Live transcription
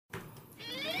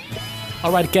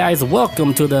All right, guys,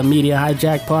 welcome to the Media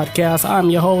Hijack Podcast.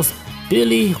 I'm your host,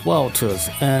 Billy Walters,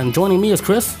 and joining me is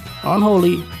Chris,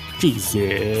 Unholy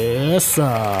Jesus.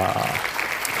 Welcome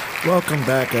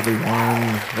back,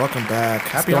 everyone. Welcome back.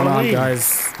 Happy What's going Halloween, on,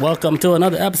 guys. Welcome to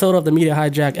another episode of the Media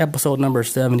Hijack, episode number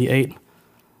 78.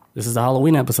 This is a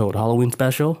Halloween episode, Halloween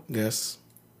special. Yes.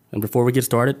 And before we get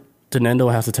started,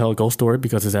 Tenendo has to tell a ghost story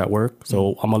because he's at work.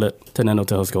 So I'm going to let Tenendo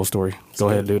tell his ghost story. Go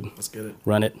ahead, dude. Let's get it.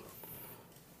 Run it.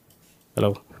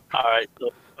 Hello. All right.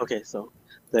 So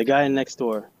the guy next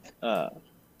door,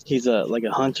 he's like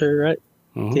a hunter, right?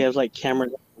 Mm-hmm. He has like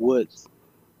cameras in the woods.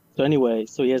 So anyway,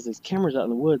 he has these cameras out in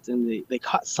the woods, and they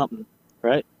caught something,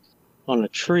 right, on a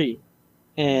tree.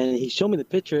 And he showed me the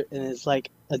picture, and it's like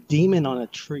a demon on a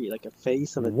tree, like a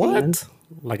face of a demon.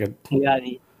 Like a... Yeah.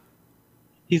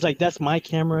 He's like, that's my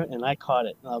camera, and I caught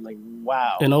it. And I was like,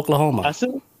 wow. In Oklahoma. I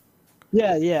said,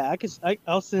 yeah.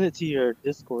 I'll send it to your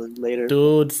Discord later.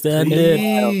 Dude, send it.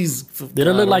 Did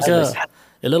it look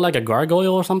like a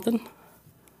gargoyle or something?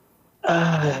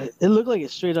 It looked like a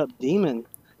straight up demon.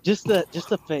 Just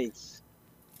the face.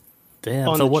 Damn.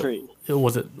 On so the what tree.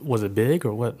 was it big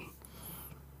or what?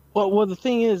 Well, the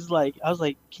thing is, like, I was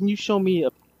like, can you show me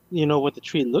what the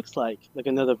tree looks like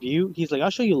another view? He's like, I'll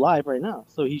show you live right now.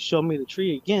 So he showed me the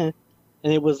tree again,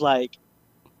 and it was like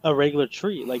a regular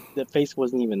tree. Like the face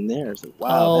wasn't even there. It's like,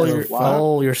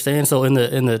 wow. You're saying so in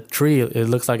the tree it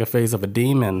looks like a face of a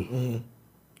demon. Mm.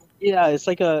 Yeah, it's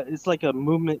like a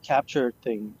movement capture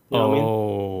thing. You know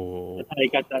what I mean?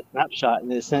 I got that snapshot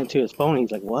and it sent it to his phone.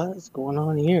 He's like, what's going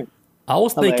on here? I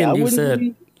was thinking like, you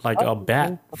said like a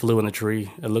bat flew in the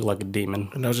tree. It looked like a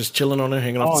demon. And I was just chilling on there,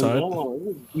 hanging off the side. No, it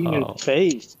was a demon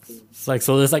face. It's like,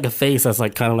 so there's like a face that's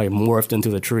like kind of like morphed into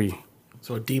the tree.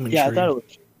 So a demon Yeah, tree.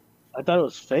 I thought it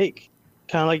was fake.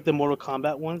 Kind of like the Mortal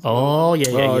Kombat ones. Oh, yeah.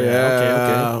 Okay.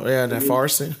 Yeah, that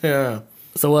farce thing. Yeah.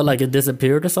 So what, like it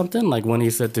disappeared or something? Like when he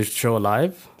said to show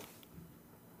live?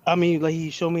 I mean, like he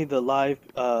showed me the live,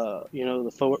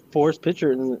 the forest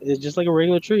picture, and it's just like a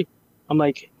regular tree. I'm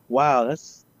like, wow,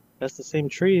 that's the same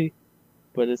tree,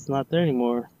 but it's not there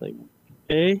anymore. Like,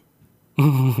 okay.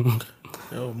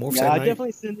 More I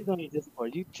definitely send it on your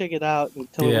Discord. You check it out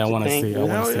and tell me what you think. I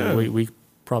want to see. We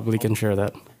probably can share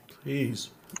that. Jeez.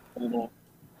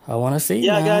 I want to see.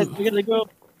 Yeah, man. guys, we gotta go.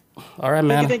 All right,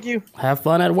 man. Thank you. Have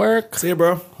fun at work. See you,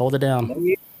 bro. Hold it down.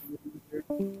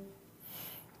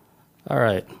 All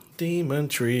right. Demon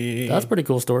tree. That's a pretty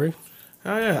cool story.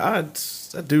 Oh yeah,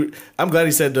 dude. I'm glad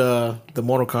he said the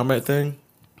Mortal Kombat thing.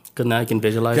 Because now you can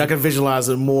visualize Yeah, I it. can visualize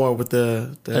it more with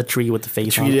the A tree with the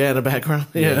face on tree it. in the background.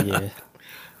 Yeah.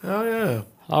 Oh yeah.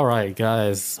 All right,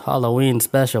 guys. Halloween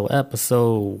special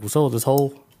episode. So this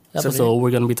whole episode, 78.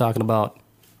 we're going to be talking about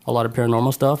a lot of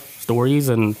paranormal stuff, stories,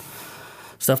 and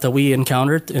stuff that we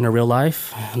encountered in a real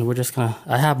life. And we're just going to...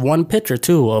 I have one picture,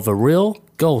 too, of a real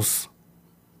ghost.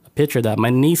 A picture that my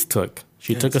niece took.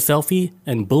 She took a selfie,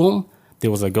 and boom, there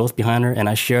was a ghost behind her. And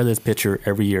I share this picture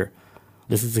every year.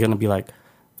 This is going to be like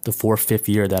the 4th, 5th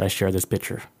year that I share this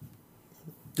picture.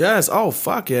 Yes. Oh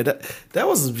fuck yeah. That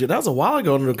was a while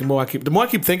ago. The more I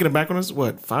keep thinking back on this,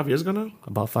 what, 5 years ago now?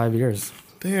 About 5 years.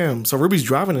 Damn. So Ruby's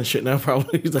driving and shit now,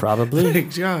 probably. Probably.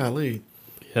 Golly.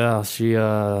 Yeah, she,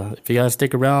 if you guys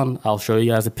stick around, I'll show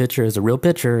you guys a picture. It's a real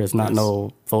picture. It's not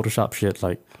no Photoshop shit,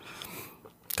 like,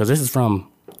 because this is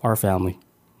from our family.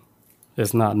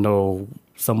 It's not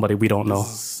somebody we don't know.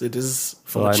 It is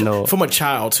So from a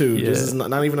child, too. Yeah. This is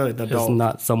not even an adult. It's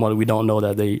not someone we don't know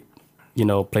that they,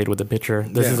 played with the picture.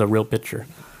 This is a real picture.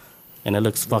 And it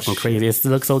looks fucking crazy. It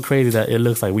looks so crazy that it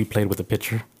looks like we played with the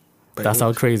picture. That's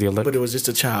how crazy it looks. But it was just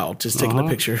a child just taking a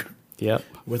picture. Yep.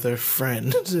 With her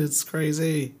friend. It's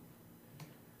crazy.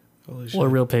 Holy shit. Well,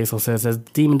 Real Peso says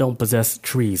demon don't possess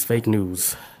trees. Fake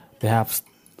news. They have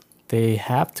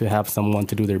to have someone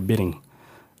to do their bidding.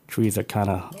 Trees are kind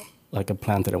of like a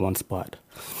planted at one spot.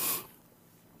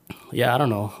 Yeah, I don't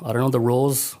know the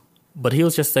rules, but he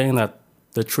was just saying that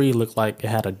the tree looked like it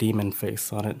had a demon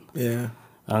face on it. Yeah.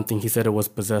 I don't think he said it was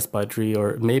possessed by a tree,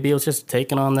 or maybe it was just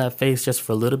taking on that face just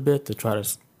for a little bit to try to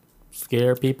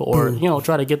scare people, or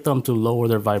try to get them to lower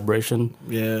their vibration.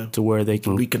 Yeah. To where they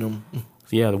can weaken them.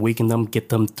 Yeah, weaken them, get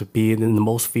them to be in the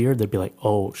most fear. They'd be like,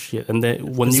 "Oh shit!" And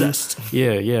then when Possessed.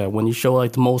 when you show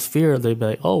like the most fear, they'd be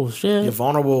like, "Oh shit!" You're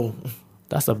vulnerable.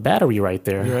 That's a battery right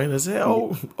there. Right? That's it.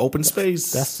 Oh, open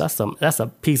space. That's a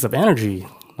piece of energy,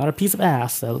 not a piece of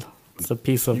ass. It's a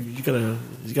piece of you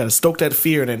gotta stoke that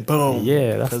fear and then boom.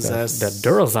 Yeah, that's that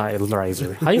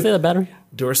Duracell. How you say that battery?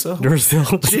 Duracell.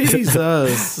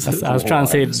 Jesus. I was trying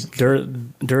to say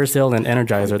Duracell and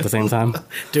Energizer at the same time.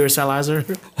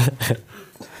 Duracellizer.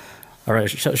 All right,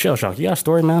 Shell Shock, you got a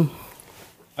story, man?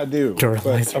 I do. But,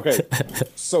 Fertilizer. okay,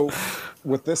 so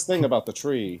with this thing about the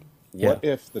tree, what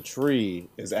if the tree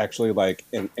is actually like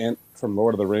an ant from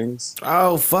Lord of the Rings?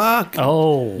 Oh fuck!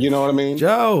 Oh, You know what I mean?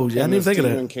 Joe, I didn't even think of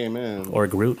demon that. came in. or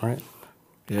Groot, right?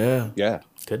 Yeah, Yeah,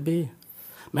 Could be. you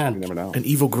Man, never know. an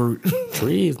evil Groot.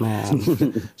 trees,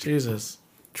 man. Jesus,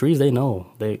 Trees, they know.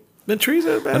 the trees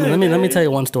are bad. Let me tell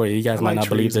you one story. You guys I might like not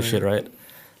believe trees, this man. shit, right?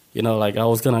 You know, like I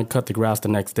was gonna cut the grass the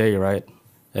next day, right?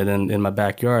 And then in my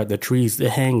backyard, the trees they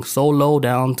hang so low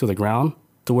down to the ground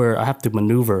to where I have to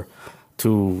maneuver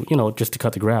to, just to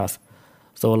cut the grass.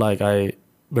 So like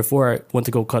before I went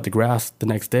to go cut the grass the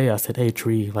next day, I said, "Hey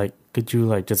tree, like could you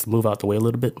like just move out the way a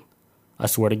little bit?" I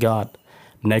swear to God.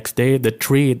 Next day,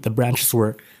 the branches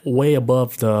were way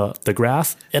above the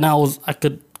grass, and I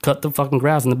could cut the fucking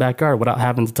grass in the backyard without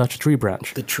having to touch a tree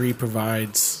branch. The tree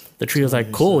provides. The tree was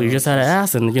like, "Cool, you just had to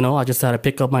ask, and I just had to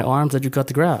pick up my arms that you cut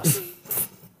the grass."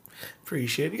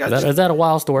 Appreciate it. Is that a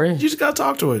wild story? You just gotta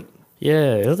talk to it.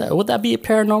 Yeah, would that be a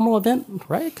paranormal event,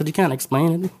 right? Because you can't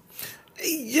explain it.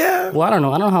 Yeah, Well, I don't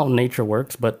know. I don't know how nature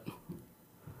works, but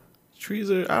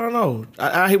trees are. I don't know.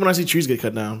 I hate when I see trees get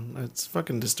cut down. It's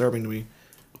fucking disturbing to me.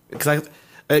 Because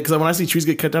when I see trees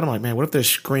get cut down, I'm like, man, what if they're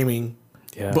screaming?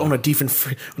 Yeah. But on a different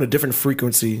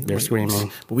frequency. They're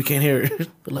screaming. But we can't hear it. they're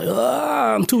like,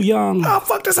 I'm too young. Oh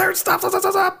fuck, this hurts! Stop,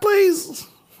 please.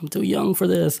 I'm too young for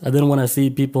this. And then when I see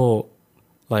people,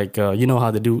 like, you know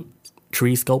how they do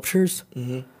tree sculptures?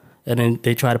 Mm-hmm. And then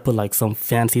they try to put, like, some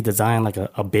fancy design, like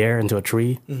a bear into a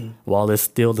tree, while the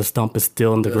stump is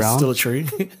still in the ground. Still a tree.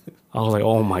 I was like,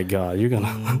 oh, my God, you're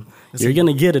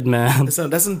gonna get it, man.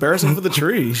 That's embarrassing for the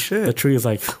tree. Shit. The tree is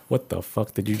like, what the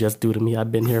fuck did you just do to me?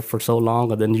 I've been here for so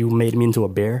long, and then you made me into a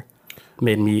bear?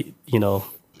 Made me,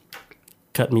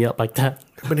 cut me up like that?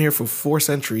 I've been here for 4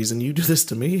 centuries, and you do this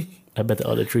to me. I bet the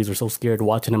other trees were so scared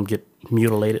watching him get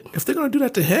mutilated. If they're gonna do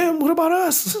that to him, what about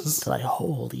us? They're like,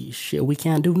 holy shit, we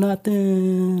can't do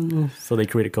nothing. So they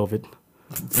created COVID.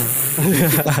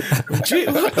 Gee,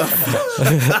 what the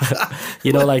fuck?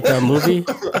 You know, like the movie,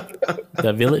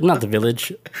 The Village, not The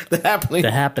Village, The Happening.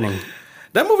 The Happening.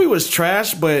 That movie was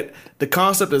trash, but the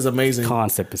concept is amazing.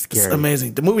 Concept is It's scary.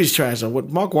 amazing. The movie's trash. What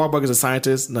Mark Wahlberg is a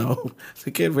scientist? No,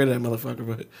 they can't rid of that motherfucker.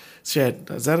 But shit,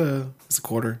 it's a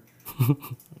quarter.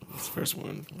 It's the first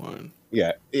one.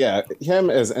 Yeah. Him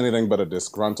as anything but a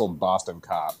disgruntled Boston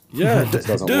cop. Yeah, Just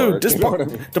doesn't dude, work. You know what I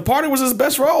mean? Departed was his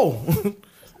best role.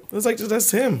 It's like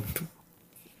that's him.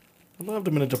 I loved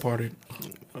him in Departed.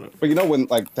 But when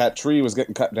like that tree was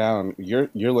getting cut down, you're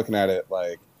looking at it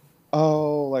like,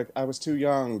 oh, like I was too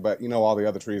young. But all the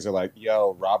other trees are like,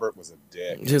 yo, Robert was a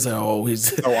dick. Just like, oh,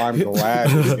 he's So I'm glad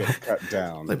he's getting cut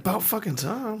down. like about fucking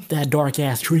time. That dark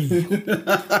ass tree.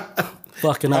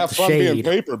 Fucking up Have the fun being shade.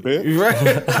 paper, bitch.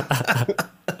 Right?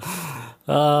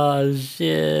 Oh,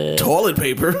 shit. Toilet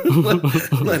paper.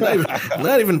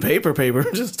 not even paper,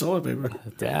 just toilet paper.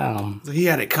 Damn. He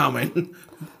had it coming.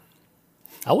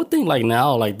 I would think like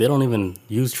now, like they don't even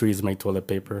use trees to make toilet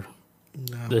paper.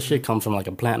 No. This shit comes from like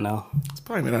a plant now. It's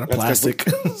probably made out of plastic.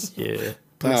 Yeah.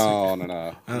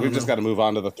 No. We've just got to move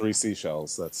on to the 3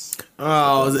 seashells. That's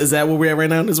Oh, is that where we're at right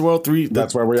now in this world?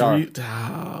 That's where we are.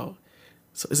 Oh.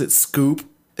 So is it scoop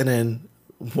and then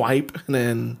wipe and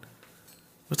then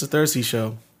what's the third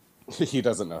seashell? he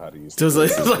doesn't know how to use. Just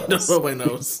like nobody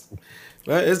knows.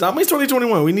 But it's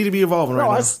 2021. We need to be evolving right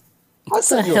now. What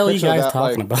the hell you guys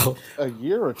talking about? A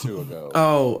year or two ago.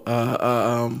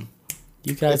 Oh,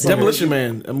 You guys Demolition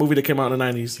Man, a movie that came out in the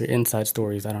 90s. your inside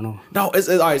stories. I don't know. No, it's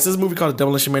all right. So this movie called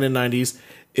Demolition Man in the 90s.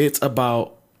 It's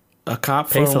about a cop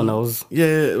from Peso knows.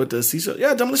 Yeah, with the seashell.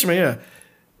 Yeah, Demolition Man. Yeah,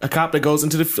 a cop that goes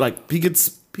into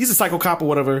he's a psycho cop or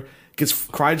whatever. Gets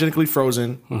cryogenically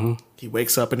frozen. Mm-hmm. He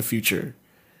wakes up in the future.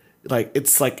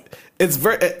 It's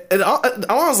very. And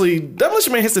honestly,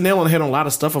 Demolition Man hits the nail on the head on a lot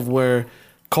of stuff of where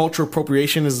cultural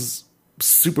appropriation is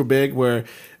super big. Where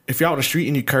if you're out on the street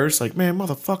and you curse, like, man,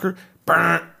 motherfucker,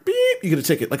 burn, beep, you get a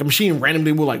ticket. Like a machine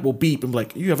randomly will beep and be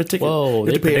like, you have a ticket. Whoa,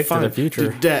 you they predicted the future.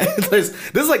 This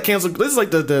is like cancel. This is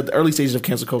like the early stages of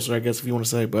cancel culture, I guess, if you want to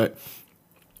say. But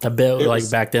I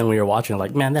bet back then we were watching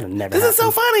like, man, that'll never this happen. is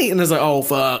so funny. And it's like, oh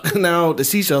fuck. Now the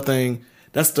seashell thing.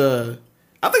 I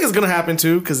think it's gonna happen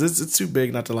too because it's too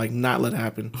big not to not let it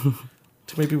happen.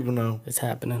 Too many people know. It's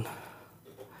happening.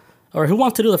 All right, who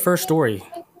wants to do the first story?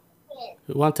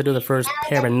 Who wants to do the first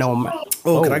paranormal?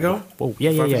 Oh, can I go? Oh,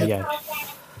 yeah.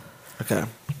 Okay.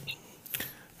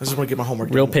 I just want to get my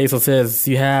homework. Real done. Peso says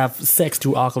you have sex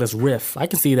to Oculus Rift. I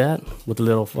can see that with the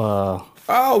little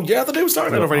Oh yeah, I thought they were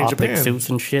starting that already in optic Japan. suits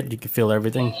and shit. You can feel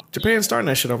everything. Japan's starting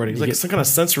that shit already. It's like some kind of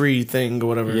sensory thing or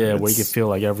whatever. Yeah, where you can feel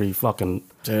like every fucking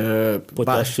put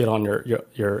that shit on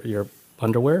your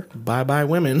underwear. Bye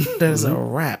women. That is a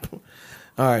wrap.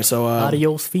 All right, so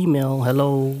Adios, female.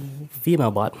 Hello,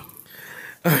 female bot.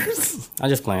 I'm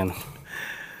just playing.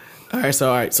 All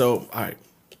right.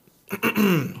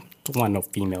 Don't want no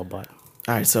female bot.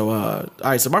 All right, so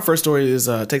my first story is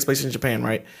takes place in Japan,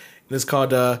 right? And it's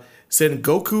called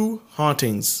Sengoku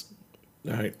Hauntings.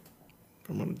 All right,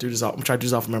 I'm gonna do this. I'm gonna try to do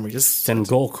this off of memory. Just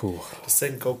Sengoku.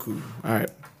 Sengoku. All right.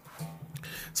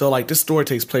 So like this story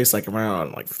takes place like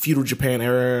around like feudal Japan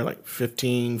era, like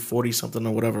 1540 something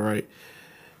or whatever, right?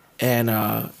 And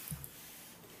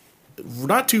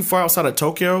not too far outside of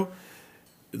Tokyo,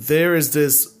 there is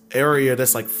this area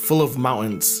that's like full of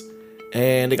mountains,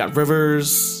 and they got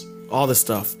rivers, all this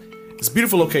stuff. It's a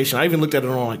beautiful location. I even looked at it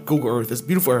on like Google Earth. It's a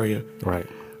beautiful area. Right.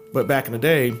 But back in the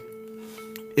day,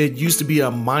 it used to be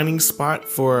a mining spot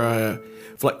for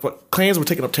clans were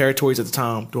taking up territories at the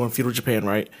time during feudal Japan,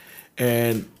 right?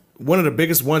 And one of the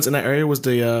biggest ones in that area was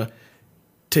the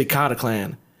Takata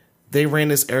clan. They ran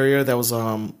this area that was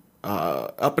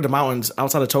up in the mountains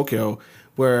outside of Tokyo,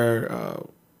 where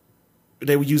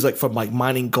they would use like for like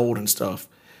mining gold and stuff.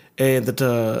 And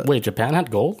wait, Japan had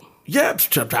gold? Yeah,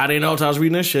 I didn't know until I was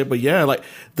reading this shit, but yeah, like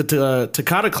the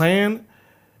Takata clan,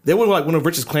 they were like one of the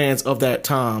richest clans of that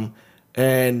time,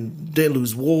 and they didn't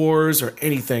lose wars or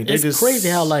anything. It's crazy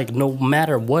how like no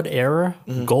matter what era,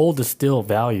 gold is still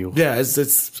value. Yeah,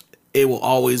 it will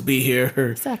always be here.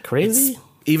 Is that crazy?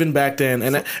 Even back then,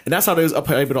 and that's how they was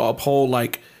able to uphold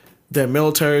like their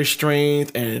military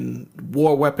strength and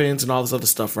war weapons and all this other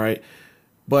stuff, right?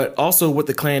 But also, what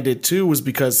the clan did too was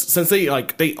because since they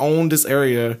owned this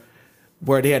area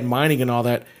where they had mining and all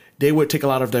that, they would take a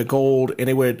lot of their gold and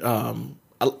they would a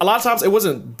lot of times it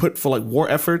wasn't put for like war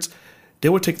efforts. They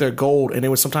would take their gold and they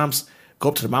would sometimes go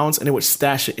up to the mountains and they would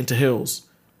stash it into hills.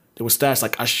 They would stash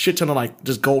like a shit ton of like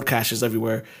just gold caches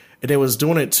everywhere, and they was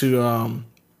doing it to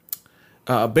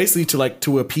basically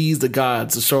to appease the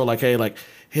gods, to show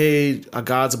hey, our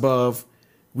gods above,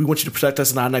 we want you to protect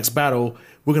us in our next battle.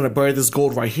 We're gonna bury this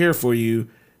gold right here for you.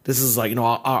 This is like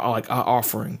our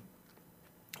offering.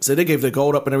 So they gave their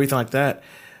gold up and everything like that.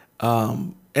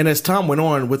 And as time went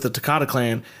on with the Takata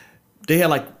clan, they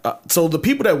had so the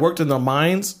people that worked in the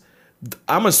mines,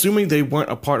 I'm assuming they weren't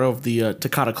a part of the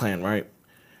Takata clan, right?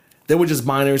 They were just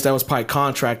miners that was probably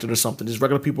contracted or something. Just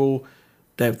regular people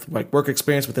that have like work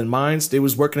experience within mines. They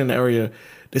was working in the area.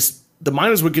 The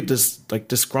miners would get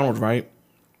disgruntled, right?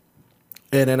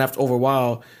 And then over a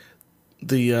while,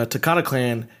 the Takata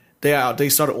clan, they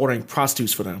started ordering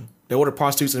prostitutes for them. They ordered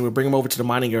prostitutes and they would bring them over to the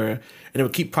mining area, and they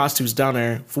would keep prostitutes down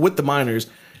there with the miners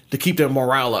to keep their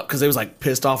morale up, because they was like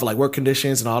pissed off at like work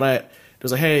conditions and all that. It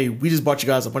was like, hey, we just bought you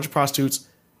guys a bunch of prostitutes.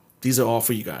 These are all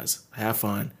for you guys. Have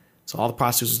fun. So all the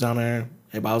prostitutes was down there.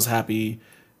 Everybody was happy.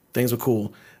 Things were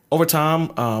cool. Over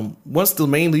time, once the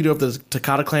main leader of the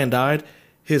Takata clan died,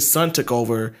 his son took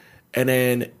over, and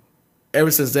then ever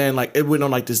since then, like it went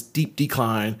on like this deep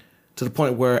decline to the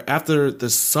point where after the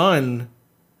son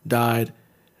died,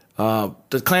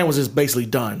 the clan was just basically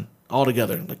done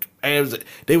altogether. Like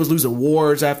they was losing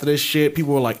wars after this shit.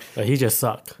 People were like, he just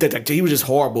sucked. He was just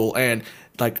horrible, and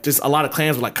like just a lot of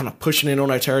clans were like kind of pushing in on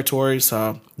their territories.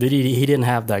 Did he didn't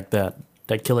have like that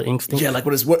killer instinct? Yeah, like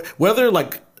whether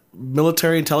like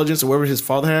military intelligence or whatever his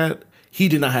father had, he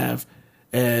did not have.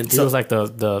 And he was like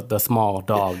the small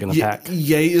dog in the pack.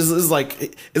 Yeah, it's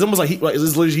almost like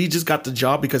he just got the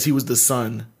job because he was the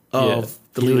son of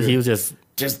the leader. He was just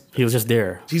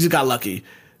there. He just got lucky.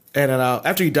 And then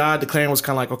after he died, the clan was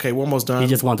kind of like, okay, we're almost done. He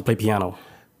just wanted to play piano.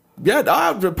 Yeah,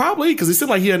 probably, because it seemed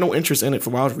like he had no interest in it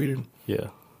from what I was reading. Yeah.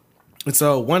 And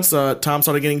so once Tom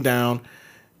started getting down,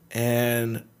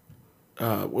 and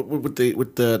with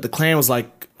the clan was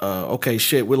like, okay,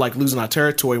 shit, we're like losing our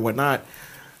territory and whatnot.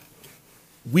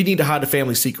 We need to hide the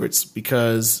family secrets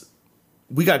because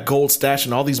we got gold stashed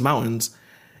in all these mountains,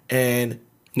 and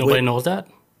nobody knows that.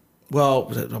 Well,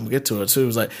 I'm gonna get to it too. It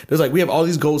was like we have all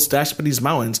these gold stashed up in these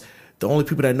mountains. The only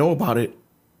people that know about it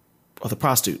are the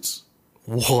prostitutes.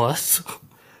 What?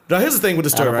 Now here's the thing with the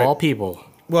story, Out of right? all people.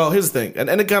 Well, here's the thing, and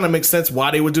it kind of makes sense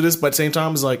why they would do this, but at the same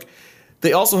time, it's like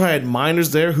they also had miners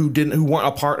there who weren't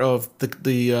a part of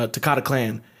the Takata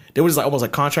clan. They were just like almost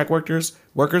like contract workers,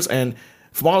 and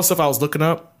from all the stuff I was looking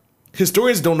up,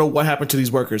 historians don't know what happened to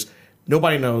these workers.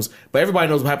 Nobody knows, but everybody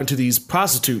knows what happened to these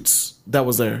prostitutes that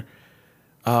was there.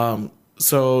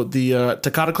 So the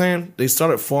Takata clan, they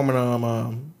started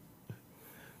forming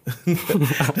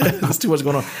there's too much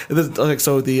going on.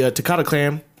 So the Takata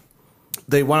clan,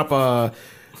 they wound up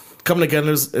coming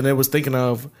together, and they was thinking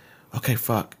of, okay,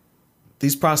 fuck,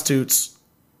 these prostitutes,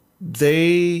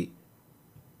 they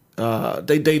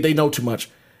know too much.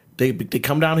 They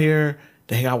come down here,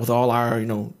 They hang out with all our,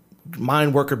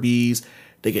 mine worker bees.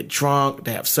 They get drunk.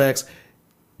 They have sex.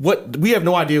 We have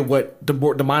no idea what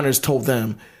the miners told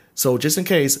them. So just in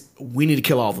case, we need to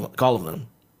kill all of them.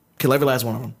 Kill every last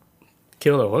one of them.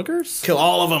 Kill the hookers? Kill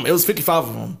all of them. It was 55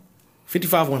 of them.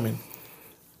 55 women.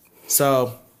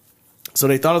 So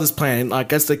they thought of this plan. I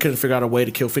guess they couldn't figure out a way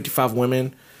to kill 55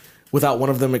 women without one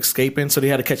of them escaping. So they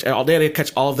had to catch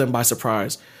all of them by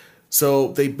surprise.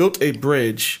 So they built a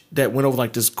bridge that went over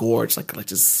like this gorge, like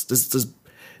this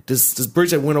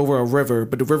bridge that went over a river,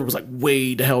 but the river was like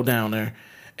way the hell down there.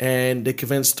 And they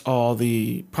convinced all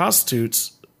the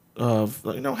prostitutes of,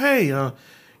 hey,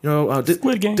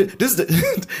 Squid Game. This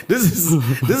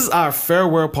is our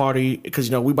farewell party because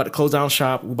we about to close down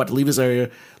shop. We're about to leave this area.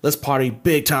 Let's party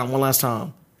big time one last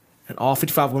time. And all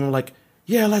 55 women were like,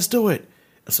 yeah, let's do it.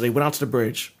 And so they went out to the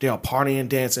bridge. They all partying,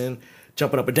 dancing,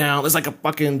 jumping up and down. It's like a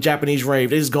fucking Japanese rave.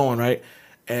 They just going right.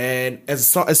 And as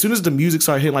soon as the music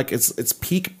started hitting like its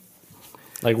peak,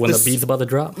 like when the beat's about to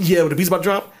drop. Yeah, when the beat's about to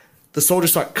drop, the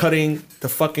soldiers start cutting the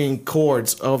fucking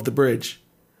cords of the bridge.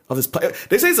 Of this,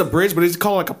 they say it's a bridge, but it's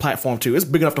called like a platform too. It's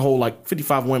big enough to hold like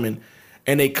 55 women,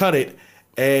 and they cut it.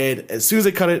 And as soon as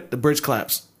they cut it, the bridge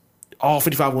collapsed. All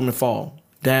 55 women fall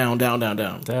down.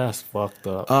 That's fucked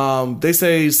up. They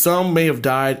say some may have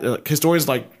died. Historians,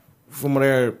 like from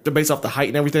they're based off the height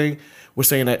and everything, were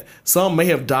saying that some may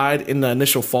have died in the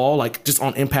initial fall, like just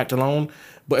on impact alone.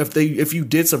 But if you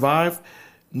did survive,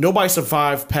 nobody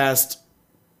survived past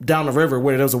down the river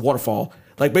where there was a waterfall.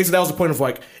 Like, basically, that was the point of,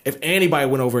 like, if anybody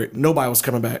went over it, nobody was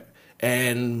coming back.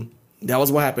 And that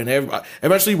was what happened.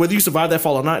 Eventually, whether you survived that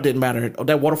fall or not, it didn't matter.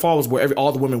 That waterfall was where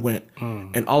all the women went,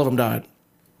 and all of them died.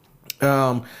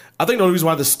 I think the only reason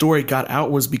why the story got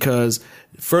out was because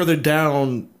further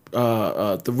down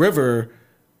the river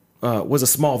was a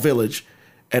small village.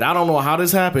 And I don't know how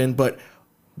this happened, but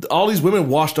all these women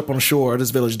washed up on the shore of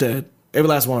this village dead. Every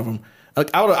last one of them.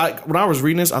 Like when I was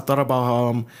reading this, I thought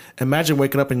about imagine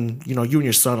waking up and you and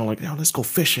your son are like, let's go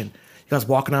fishing. You guys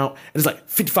walking out and there's like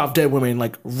 55 dead women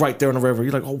like right there in the river.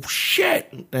 You're like, oh shit!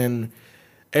 And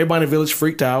everybody in the village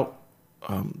freaked out.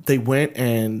 They went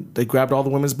and they grabbed all the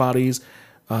women's bodies.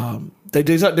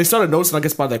 They started noticing, I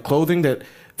guess, by their clothing that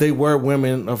they were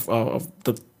women of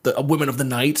the women of the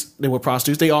night. They were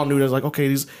prostitutes. They all knew they was like, okay,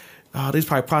 these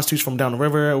probably prostitutes from down the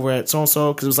river over at so and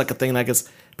so, because it was like a thing that I guess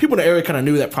people in the area kind of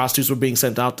knew that prostitutes were being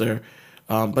sent out there.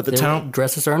 But the town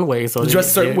dressed a certain way, so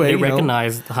they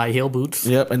recognized high heel boots.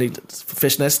 Yep, and they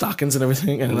fishnet stockings and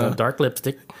everything, and dark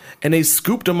lipstick. And they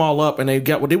scooped them all up, and they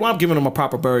wound up giving them a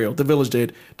proper burial. The village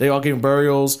did. They all gave them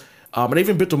burials, and they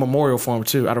even built a memorial for them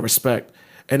too, out of respect.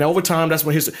 And over time, that's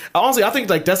when honestly, I think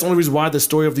like that's the only reason why the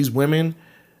story of these women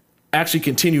actually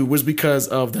continued was because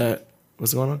of that.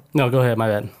 What's going on? No, go ahead. My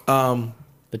bad.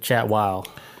 The chat wild.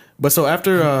 But so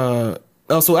after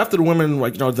the women,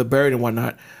 like they're buried and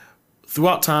whatnot,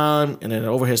 throughout time and then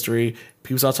over history,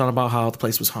 people start talking about how the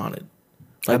place was haunted.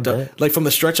 Like from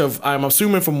the stretch of, I'm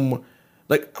assuming from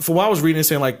what I was reading,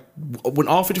 saying like when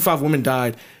all 55 women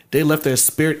died, they left their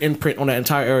spirit imprint on that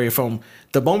entire area from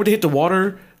the moment they hit the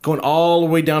water, going all the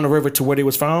way down the river to where they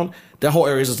was found. That whole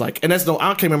area is just like, and I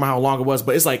can't remember how long it was,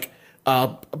 but it's like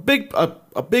a big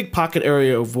pocket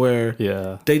area of where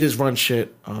they just run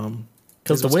shit.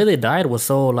 Because the way they died was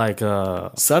so like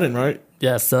sudden, right?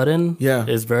 Yeah, sudden. Yeah,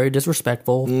 it's very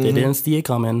disrespectful. Mm-hmm. They didn't see it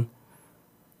coming.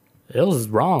 It was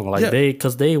wrong. Like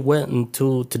they went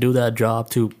to do that job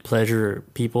to pleasure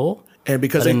people, and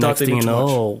because they thought they knew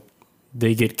too much,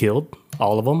 they get killed.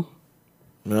 All of them.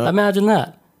 Yep. Imagine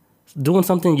that, doing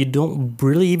something you don't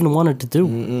really even wanted to do.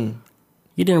 Mm-mm.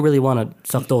 You didn't really want to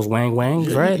suck those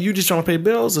wangs, right? You just trying to pay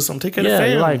bills or something, take care of the family.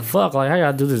 Yeah, you're like, fuck, like I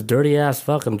gotta do this dirty ass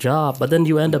fucking job. But then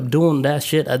you end up doing that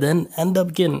shit and then end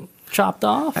up getting chopped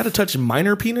off. I had to touch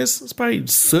minor penis. It's probably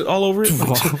soot all over it.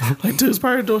 Like, dude, it's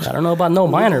probably doing... I don't know about no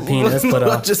minor penis, but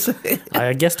I'm just saying.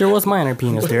 I guess there was minor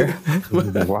penis there.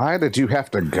 Why did you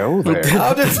have to go there?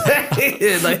 I'm just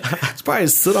saying. Like, it's probably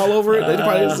soot all over it. They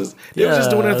were just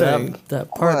doing their thing.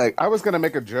 That part. Like, I was going to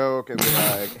make a joke and be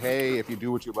like, hey, if you do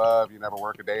what you love, you never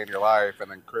work a day in your life. And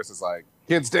then Chris is like,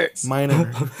 kids' dicks.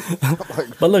 Minor.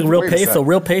 Like, but look,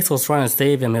 Real Peso's trying to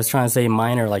save him. He's trying to say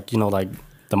minor, like, like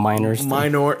the miners.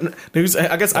 Minor.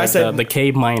 I guess I said... The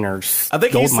cave miners. I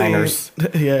think gold miners.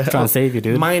 Yeah. Trying to save you,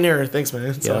 dude. Minor. Thanks,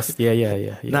 man. Yes.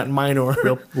 Yeah. Not minor.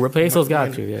 Real Peso's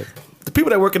got you, yeah. The people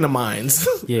that work in the mines.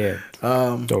 Yeah.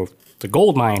 The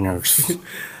gold miners.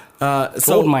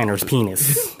 Gold miners'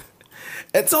 penis.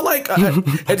 And so, like,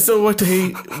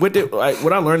 what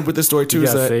I learned with this story too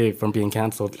is that saved from being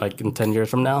canceled, like in 10 years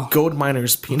from now. Gold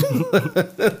miners' penis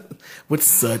with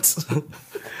soot.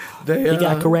 He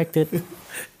got corrected.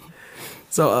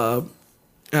 So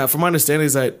from my understanding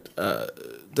is that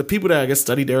the people that I guess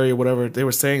studied the area or whatever, they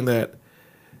were saying that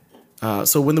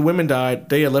so when the women died,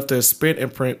 they had left a spit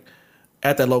imprint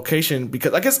at that location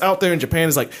because I guess out there in Japan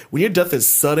is like when your death is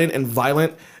sudden and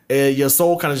violent, your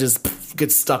soul kind of just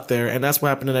gets stuck there, and that's what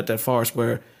happened at that forest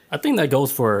where I think that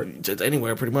goes for just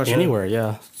anywhere pretty much. anywhere,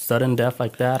 yeah. Sudden death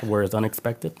like that where it's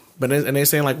unexpected. But and they're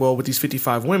saying like, well, with these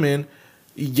 55 women,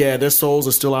 yeah, their souls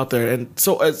are still out there, and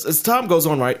so as time goes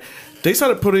on, right, they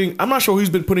started putting. I'm not sure who's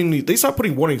been putting they started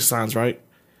putting warning signs, right?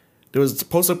 There was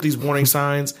posted up these warning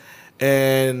signs,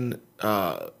 and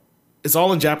it's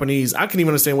all in Japanese. I couldn't even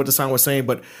understand what the sign was saying,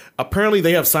 but apparently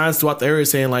they have signs throughout the area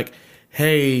saying like,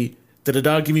 "Hey, did the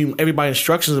dog give you everybody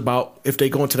instructions about if they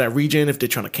go into that region, if they're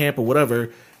trying to camp or whatever?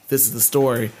 This is the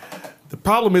story." The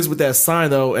problem is with that sign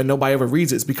though, and nobody ever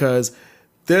reads it, is because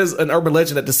there's an urban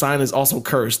legend that the sign is also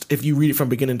cursed if you read it from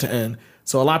beginning to end.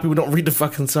 So a lot of people don't read the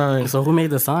fucking sign. So who made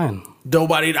the sign?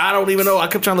 Nobody. I don't even know. I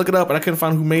kept trying to look it up, but I couldn't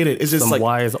find who made it. It's just Some like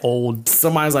wise old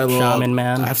somebody's like, shaman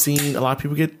man. I've seen a lot of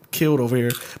people get killed over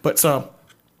here. But so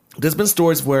there's been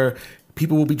stories where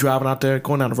people will be driving out there,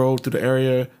 going down the road through the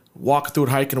area, walking through it,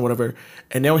 hiking or whatever,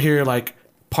 and they'll hear like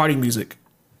party music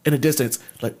in the distance,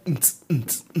 like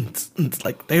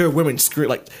like they hear women scream,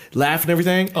 like laugh and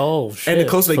everything. Oh shit! And the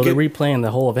closer so they get, they're replaying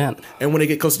the whole event. And when they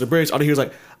get close to the bridge, all they hear is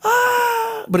like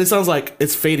ah, but it sounds like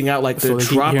it's fading out, like they're So they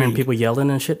keep dropping. hearing people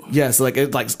yelling and shit. Yes, like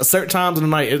it, like certain times in the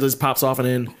night, it just pops off and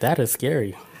then. That is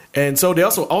scary. And so they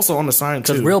also on the sign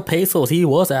too. Because Real Pesos, he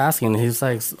was asking. He's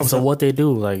like, so what they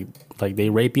do? Like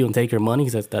they rape you and take your money? He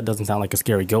says that doesn't sound like a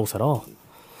scary ghost at all.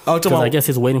 Oh, Because I guess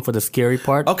he's waiting for the scary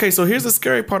part. Okay, so here's the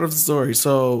scary part of the story.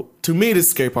 So to me, this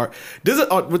is the scary part. This is,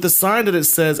 with the sign that it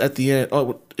says at the end.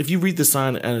 Oh, if you read the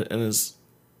sign and it's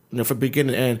from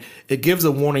beginning to end, it gives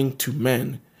a warning to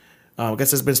men. I guess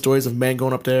there's been stories of men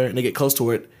going up there and they get close to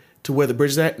it, to where the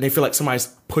bridge is at, and they feel like somebody's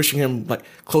pushing him like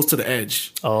close to the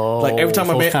edge. Oh, like every time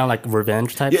so a man, it's kind of like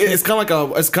revenge type. yeah, shit? it's kind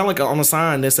of like on a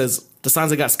sign that says the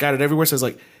signs that got scattered everywhere says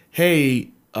like,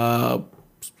 hey.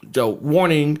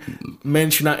 Warning, men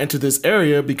should not enter this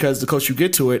area because the closer you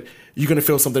get to it, you're gonna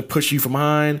feel something push you from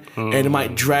behind, and it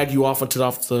might drag you off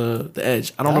the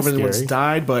edge. I don't know if anyone's scary.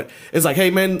 died, but it's like, hey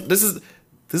man, this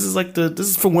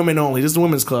is for women only. This is the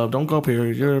women's club. Don't go up here.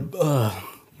 You'll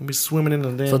be swimming in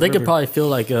the damn. So they could river. probably feel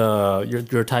like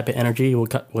your type of energy,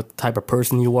 what type of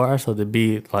person you are. So they'd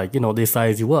be like, they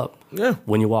size you up. Yeah.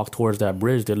 When you walk towards that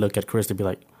bridge, they look at Chris. They'd be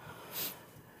like,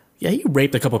 "Yeah, he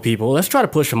raped a couple people. Let's try to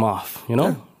push him off."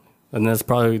 Yeah. And that's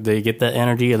probably they get that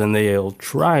energy, and then they'll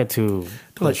try to.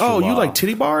 They're like, oh, you like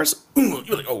titty bars?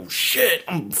 You're like, oh shit,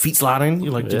 I'm feet sliding.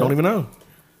 You're like, you don't even know.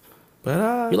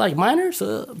 But you like miners?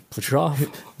 Push it off.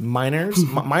 miners,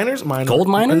 miners, Gold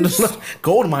miners,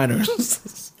 gold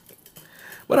miners.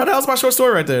 But that was my short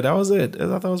story right there. That was it. I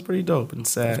thought that was pretty dope and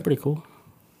sad. That's pretty cool.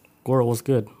 Goro was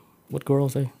good. What Goro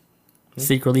say?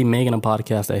 Secretly making a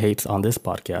podcast that hates on this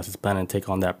podcast is planning to take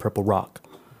on that purple rock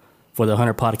for the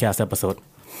 100 podcast episode.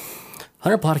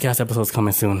 100 podcast episodes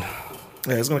coming soon.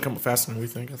 Yeah, it's gonna come faster than we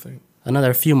think. I think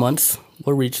another few months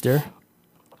we'll reach there.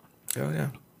 Hell yeah.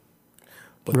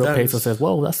 But Real Peso says,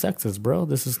 "Whoa, that's sexist, bro.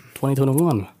 This is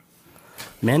 2021.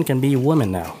 Men can be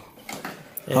women now."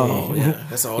 Oh yeah,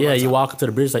 that's all. Yeah, you walk up to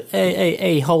the bridge like,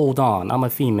 hey, hold on, I'm a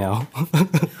female.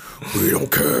 We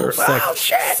don't care.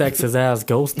 Sexist ass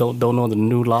ghosts don't know the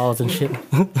new laws and shit.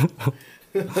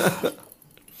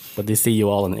 But they see you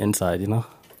all on the inside,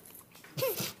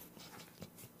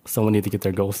 Someone need to get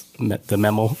their ghost the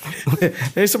memo.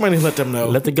 Hey, somebody let them know.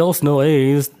 Let the ghost know,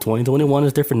 hey, 2021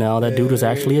 is different now. That dude is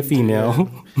actually a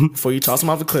female. Before you toss him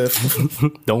off the cliff. You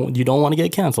don't want to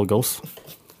get canceled, ghost.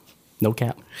 No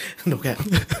cap. No cap.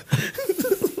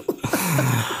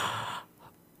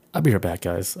 I'll be right back,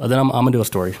 guys. Then I'm gonna do a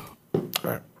story.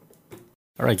 All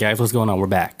right, guys, what's going on? We're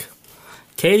back.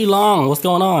 Katie Long, what's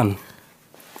going on?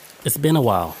 It's been a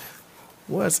while.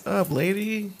 What's up,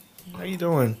 lady? How you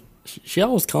doing? She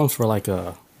always comes for like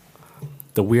the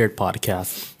weird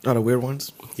podcast. Oh, the weird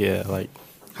ones? Yeah, like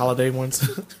holiday ones.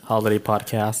 Holiday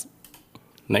podcast.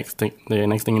 Next thing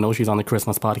you know, she's on the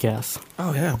Christmas podcast.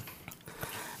 Oh yeah.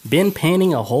 Been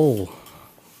painting a hole.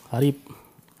 How do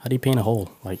you paint a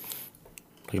hole? Like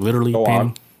literally Go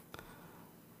painting?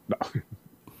 No.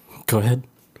 Go ahead.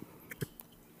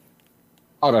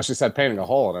 Oh no, she said painting a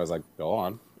hole, and I was like, go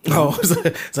on. Oh,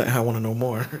 it's like I want to know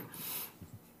more.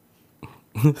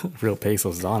 Real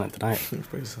Pesos on it tonight.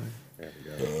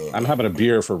 I'm having a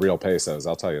beer for Real Pesos,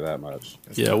 I'll tell you that much.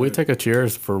 Yeah, we take a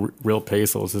cheers for Real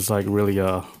Pesos. It's like really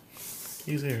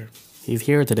He's here. He's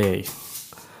here today.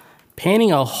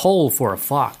 Painting a hole for a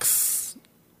fox.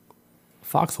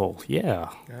 Foxhole, yeah.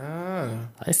 Ah.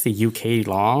 I see you, Katie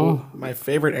Long. My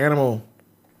favorite animal.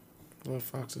 Love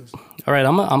foxes. All right,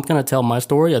 I'm gonna tell my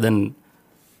story, and then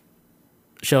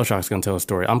Shell Shock's gonna tell a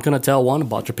story. I'm gonna tell one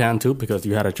about Japan too, because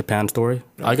you had a Japan story.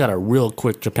 Okay. I got a real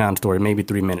quick Japan story, maybe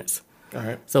 3 minutes. All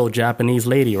right. So Japanese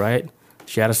lady, right?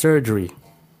 She had a surgery.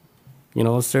 You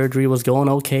know, surgery was going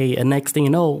okay, and next thing you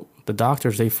know, the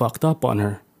doctors, they fucked up on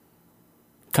her.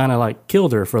 Kind of like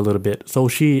killed her for a little bit. So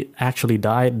she actually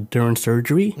died during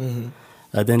surgery. Mm-hmm.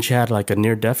 Then she had like a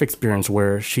near-death experience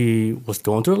where she was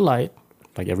going through the light,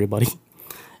 like everybody.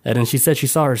 And then she said she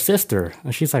saw her sister.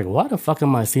 And she's like, why the fuck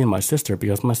am I seeing my sister?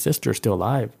 Because my sister's still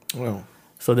alive. Well.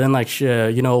 So then, like, she,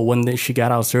 you know, when she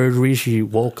got out of surgery, she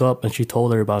woke up and she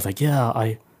told everybody, I was like, yeah,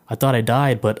 I thought I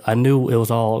died, but I knew it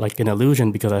was all like an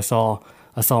illusion because I saw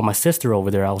my sister over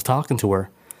there. I was talking to her.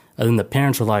 And then the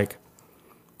parents were like,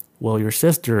 well, your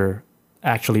sister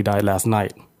actually died last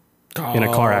night in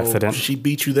a car accident. She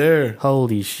beat you there.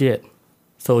 Holy shit.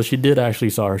 So she did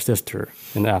actually saw her sister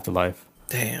in the afterlife.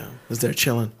 Damn. Was there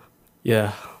chilling?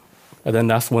 Yeah. And then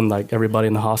that's when, like, everybody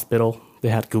in the hospital, they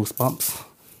had goosebumps.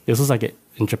 This was like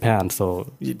in Japan,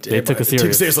 so they took it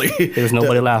seriously. There was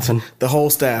nobody laughing. The whole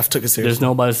staff took it seriously. There's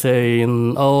nobody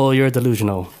saying, oh, you're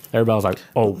delusional. Everybody was like,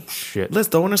 oh, shit. Let's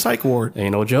throw in a psych ward.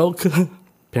 Ain't no joke.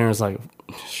 Parents like,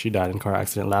 she died in a car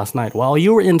accident last night while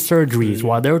you were in surgeries,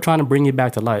 while they were trying to bring you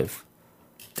back to life.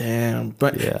 Damn.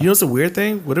 But you know what's a weird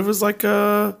thing? What if it was like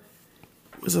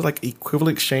was it like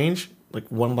equivalent exchange? Like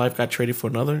one life got traded for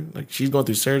another? Like she's going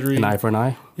through surgery. An eye for an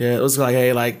eye? Yeah, it was like,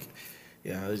 hey, like,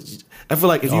 yeah. I feel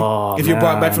like if you're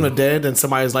brought back from the dead, then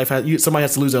somebody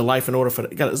has to lose their life in order for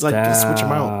it. It's like you switch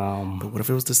them out. But what if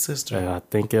it was the sister? Yeah, I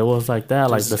think it was like that.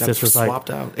 Like the sister's like swapped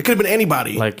out. It could have been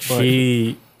anybody. Like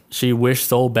she wished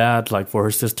so bad, like, for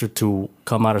her sister to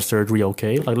come out of surgery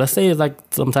okay. Like, let's say it's like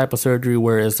some type of surgery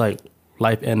where it's like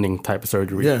life-ending type of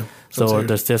surgery. Yeah. So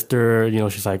the sister, you know,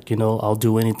 she's like, you know, I'll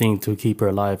do anything to keep her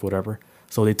alive, whatever.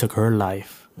 So they took her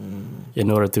life in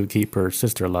order to keep her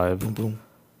sister alive. Boom, boom.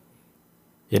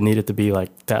 It needed to be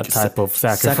like that type of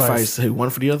sacrifice.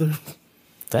 One for the other.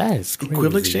 That is crazy.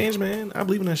 Equivalent exchange, man. I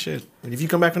believe in that shit. And if you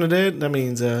come back from the dead, that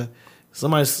means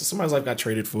somebody's life got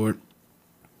traded for it.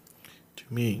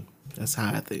 To me, that's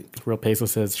how I think. Real Peso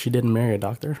says she didn't marry a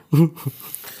doctor.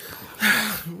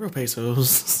 Real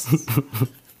Pesos.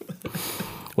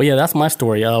 Well, yeah, that's my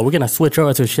story. We're gonna switch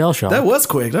over to Shell Shock. That was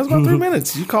quick. That was about 3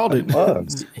 minutes. You called it.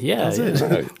 Yeah, that's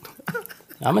it.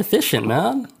 I'm efficient,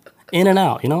 man. In and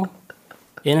out, you know.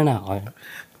 In and out. I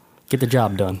get the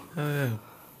job done. Oh yeah.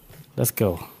 Let's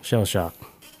go. Shell Shock.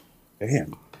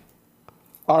 Damn.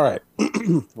 All right.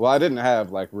 Well, I didn't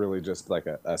have like really just like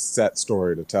a set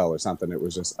story to tell or something. It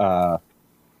was just, I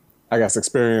guess,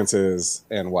 experiences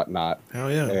and whatnot.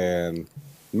 Hell yeah. And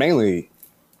mainly,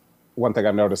 one thing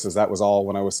I've noticed is that was all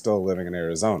when I was still living in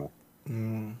Arizona,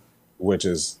 which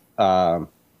is got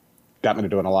me to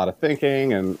doing a lot of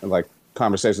thinking and like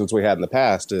conversations we had in the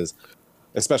past is,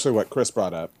 especially what Chris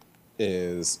brought up,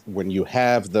 is when you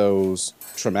have those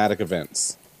traumatic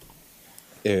events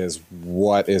is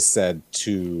what is said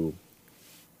to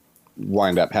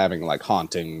wind up having like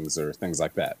hauntings or things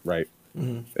like that, right?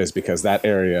 Mm-hmm. Is because that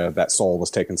area, that soul was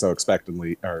taken so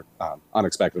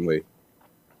unexpectedly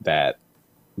that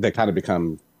they kind of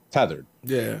become tethered.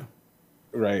 Yeah.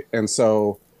 Right. And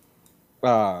so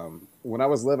when I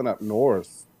was living up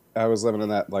north, I was living in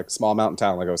that like small mountain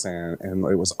town, like I was saying, and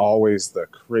it was always the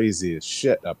craziest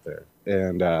shit up there.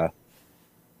 And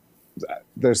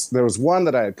there was one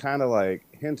that I had kind of like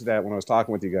hinted at when I was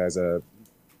talking with you guys a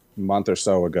month or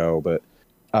so ago, but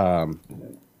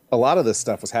a lot of this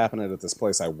stuff was happening at this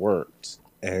place I worked,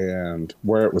 and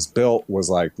where it was built was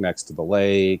like next to the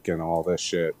lake and all this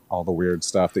shit, all the weird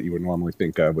stuff that you would normally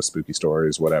think of with spooky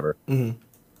stories, whatever.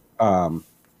 Mm-hmm.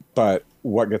 But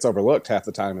what gets overlooked half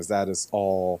the time is that is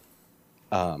all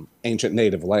ancient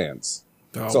native lands.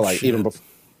 Oh, so like shit.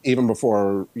 even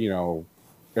before, you know,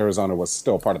 Arizona was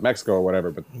still part of Mexico or whatever,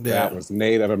 but that was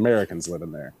Native Americans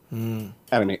living there. Mm.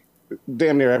 And I mean,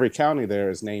 damn near every county there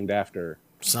is named after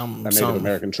a Native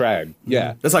American tribe. Mm.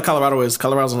 Yeah. That's like Colorado is.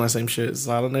 Colorado's on that same shit. It's a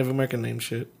lot of Native American name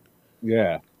shit.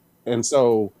 Yeah. And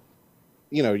so,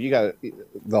 you know, you got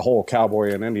the whole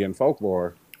cowboy and Indian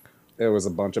folklore. There was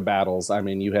a bunch of battles. I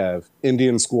mean, you have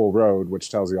Indian School Road, which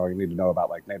tells you all you need to know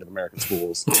about like Native American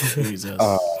schools. Jesus.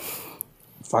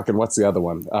 Fucking, what's the other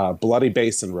one? Bloody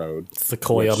Basin Road.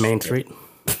 Sequoia Main Street.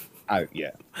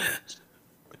 Yeah.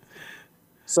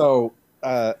 So,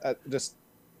 just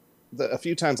a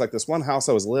few times, like this one house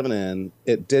I was living in,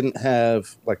 it didn't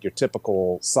have like your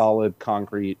typical solid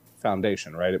concrete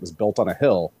foundation, right? It was built on a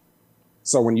hill.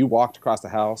 So when you walked across the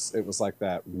house, it was like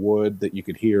that wood that you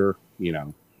could hear, you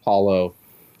know, hollow.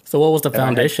 So what was the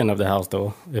foundation of the house,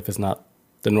 though, if it's not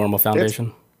the normal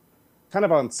foundation? kind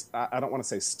of on, I don't want to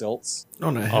say stilts, Oh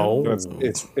no! Oh. but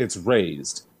it's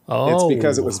raised. Oh. It's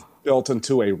because it was built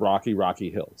into a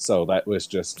rocky hill. So that was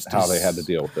just how they had to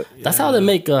deal with it. That's how they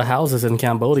make houses in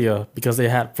Cambodia, because they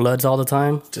had floods all the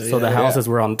time. So the houses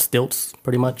were on stilts,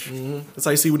 pretty much. Mm-hmm. That's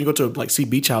how you see when you go to like see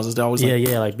beach houses. They're always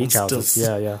like beach houses.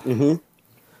 stilts. Yeah.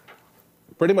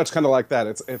 Pretty much kind of like that.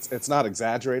 It's not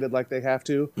exaggerated like they have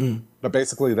to, but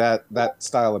basically that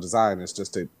style of design is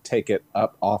just to take it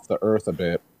up off the earth a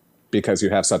bit because you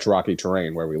have such rocky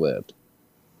terrain where we lived.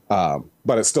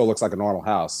 But it still looks like a normal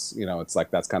house. You know, it's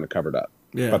like that's kind of covered up.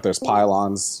 Yeah. But there's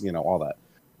pylons, you know, all that.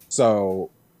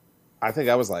 So I think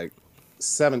I was like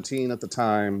 17 at the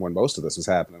time when most of this was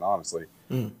happening, honestly.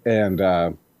 And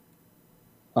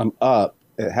I'm up.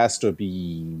 It has to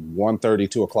be 1:30,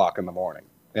 2 o'clock in the morning.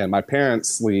 And my parents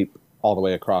sleep all the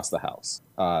way across the house.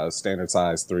 Standard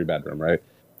size 3-bedroom, right?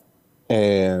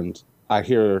 And I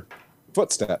hear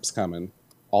footsteps coming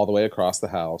all the way across the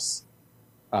house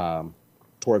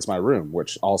towards my room,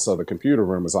 which also the computer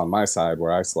room is on my side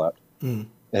where I slept.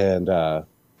 And I'm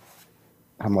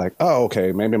like, oh,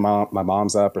 okay, maybe my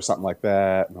mom's up or something like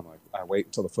that. And I'm like, I wait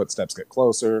until the footsteps get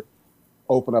closer,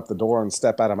 open up the door and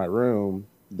step out of my room.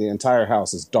 The entire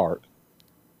house is dark.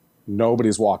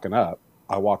 Nobody's walking up.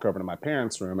 I walk over to my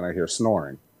parents' room and I hear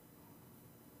snoring.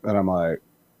 And I'm like,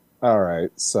 all right,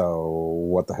 so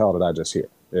what the hell did I just hear?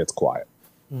 It's quiet.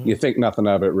 You think nothing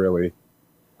of it, really.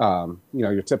 You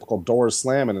know, your typical doors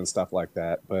slamming and stuff like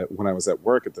that. But when I was at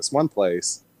work at this one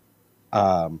place,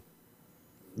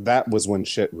 that was when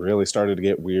shit really started to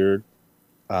get weird.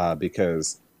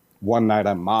 Because one night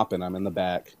I'm mopping, I'm in the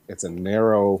back. It's a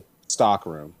narrow stock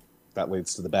room that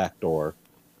leads to the back door.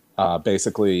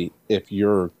 Basically, if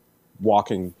you're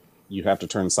walking, you have to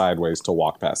turn sideways to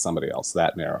walk past somebody else,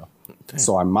 that narrow. Damn.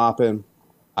 So I'm mopping,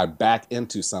 I back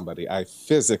into somebody. I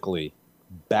physically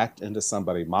backed into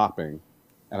somebody mopping,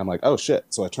 and I'm like, oh shit.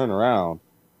 So I turn around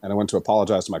and I went to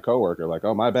apologize to my coworker, like,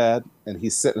 oh, my bad. And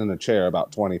he's sitting in a chair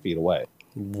about 20 feet away.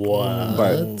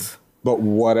 What? But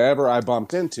whatever I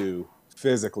bumped into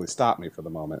physically stopped me for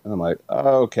the moment. And I'm like,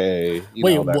 okay.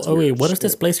 Wait, what is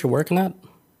this place you're working at?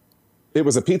 It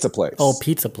was a pizza place. Oh,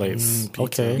 pizza place. Pizza.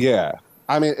 Okay. Yeah.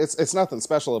 I mean, it's nothing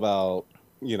special about,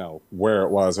 you know, where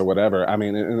it was or whatever. I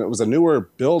mean, and it was a newer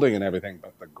building and everything,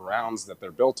 but the grounds that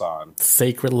they're built on.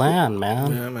 Sacred land,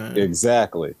 man. Yeah, man.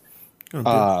 Exactly.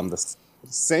 The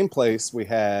same place we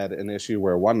had an issue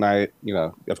where one night, you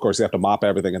know, of course you have to mop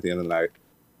everything at the end of the night.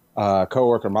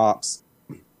 Coworker mops,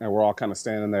 and we're all kind of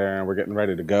standing there and we're getting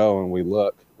ready to go. And we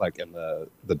look like in the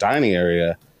dining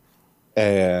area,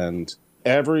 and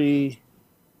every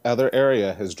other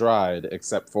area has dried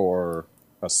except for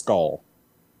a skull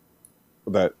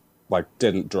that like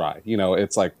didn't dry. You know,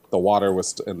 it's like the water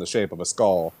was in the shape of a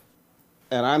skull.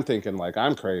 And I'm thinking like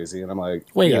I'm crazy. And I'm like,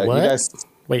 wait, yeah, what? You guys,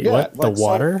 wait, what? The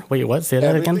water? So wait, what? Say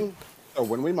that again? So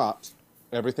when we mopped,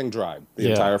 everything dried.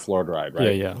 The entire floor dried,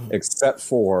 right? Yeah. Except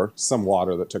for some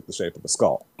water that took the shape of a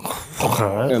skull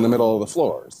in the middle of the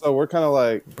floor. So we're kind of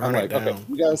like, I'm like, okay,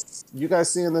 you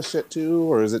guys seeing this shit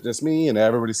too, or is it just me? And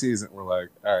everybody sees it. And we're like,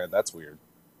 all right, that's weird.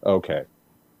 Okay,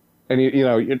 and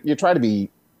you try to be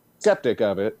skeptic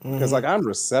of it because like I'm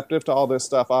receptive to all this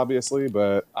stuff, obviously,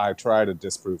 but I try to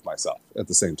disprove myself at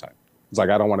the same time. It's like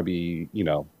I don't want to be, you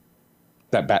know,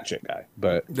 that batshit guy,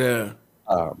 but yeah.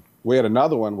 We had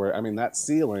another one where, I mean, that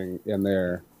ceiling in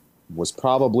there was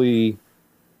probably,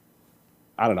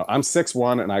 I don't know, I'm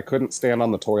 6'1", and I couldn't stand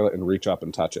on the toilet and reach up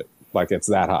and touch it. Like, it's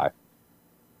that high.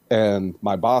 And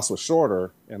my boss was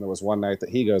shorter, and there was one night that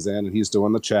he goes in, and he's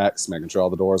doing the checks, making sure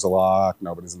all the doors are locked,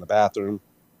 nobody's in the bathroom.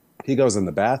 He goes in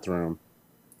the bathroom,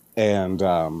 and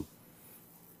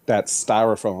that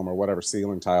styrofoam or whatever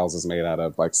ceiling tiles is made out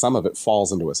of, like, some of it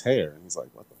falls into his hair. And he's like,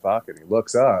 what the fuck? And he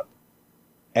looks up.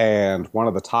 And one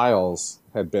of the tiles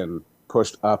had been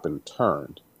pushed up and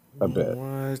turned a bit.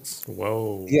 What?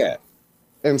 Whoa. Yeah.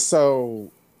 And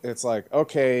so it's like,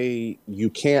 okay, you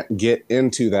can't get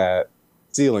into that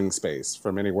ceiling space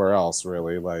from anywhere else,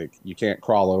 really. Like, you can't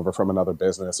crawl over from another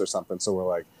business or something. So we're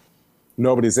like,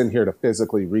 nobody's in here to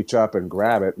physically reach up and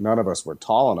grab it. None of us were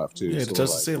tall enough to. Yeah, so to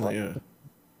touch the ceiling, yeah.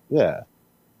 Yeah.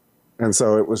 And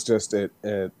so it was just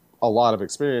a lot of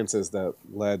experiences that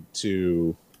led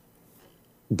to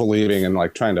believing and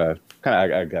like trying to kind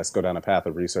of, I guess, go down a path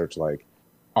of research, like,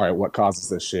 all right, what causes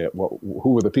this shit? Who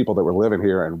were the people that were living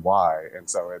here and why? And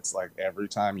so it's like every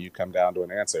time you come down to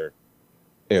an answer,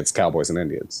 it's cowboys and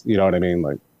Indians. You know what I mean?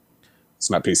 Like, it's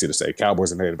not PC to say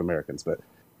cowboys and Native Americans, but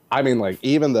I mean, like,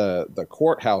 even the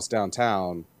courthouse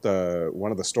downtown,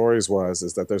 one of the stories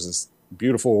is that there's this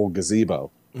beautiful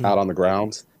gazebo out on the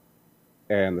grounds.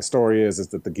 And the story is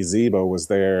that the gazebo was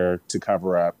there to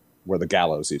cover up where the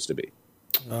gallows used to be.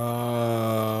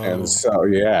 Oh. And so,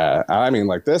 yeah, I mean,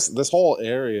 like this whole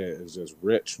area is just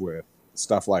rich with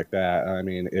stuff like that. I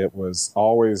mean, it was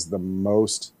always the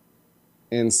most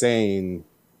insane,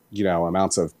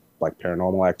 amounts of like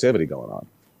paranormal activity going on.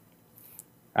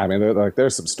 I mean,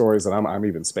 there's some stories that I'm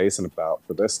even spacing about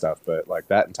for this stuff, but like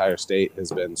that entire state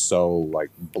has been so like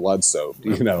blood soaked,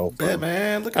 Yeah,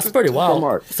 man, look at That's pretty wild.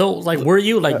 Mark. So, like, were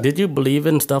you like, did you believe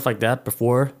in stuff like that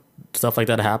before stuff like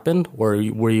that happened, or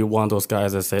were you one of those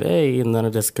guys that said, "Hey, none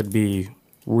of this could be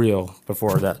real"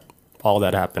 before all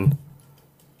that happened?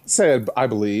 Said I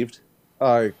believed.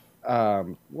 One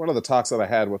of the talks that I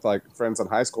had with like friends in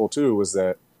high school too was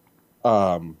that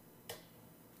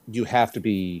you have to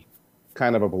be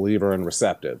kind of a believer and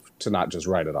receptive to not just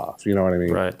write it off. You know what I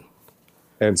mean? Right.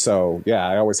 And so, yeah,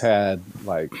 I always had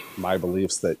like my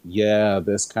beliefs that, yeah,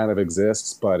 this kind of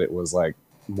exists, but it was like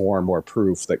more and more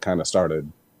proof that kind of started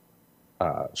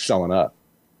showing up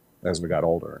as we got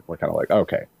older. We're kind of like,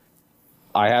 okay,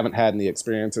 I haven't had any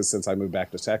experiences since I moved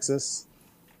back to Texas.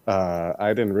 I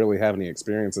didn't really have any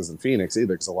experiences in Phoenix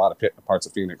either, because a lot of parts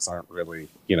of Phoenix aren't really,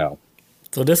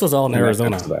 So this was all in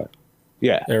Arizona.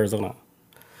 Yeah. Arizona.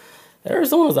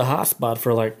 Arizona's a hot spot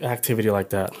for like activity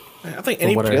like that. I think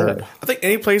from what I heard. I think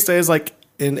any place that is like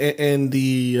in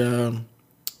the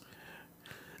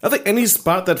I think any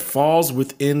spot that falls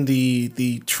within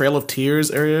the Trail of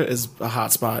Tears area is a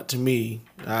hot spot to me.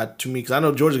 Because I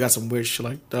know Georgia got some weird shit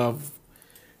like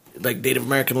Native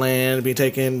American land being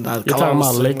taken. You're talking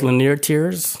about Lake Lanier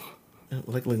Tears?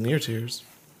 Lake Lanier Tears.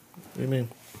 What do you mean?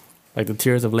 Like the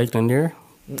tears of Lake Lanier?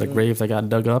 The graves that got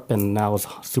dug up and now it's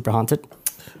super haunted?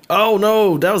 Oh,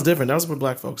 no, that was different. That was for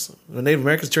black folks. The Native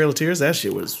Americans Trail of Tears, that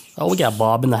shit was... Oh, we got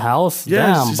Bob in the house? Yeah,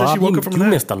 damn, she said Bob, she woke up from you that.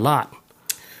 missed a lot.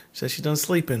 She said she done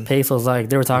sleeping. Pesos, like,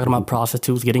 they were talking about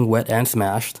prostitutes getting wet and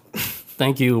smashed.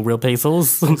 Thank you, Real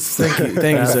Pesos. Thank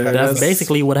you, sir. That's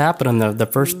basically what happened in the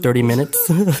first 30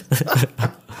 minutes.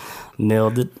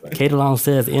 Nailed it. Kate Alon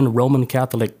says, in Roman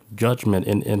Catholic judgment,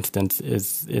 in instance,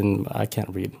 is in, I can't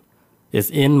read,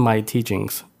 is in my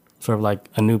teachings, sort of like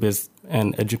Anubis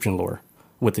and Egyptian lore,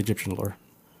 with Egyptian lore.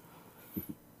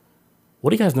 What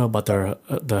do you guys know about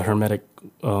the Hermetic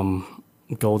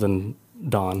Golden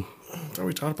Dawn? I thought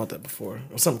we talked about that before.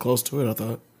 Or something close to it, I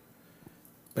thought.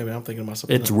 Maybe I'm thinking about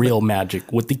something It's real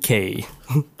magic with the K.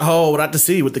 Oh, not the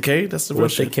C, with the K? That's the real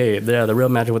With the shit. K. Yeah, the real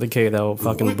magic with the K that will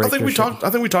fucking break I think we talked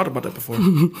about that before.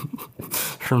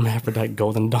 Hermaphrodite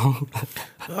Golden Dawn.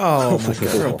 Oh, my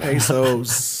God.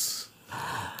 Pesos.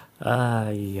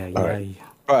 Ay. Right.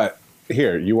 But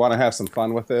here, you want to have some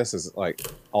fun with this? Is like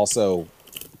also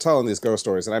telling these ghost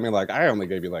stories, and I mean, like, I only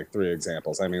gave you like 3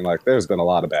 examples. I mean, like, there's been a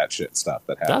lot of batshit stuff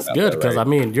that happened. That's good because right? I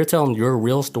mean, you're telling your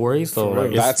real story, so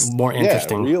like, it's more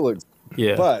interesting.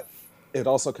 Yeah. But it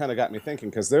also kind of got me thinking,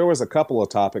 because there was a couple of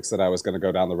topics that I was going to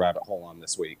go down the rabbit hole on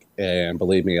this week, and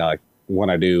believe me, like, when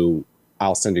I do,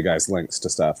 I'll send you guys links to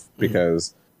stuff,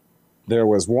 because there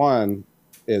was one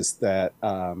is that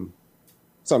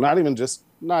so not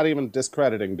even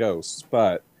discrediting ghosts,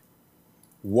 but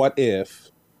what if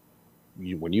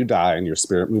when you die and your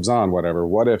spirit moves on, whatever,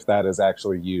 what if that is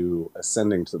actually you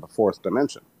ascending to the 4th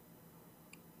dimension?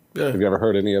 Yeah. Have you ever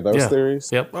heard any of those theories?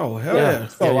 Yep. Oh, hell yeah.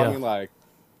 So, I mean, like,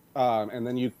 and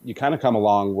then you kind of come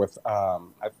along with, I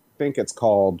think it's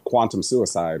called quantum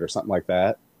suicide or something like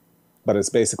that. But it's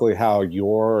basically how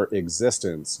your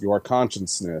existence, your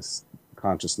consciousness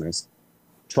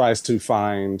tries to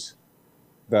find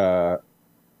the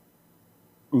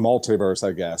multiverse,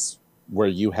 I guess, where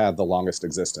you have the longest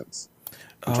existence.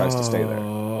 And tries to stay there.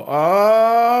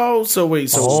 Oh, so wait.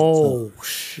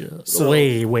 Shit.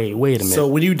 Wait a minute. So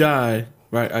when you die,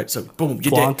 right, so boom,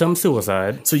 you're Quantum dead.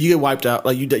 suicide. So you get wiped out.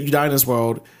 Like you die in this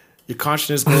world. Your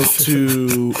consciousness goes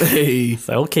to a...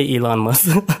 So, okay, Elon Musk.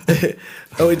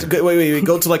 Oh, wait.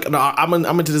 Go to like... No,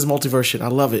 I'm into this multiverse shit. I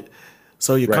love it.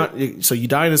 So so you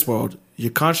die in this world.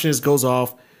 Your consciousness goes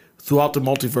off throughout the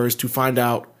multiverse to find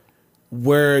out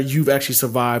where you've actually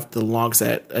survived the longest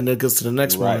at, and then it goes to the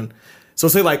next one. So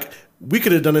say like we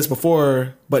could have done this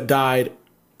before, but died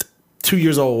 2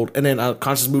 years old, and then our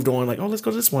consciousness moved on. Like, oh, let's go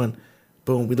to this one.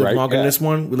 Boom, we live longer in this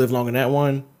one. We live longer in that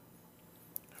one.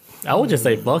 I would just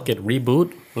say, fuck it,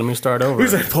 reboot. Let me start over. We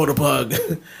said pull the plug.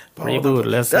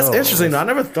 Reboot. That's go. interesting. I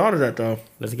never thought of that though.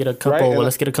 Let's get a couple.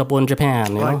 Let's get a couple in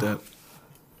Japan. You I like know?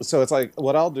 that. So it's like,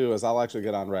 what I'll do is I'll actually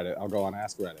get on Reddit. I'll go on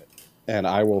Ask Reddit, and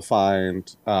I will find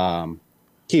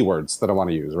keywords that I want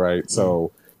to use. Right.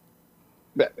 So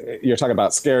you're talking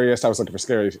about scariest. I was looking for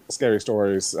scary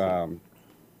stories.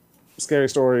 Scary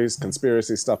stories,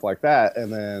 conspiracy, stuff like that.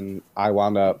 And then I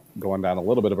wound up going down a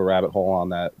little bit of a rabbit hole on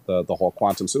that, the whole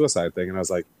quantum suicide thing. And I was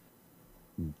like,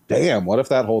 damn, what if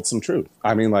that holds some truth?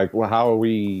 I mean, like, well, how are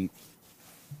we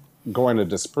going to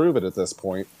disprove it at this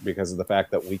point because of the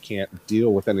fact that we can't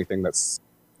deal with anything that's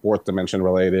fourth dimension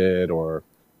related or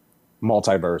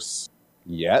multiverse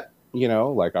yet? You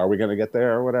know, like, are we going to get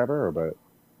there or whatever? But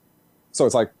so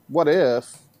it's like, what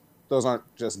if those aren't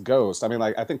just ghosts? I mean,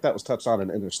 like, I think that was touched on in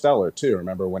Interstellar too.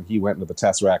 Remember when he went into the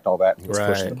Tesseract, all that, and he was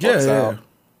pushing the books out?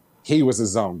 He was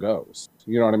his own ghost.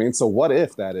 You know what I mean? So what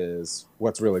if that is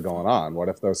what's really going on? What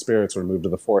if those spirits were moved to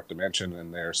the fourth dimension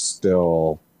and they're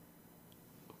still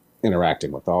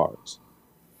interacting with ours?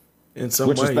 In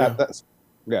some way,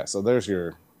 yeah. So there's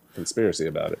your conspiracy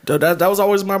about it. That was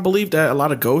always my belief, that a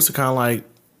lot of ghosts are kind of like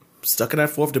stuck in that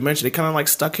fourth dimension. They kind of like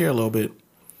stuck here a little bit.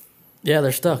 Yeah,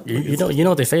 they're stuck. You know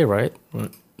what they say, right?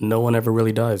 What? No one ever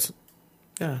really dies.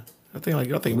 Yeah, I think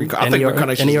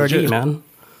reincarnation is NERD, legit. man.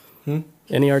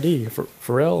 NERD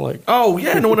for real, like. Oh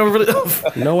yeah, no one ever really.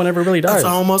 No one ever really dies. It's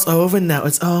almost over now.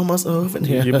 It's almost over.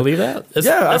 Yeah. You believe that?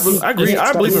 I agree.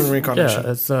 I believe in reincarnation.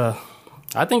 Yeah, it's.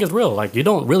 I think it's real. Like, you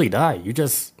don't really die. You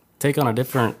just take on a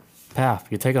different path.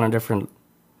 You take on a different.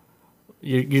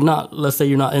 You're not. Let's say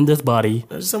you're not in this body,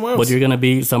 somewhere else, but you're gonna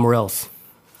be somewhere else.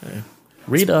 Yeah.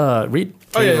 Read.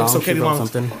 Katie Long, so Katie Long.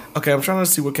 Something. Okay, I'm trying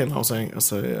to see what Katie Long's saying.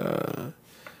 So,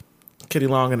 Katie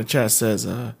Long in the chat says,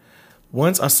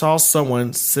 once I saw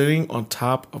someone sitting on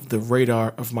top of the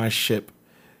radar of my ship.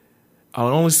 I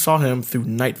only saw him through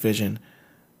night vision.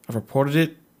 I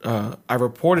reported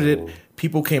it.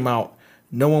 People came out.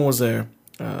 No one was there.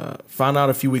 Found out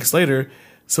a few weeks later,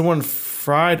 someone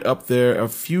fried up there a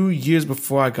few years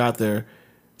before I got there.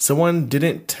 Someone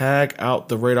didn't tag out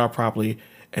the radar properly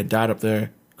and died up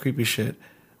there. Creepy shit.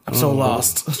 I'm so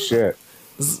lost. Shit.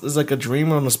 This is like a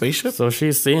dream on a spaceship? So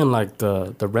she's seeing like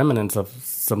the remnants of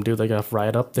some dude that got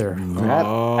fried up there. That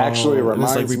actually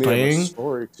reminds like me of a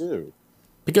story too.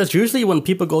 Because usually when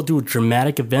people go through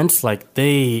dramatic events, like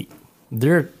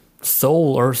their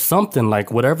soul or something,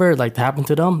 like whatever like happened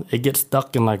to them, it gets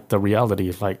stuck in like the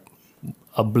reality, like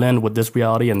a blend with this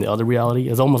reality and the other reality.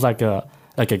 It's almost like a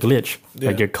glitch. Yeah.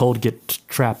 Like your code gets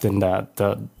trapped in that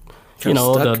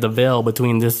the veil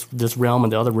between this realm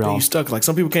and the other realm. You stuck. Like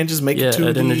some people can't just make it to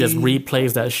and then it just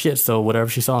replays that shit. So whatever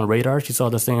she saw on radar, she saw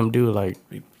the same dude like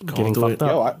getting fucked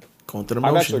up. Going through the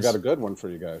motions. I've actually got a good one for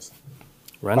you guys.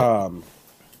 Right.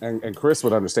 And Chris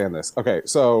would understand this. Okay,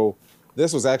 so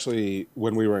this was actually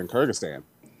when we were in Kyrgyzstan.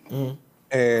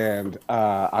 Mm-hmm. And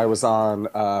I was on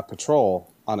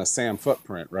patrol on a SAM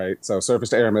footprint, right? So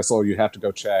surface-to-air missile, you have to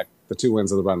go check the two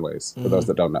ends of the runways, for those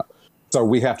that don't know. So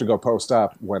we have to go post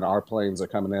up when our planes are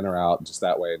coming in or out, just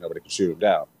that way nobody can shoot them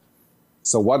down.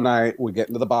 So one night, we get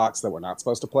into the box that we're not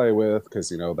supposed to play with,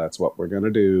 because, that's what we're going to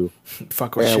do.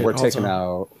 Fuck with shit. And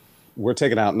we're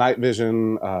taking out night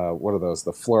vision, what are those,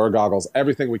 the FLIR goggles,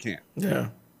 everything we can. Yeah.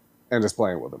 And just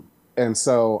playing with them. And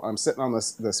so I'm sitting on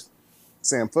this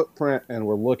SAM footprint, and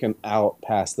we're looking out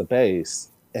past the base,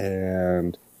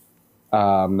 and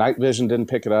night vision didn't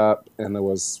pick it up, and there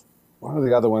was one of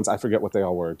the other ones, I forget what they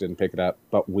all were, didn't pick it up,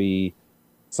 but we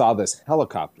saw this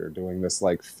helicopter doing this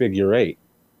like figure eight,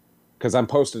 because I'm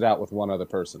posted out with one other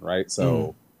person, right?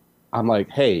 So I'm like,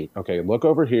 hey, okay, look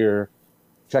over here,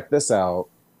 check this out,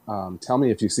 tell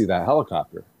me if you see that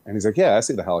helicopter. And he's like, yeah, I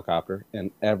see the helicopter. And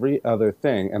every other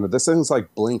thing, and this thing's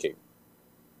like blinking,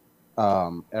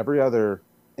 every other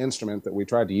instrument that we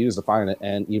tried to use to find it,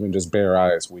 and even just bare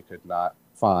eyes, we could not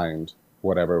find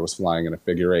whatever was flying in a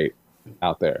figure eight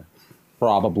out there.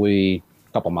 Probably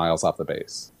a couple miles off the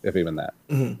base, if even that.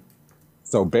 Mm-hmm.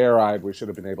 So bare-eyed, we should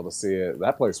have been able to see it.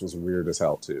 That place was weird as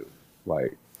hell too.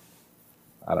 Like,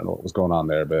 I don't know what was going on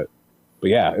there, but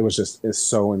yeah, it's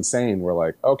so insane. We're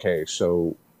like, okay,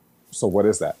 so what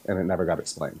is that? And it never got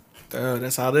explained.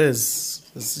 That's how it is.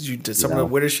 You did some of the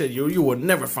weirdest shit. You will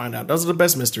never find out. Those are the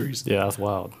best mysteries. Yeah, that's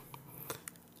wild.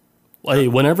 Hey,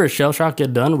 whenever Shell Shock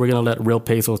get done, we're gonna let Real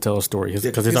Pesos tell a story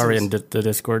because it's already in the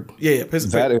Discord. Yeah.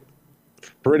 That is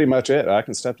pretty much it. I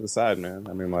can step to the side, man.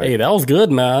 I mean, like, hey, that was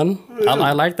good, man.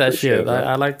 I like that shit.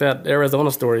 I like that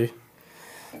Arizona story.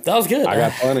 That was good. I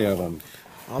got plenty of them.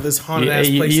 All this haunted ass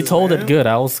places. You told it good.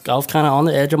 I was kind of on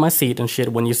the edge of my seat and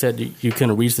shit when you said you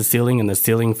couldn't reach the ceiling and the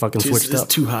ceiling fucking switched up.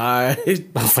 It's too high. I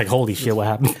was like, holy shit, what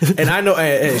happened? And I know,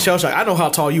 hey, Shell Shock, I know how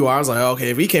tall you are. I was like,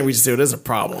 okay, if he can't reach the ceiling, there's a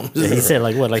problem. Yeah, he said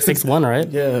like 6'1", right?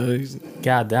 Yeah.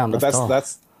 God damn, that's tall.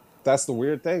 That's the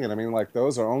weird thing. And I mean, like,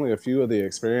 those are only a few of the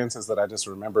experiences that I just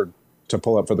remembered to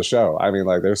pull up for the show. I mean,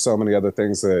 like, there's so many other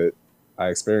things that I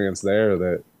experienced there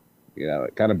that,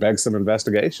 it kind of begs some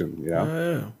investigation,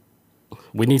 Yeah.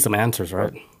 We need some answers,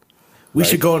 right? We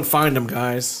should go and find them,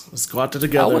 guys. Let's go out there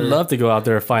together. I would love to go out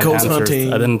there and find Ghost answers.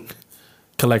 hunting. And then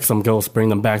collect some ghosts, bring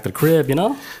them back to the crib, you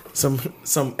know? Some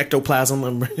ectoplasm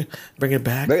and bring it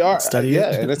back. They are study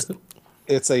it. and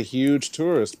it's a huge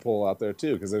tourist pull out there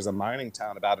too, because there's a mining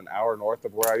town about an hour north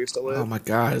of where I used to live. Oh my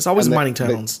god, it's always mining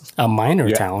towns. A minor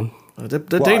town. They're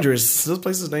dangerous. This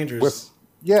place is dangerous.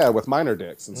 With miner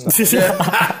dicks and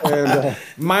stuff.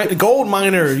 And gold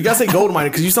miner. You gotta say gold miner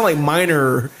because you sound like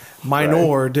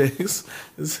minor dicks.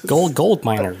 Gold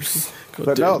miners.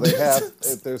 But no, they have.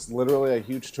 There's literally a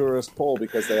huge tourist pull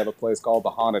because they have a place called the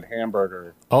Haunted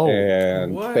Hamburger. Oh,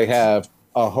 and they have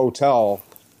a hotel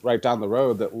right down the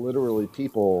road that literally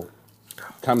people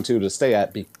come to stay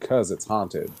at because it's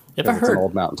haunted. It's an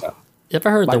old mountain town. You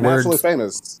ever heard the words? Nationally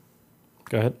famous.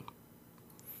 Go ahead.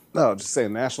 No, just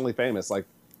saying nationally famous. Like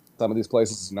some of these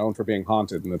places is known for being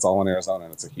haunted, and it's all in Arizona,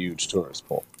 and it's a huge tourist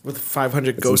pull. With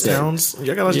 500 ghost towns,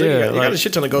 you got a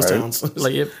shit ton of ghost towns.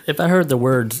 Like if I heard the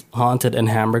words haunted and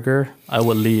hamburger, I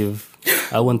would leave.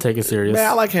 I wouldn't take it serious. Man,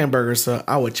 I like hamburgers, so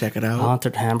I would check it out.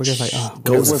 Haunted hamburgers, like it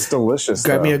was delicious.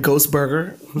 Grab me a ghost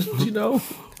burger, you know.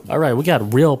 All right, we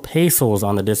got Real Pesos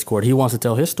on the Discord. He wants to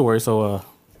tell his story, so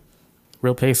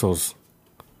Real Pesos.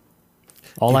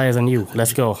 All eyes on you.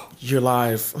 Let's go. You're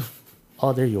live.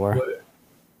 Oh, there you are.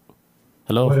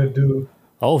 Hello. What it do?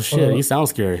 Oh shit, you sound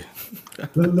scary.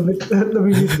 Let me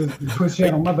use the Twitch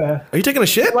channel. My bad. Are you taking a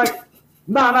shit? Like,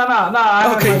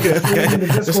 nah. Okay, good. In the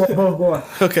Discord, both going.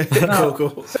 Okay,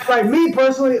 cool. So, like me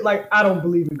personally, like I don't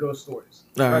believe in ghost stories.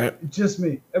 All right. Just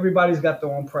me. Everybody's got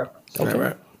their own preference. Okay.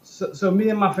 Right. So me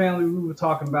and my family, we were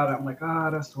talking about it. I'm like,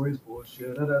 that story's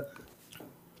bullshit.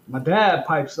 My dad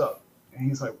pipes up, and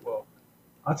he's like, well,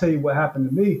 I'll tell you what happened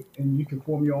to me, and you can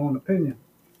form your own opinion.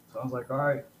 So I was like, all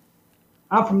right.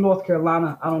 I'm from North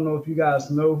Carolina. I don't know if you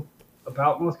guys know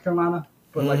about North Carolina,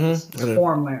 but like it's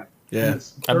farmland. Yeah,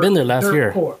 I've been there last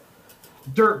year.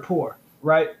 Dirt poor,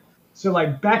 right? So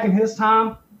like back in his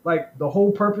time, like the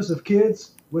whole purpose of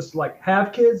kids was to like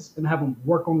have kids and have them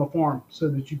work on the farm so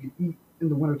that you could eat in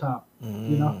the wintertime,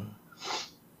 you know?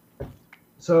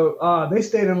 So they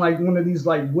stayed in like one of these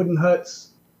like wooden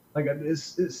huts. Like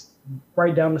it's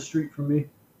right down the street from me.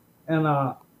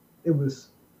 And it was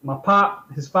my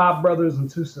pop, his 5 brothers and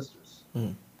 2 sisters,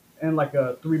 and like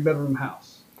a 3-bedroom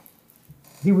house.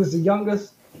 He was the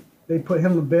youngest. They put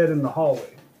him to bed in the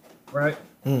hallway, right?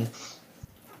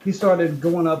 He started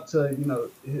going up to,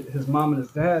 his mom and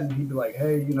his dad, and he'd be like,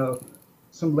 hey,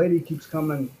 some lady keeps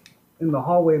coming in the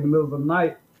hallway in the middle of the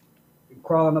night,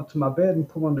 crawling up to my bed and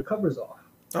pulling the covers off.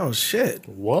 Oh, shit.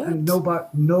 What? And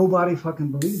nobody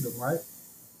fucking believed him, right?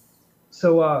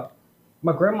 So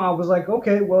my grandma was like,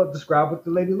 okay, well, describe what the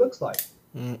lady looks like.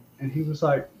 And he was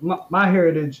like, my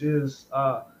heritage is,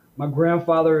 my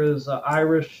grandfather is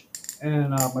Irish,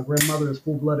 and my grandmother is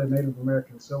full-blooded Native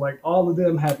American. So, like, all of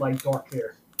them had, like, dark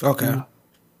hair. Okay.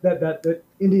 That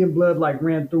Indian blood, like,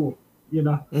 ran through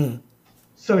them,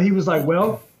 So he was like,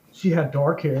 well, she had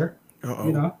dark hair,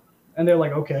 And they're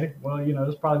like, okay, well,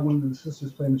 that's probably one of the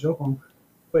sisters playing a joke on him.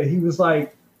 But he was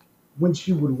like, when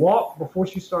she would walk, before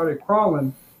she started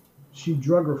crawling, she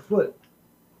drug her foot,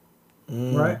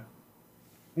 right?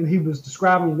 And he was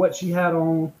describing what she had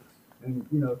on, and,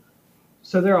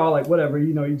 so they're all like, whatever,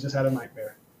 you just had a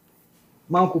nightmare.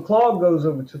 My Uncle Claude goes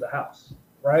over to the house,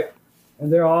 right?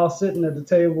 And they're all sitting at the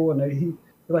table, and they're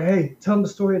like, hey, tell them the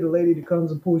story of the lady that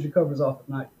comes and pulls your covers off at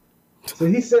night. So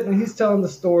he's sitting and he's telling the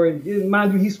story.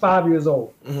 Mind you, he's 5 years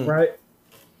old, right?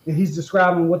 And he's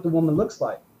describing what the woman looks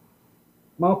like.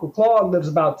 My Uncle Claude lives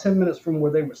about 10 minutes from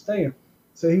where they were staying.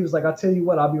 So he was like, I'll tell you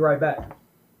what, I'll be right back.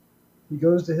 He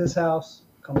goes to his house,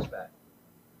 comes back,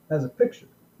 has a picture.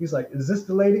 He's like, is this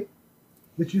the lady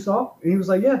that you saw? And he was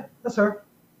like, yeah, that's her.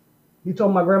 He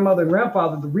told my grandmother and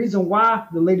grandfather the reason why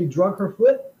the lady drug her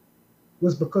foot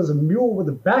was because a mule with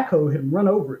a backhoe had run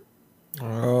over it.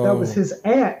 Oh. That was his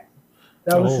aunt.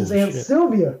 That was his Aunt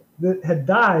Sylvia that had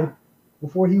died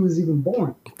before he was even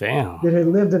born. Damn. That had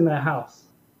lived in that house.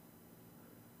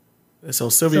 So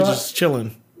Sylvia's just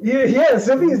chilling. Yeah,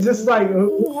 Sylvia's just like,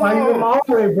 why you in my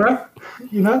way, bro?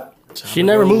 She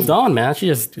never moved on, man. She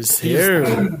just here.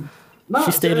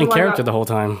 She stayed in character the whole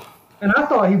time. And I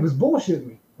thought he was bullshitting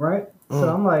me, right?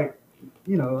 So I'm like,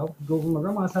 I'll go over to my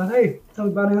grandma's house. Hey, tell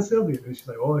me about Aunt Sylvia. And she's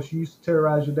like, oh, she used to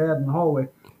terrorize your dad in the hallway.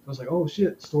 I was like, oh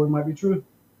shit, the story might be true.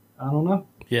 I don't know.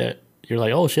 Yeah, you're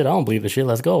like, oh shit, I don't believe this shit.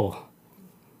 Let's go.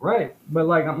 Right, but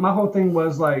like my whole thing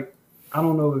was like, I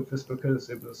don't know if it's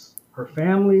because it was her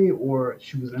family or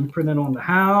she was imprinted on the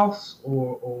house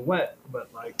or what,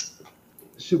 but like,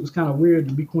 shit was kind of weird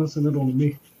to be coincidental to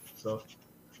me. So,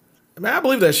 I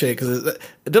believe that shit because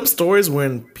them stories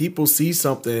when people see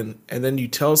something and then you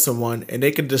tell someone and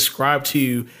they can describe to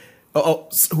you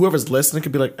whoever's listening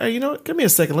could be like, hey, you know what? Give me a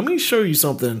second. Let me show you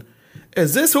something.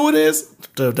 Is this who it is?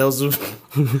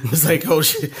 It's like, oh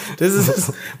shit. This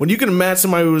is when you can match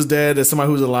somebody who's dead as somebody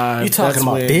who's alive. You talking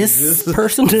about this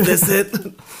person? This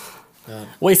it?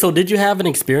 Wait, so did you have an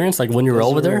experience like when you were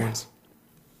over there?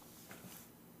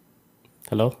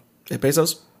 Hello? Hey,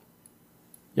 Pesos?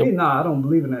 Yep. Hey, nah, I don't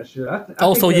believe in that shit.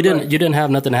 So you didn't have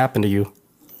nothing happen to you?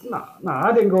 Nah,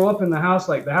 I didn't grow up in the house.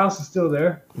 Like, the house is still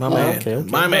there. My man. Okay.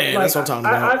 My man. Like, That's what I'm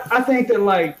talking about. I think that,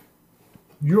 like,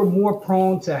 you're more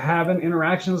prone to having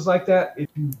interactions like that if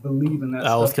you believe in that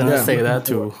stuff. I was going to say that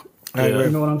too. I agree. You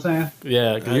know what I'm saying?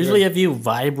 Yeah, 'cause usually if you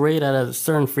vibrate at a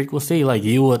certain frequency, like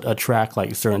you would attract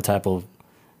like certain type of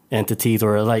entities,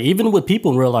 or like even with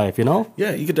people in real life, you know?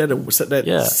 Yeah, you get set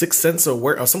that sixth sense of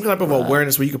or some type of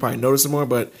awareness where you could probably notice it more.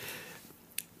 But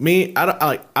me,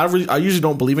 I usually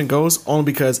don't believe in ghosts only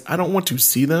because I don't want to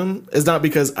see them. It's not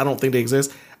because I don't think they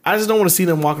exist. I just don't want to see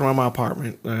them walking around my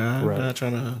apartment. I'm not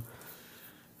trying to.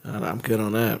 I'm good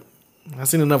on that. I've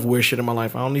seen enough weird shit in my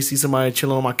life. I don't need to see somebody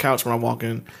chilling on my couch when I'm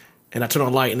walking, and I turn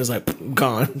on light and it's like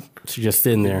gone. She's just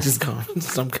sitting there. Just gone.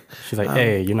 She's like,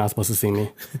 "Hey, you're not supposed to see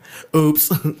me." Oops.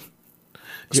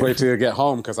 Just wait till you get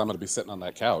home because I'm going to be sitting on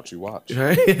that couch. You watch.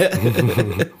 Right?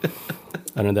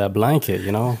 Under that blanket,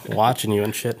 you know, watching you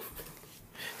and shit.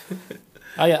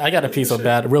 I got a piece of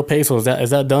bad. Real Peso, is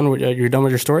that done? You're done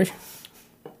with your story?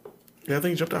 Yeah, I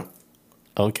think he jumped out.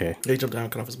 Okay. Yeah, he jumped down,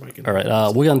 cut off his mic. All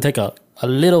right. We're gonna take a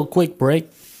little quick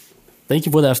break. Thank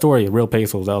you for that story, Real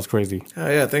Pesos. That was crazy.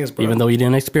 Yeah, thanks, bro. Even though you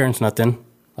didn't experience nothing,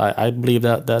 I believe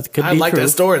that could be true. I like that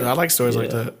story. I like stories like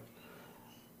that.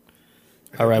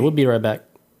 All right, we'll be right back.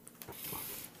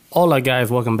 Hola, guys.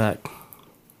 Welcome back.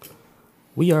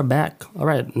 We are back. All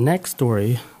right, next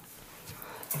story.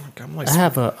 I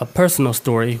have a personal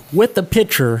story with a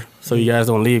picture, so you guys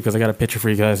don't leave because I got a picture for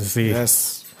you guys to see.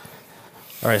 Yes.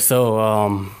 All right, so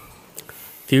a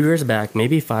few years back,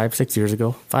 maybe 5 years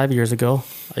ago,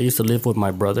 I used to live with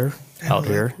my brother out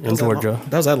here in Georgia.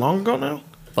 That was that long ago now?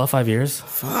 About 5 years.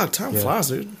 Fuck, time flies,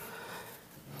 dude.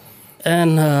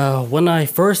 And when I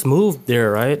first moved there,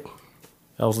 right,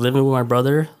 I was living with my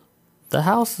brother. The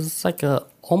house is like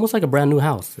almost like a brand new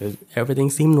house. Everything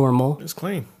seemed normal. It's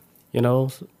clean. You know,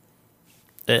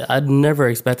 I'd never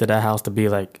expected that house to be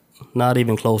like not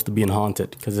even close to being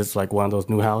haunted because it's like one of those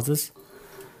new houses.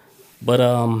 But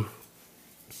so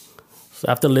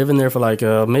after living there for like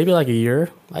maybe like a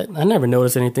year, I never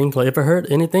noticed anything. Like if I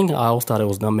heard anything, I always thought it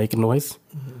was them making noise.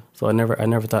 Mm-hmm. So I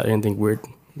never thought anything weird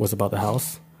was about the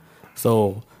house.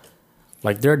 So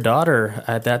like their daughter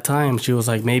at that time, she was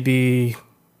like maybe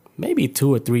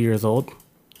 2 or 3 years old,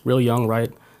 real young, right?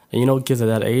 And you know, kids at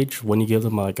that age, when you give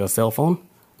them like a cell phone,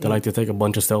 they like to take a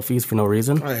bunch of selfies for no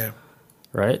reason. Oh yeah,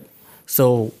 right.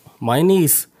 So my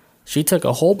niece, she took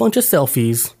a whole bunch of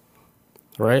selfies.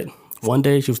 Right. One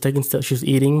day she was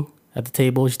eating at the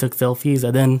table. She took selfies,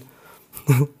 and then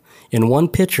in one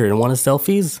picture, in one of the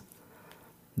selfies,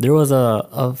 there was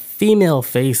a female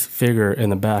face figure in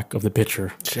the back of the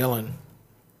picture, chilling.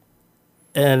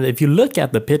 And if you look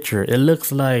at the picture, it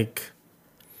looks like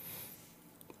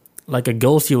a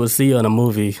ghost you would see on a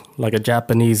movie, like a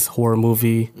Japanese horror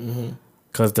movie.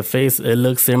 Because the face, it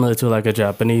looks similar to like a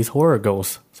Japanese horror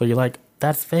ghost. So you're like,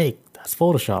 that's fake. That's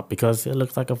Photoshop because it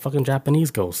looks like a fucking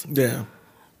Japanese ghost. Yeah.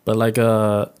 But like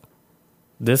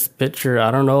this picture,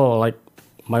 I don't know, like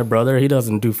my brother, he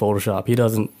doesn't do Photoshop. He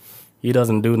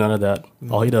doesn't do none of that.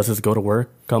 All he does is go to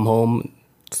work, come home.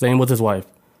 Same with his wife.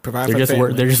 Provide for the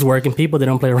family. They're just working people. They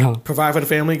don't play around. Provide for the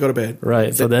family, go to bed.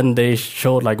 Right. So then they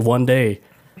showed like one day,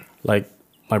 like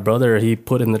my brother, he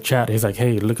put in the chat, he's like,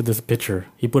 hey, look at this picture.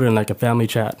 He put it in like a family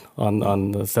chat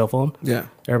on the cell phone. Yeah.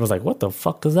 Everybody's like, what the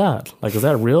fuck is that? Like, is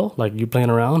that real? Like, you playing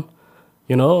around?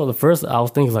 You know, the first I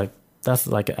was thinking like, that's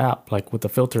like an app, like with the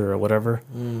filter or whatever.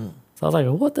 So I was like,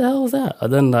 what the hell is that?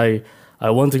 And then I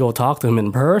went to go talk to him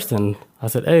in person. I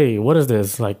said, hey, what is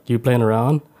this? Like, you playing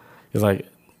around? He's like,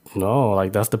 no,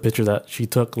 like that's the picture that she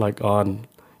took like on,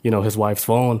 you know, his wife's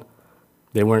phone.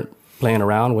 They weren't playing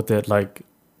around with it. Like,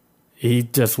 he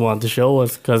just wanted to show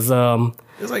us because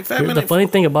it's like the funny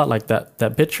thing about like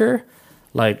that picture,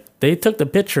 like they took the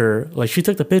picture, like she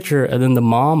took the picture and then the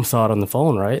mom saw it on the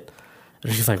phone, right?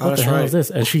 And she's like, what the hell is this?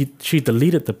 And she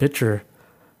deleted the picture,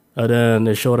 and then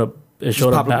it showed up. It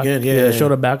showed up back. It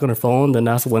showed up back on her phone. Then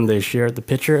that's when they shared the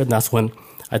picture, and that's when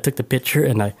I took the picture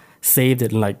and I saved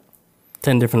it in like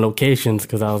 10 different locations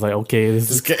because I was like, okay,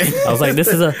 this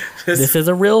is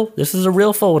a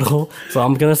real photo, so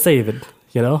I'm gonna save it,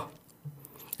 you know.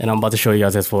 And I'm about to show you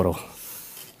guys this photo.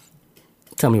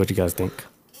 Tell me what you guys think.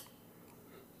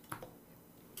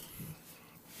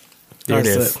 There it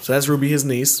is. So that's Ruby, his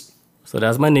niece. So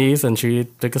that's my niece, and she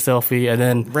took a selfie, and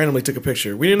then Randomly took a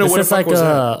picture. We didn't know it's what the just fuck like was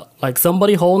that. like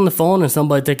somebody holding the phone and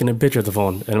somebody taking a picture of the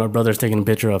phone, and my brother's taking a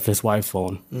picture of his wife's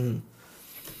phone.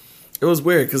 It was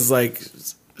weird because like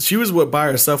she was by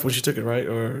herself when she took it, right?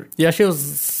 Or Yeah, she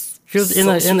was in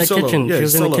the Solo. kitchen. Yeah, she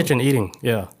was in solo. the kitchen eating.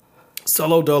 Yeah.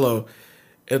 solo dolo.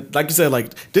 And like you said,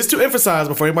 like just to emphasize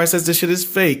before anybody says this shit is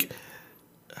fake,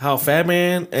 how Fat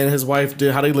Man and his wife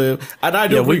did, how they live. I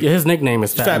do agree. His nickname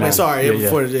is Fat Man. Sorry, Yeah,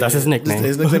 before that's his nickname.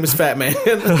 His nickname is Fat Man.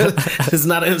 It's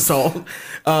not an insult.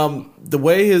 The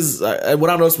way what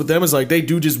I noticed with them is like they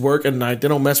do just work at night. They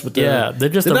don't mess with them. Yeah, they're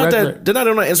just they're a not regular. they're not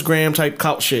on that Instagram type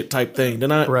clout shit type thing. They're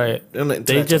not Right. they're not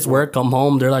into They that just type work, come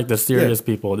home. They're like the serious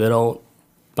people. They don't.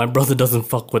 My brother doesn't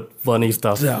fuck with funny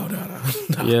stuff. No.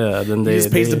 Yeah, then they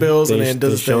just pays the bills and then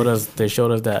does his showed thing. us. They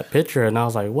showed us that picture, and I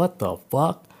was like, "What the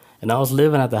fuck?" And I was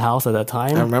living at the house at that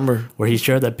time. I remember. where he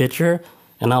shared that picture,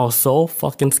 and I was so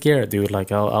fucking scared, dude.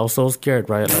 Like I was so scared,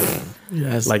 right? Like,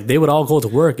 Yes. like they would all go to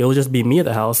work. It would just be me at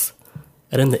the house,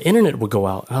 and then the internet would go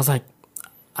out. And I was like,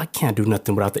 I can't do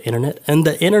nothing without the internet. And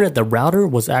the internet, the router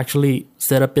was actually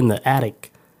set up in the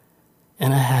attic,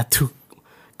 and I had to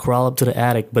crawl up to the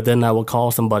attic. But then I would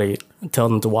call somebody, tell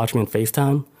them to watch me on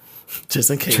FaceTime. just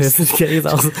in case. Just in case.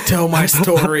 I was, Tell my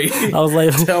story. I was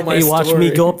like, Tell my hey, watch story.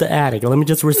 me go up the attic. Let me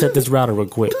just reset this router real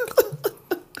quick.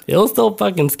 It was so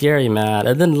fucking scary, man.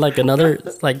 And then like another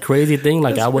like crazy thing,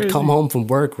 like That's I would crazy. come home from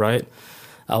work, right?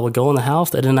 I would go in the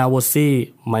house, and then I would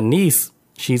see my niece.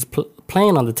 She's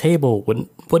playing on the table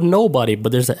with nobody,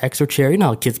 but there's an extra chair. You know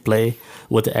how kids play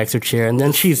with the extra chair, and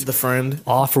then she's The friend.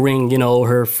 offering,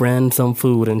 her friend some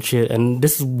food and shit. And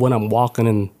this is when I'm walking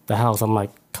in the house. I'm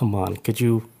like, come on, could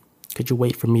you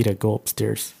wait for me to go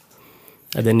upstairs,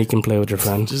 and then you can play with your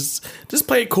friend? Just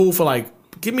play it cool for like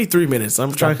give me 3 minutes.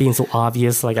 I'm trying. Stop being so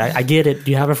obvious. Like I get it.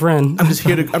 You have a friend. I'm just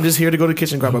here to go to the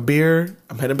kitchen, grab a beer.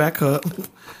 I'm heading back up.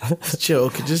 Just chill.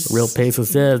 Just Real Peso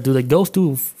says, do the ghosts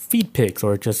do feet pics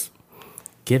or just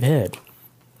give head?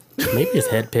 Maybe it's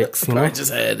head pics, I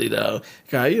just had got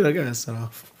set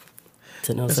off.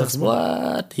 Says,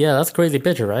 what? Yeah, that's a crazy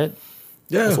picture, right?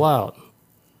 Yeah, That's wild.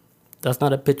 That's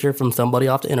not a picture from somebody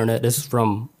off the internet. This is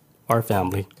from our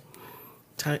family.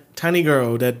 Tiny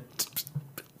girl.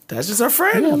 That's just our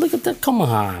friend. Yeah, look at that. Come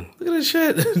on. Look at this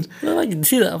shit. Look, like,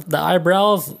 see the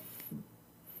eyebrows?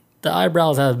 The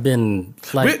eyebrows have been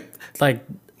like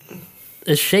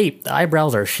it's shaped. The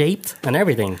eyebrows are shaped and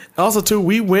everything. Also, too,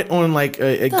 we went on like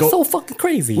a That's so fucking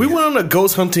crazy. we went on a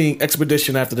ghost hunting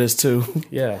expedition after this too.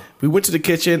 Yeah. We went to the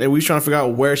kitchen and we were trying to figure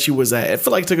out where she was at. It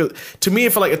felt like it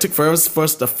felt like it took forever for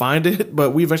us to find it,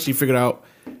 but we eventually figured out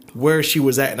where she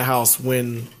was at in the house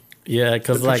when. Yeah,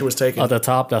 because The like picture was taken. at the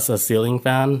top, that's a ceiling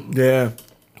fan. Yeah,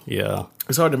 Yeah.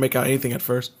 it's hard to make out anything at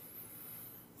first.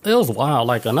 It was wild.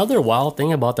 Like another wild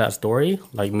thing about that story,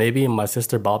 like maybe my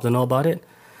sister Bob didn't know about it.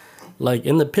 Like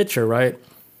in the picture, right,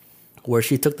 where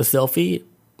she took the selfie,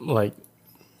 like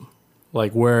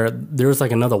where there's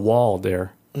like another wall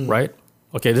there, right?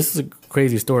 Okay, this is a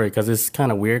crazy story because it's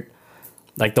kind of weird.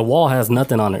 Like the wall has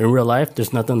nothing on it. In real life,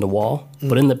 there's nothing on the wall.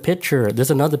 But in the picture,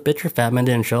 there's another picture Fat Man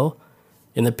didn't show.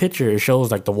 In the picture, it shows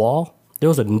like the wall. There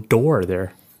was a door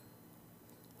there.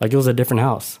 Like it was a different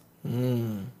house.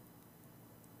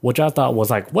 Which I thought was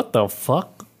like, what the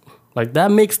fuck? Like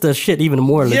that makes the shit even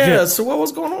more legit. Yeah. So what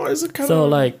was going on? Is it kind So of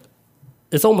like,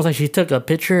 it's almost like she took a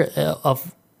picture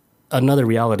of another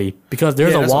reality because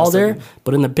there's Yeah, a that's what I wall was there, thinking.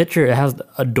 but in the picture it has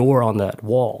a door on that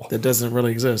wall. that doesn't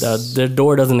really exist? The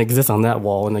door doesn't exist on that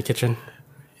wall in the kitchen.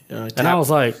 And I was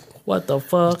like, what the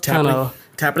fuck?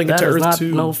 Tapping That into is Earth not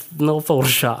 2. no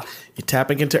Photoshop. You're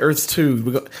tapping into Earth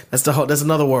 2. That's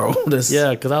another world.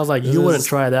 Yeah, because I was like, you wouldn't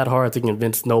try that hard to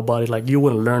convince nobody. Like you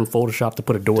wouldn't learn Photoshop to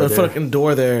put a door The there. fucking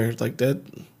door there, like that.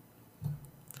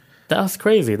 That's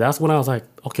crazy. That's when I was like,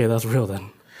 okay, that's real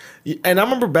then. And I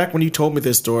remember back when you told me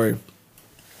this story,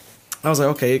 I was like,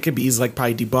 okay, it could be easy, like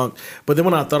probably debunked. But then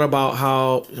when I thought about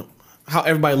how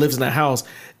everybody lives in that house,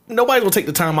 nobody will take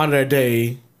the time out of their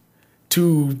day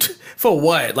for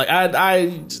what? Like I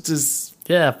just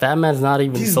Yeah, Fat Man's not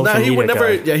even he's social not. He media would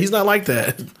never. guy. Yeah, he's not like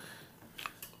that.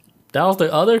 That was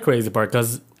the other crazy part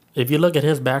because if you look at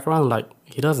his background, like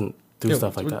he doesn't do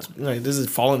stuff like that. Like this is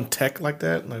fallen tech like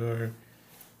that. Like or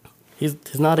He's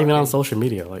not even on social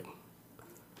media. Like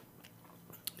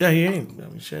yeah, he ain't. I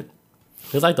mean, shit.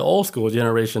 he's like the old school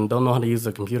generation. Don't know how to use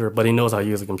a computer, but he knows how to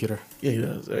use a computer. Yeah, he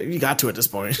does. You got to at this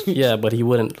point. Yeah, but he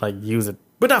wouldn't like use it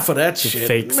But not for that to shit.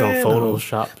 fake some Man,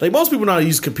 Photoshop. no. Like most people know how to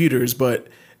use computers, but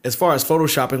as far as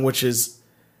photoshopping, which is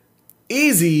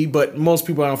easy, but most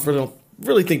people don't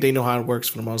really think they know how it works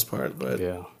for the most part. But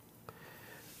Yeah.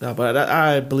 No, but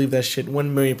I believe that shit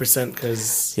 1,000,000%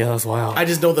 because Yeah, that's wild. I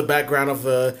just know the background of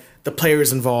the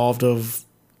players involved.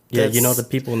 Yeah, you know the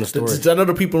people in the story. I know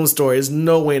the people in the story. There's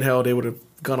no way in hell they would have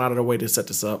gone out of their way to set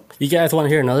this up. You guys want to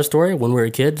hear another story? When we were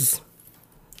kids,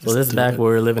 so this is back it. when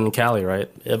we were living in Cali, right?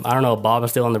 I don't know if Bob is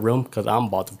still in the room because I'm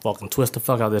about to fucking twist the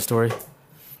fuck out of this story.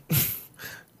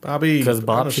 Bobby, Because I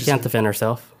Bob, know she she's- can't defend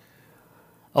herself.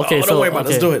 Okay, Oh, so don't worry about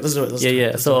it. okay. Let's do it.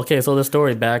 Yeah. So okay, so the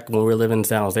story back when we were living in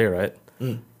San Jose, right?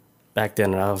 Back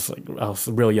then, I was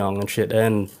real young and shit,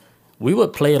 and we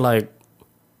would play like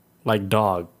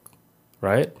dog,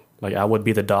 right? Like I would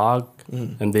be the dog,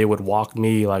 and they would walk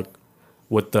me like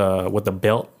with the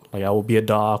belt. Like I would be a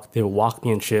dog. They would walk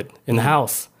me and shit in the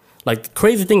house. Like the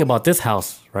crazy thing about this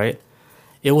house, right?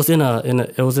 It was in a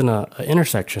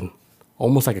intersection,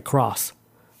 almost like a cross.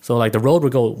 So like the road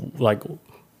would go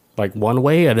like one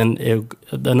way, and then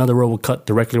another road would cut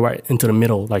directly right into the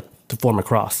middle, like to form a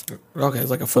cross. Okay, it's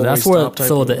like a So four-way that's where. stop type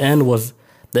So of- the end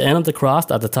of the cross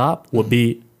at the top would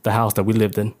be the house that we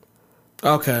lived in.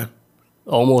 Okay.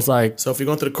 Almost like So if you're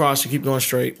going through the cross, you keep going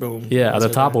straight. Boom. yeah, at the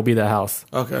That's top it. will be that house.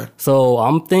 Okay. So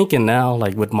I'm thinking now,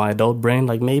 like with my adult brain,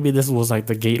 like maybe this was like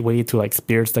the gateway to like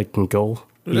spirits that can go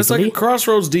Dude, that's like easily. a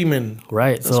crossroads demon.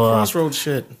 Right. That's So crossroads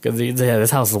shit. because yeah,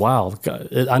 this house is wild.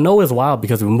 I know it's wild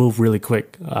because we moved really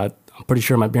quick. I'm pretty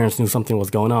sure my parents knew something was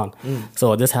going on.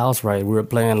 So at this house, right, we were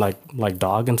playing like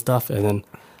dog and stuff, and then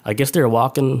I guess they were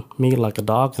walking me like a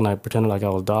dog, and I pretended like I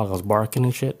was a dog. I was barking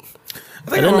and shit. I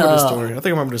think I remember this story. I think I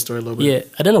remember this story a little bit. Yeah,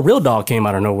 and then a real dog came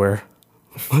out of nowhere.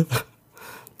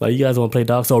 Like, you guys want to play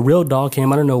dog? So a real dog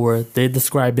came out of nowhere. They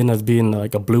described it as being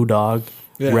like a blue dog.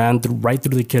 Yeah. Ran right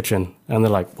through the kitchen, and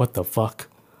they're like, "What the fuck?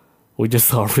 We just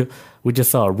saw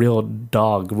a real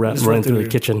dog run through the here.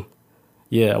 kitchen."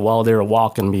 Yeah, while they were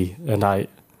walking me, and I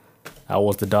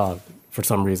was the dog for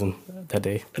some reason that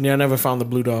day. And yeah, I never found the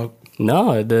blue dog.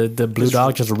 No, the blue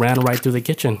dog just ran right through the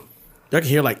kitchen. I can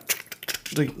hear like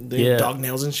the Yeah. dog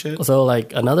nails and shit. So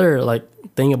like another like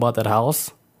thing about that house,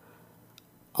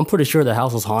 I'm pretty sure the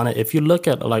house was haunted. If you look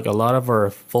at like a lot of our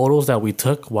photos that we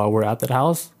took while we're at that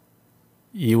house,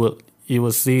 you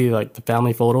will see like the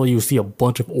family photo. You see a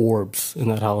bunch of orbs in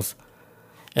that house.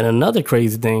 And another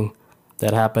crazy thing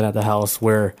that happened at the house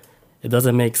where it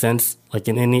doesn't make sense, like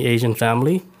in any Asian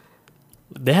family,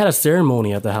 they had a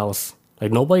ceremony at the house.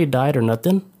 Like nobody died or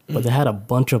nothing, but they had a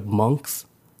bunch of monks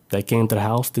that came to the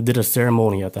house. They did a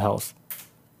ceremony at the house.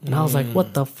 And I was like,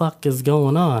 what the fuck is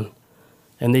going on?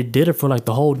 And they did it for like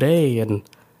the whole day, and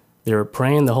they were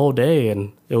praying the whole day,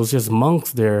 and it was just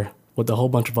monks there with a whole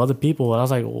bunch of other people. And I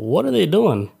was like, what are they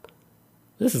doing?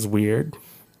 This is weird.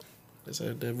 It's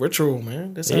a the ritual,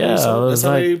 man. That's how, Yeah, it was that's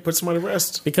how like- they put somebody to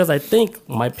rest. Because I think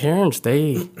my parents,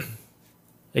 they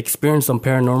experienced some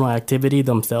paranormal activity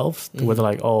themselves where they're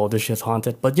like, oh, this shit's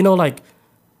haunted. But you know, like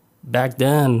back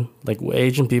then, like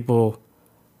Asian people,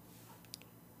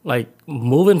 like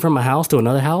moving from a house to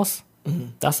another house,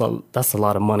 that's a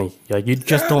lot of money. Like you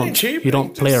just Yeah, it ain't cheap. you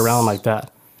don't play Just- around like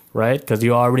that, right? Because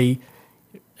you already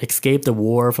escaped the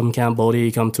war from Cambodia,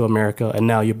 you come to America, and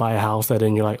now you buy a house, and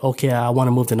then you're like, okay, I want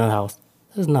to move to another house.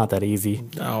 It's not that easy.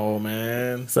 Oh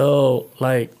man. So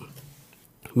like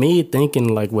me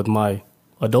thinking like with my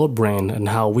adult brain and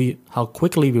how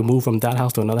quickly we moved from that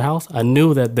house to another house, I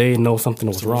knew that they know something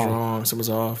was Something's wrong. wrong. Something's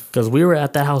off. Because we were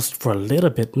at that house for a little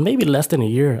bit, maybe less than a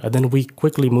year, and then we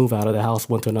quickly moved out of the house,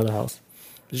 went to another house.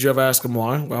 Did you ever ask them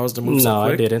why? Why was the move so No,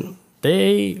 quick? I didn't.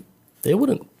 They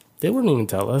wouldn't even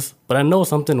tell us. But I know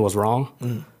something was wrong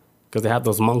because they had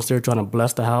those monks there trying to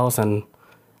bless the house, and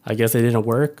I guess it didn't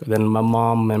work. Then my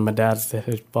mom and my dad said,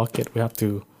 hey, fuck it, we have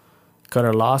to cut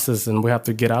our losses and we have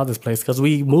to get out of this place because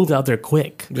we moved out there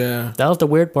quick. Yeah. That was the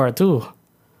weird part too.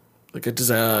 Like it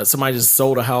just somebody just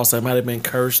sold a house that might have been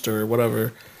cursed or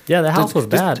whatever. Yeah, the house was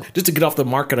bad. Just to get off the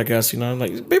market, I guess, you know.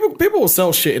 Like people will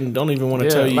sell shit and don't even want to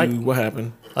Yeah, tell you like- what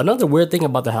happened. Another weird thing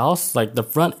about the house, like the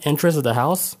front entrance of the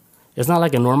house, it's not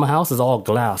like a normal house, it's all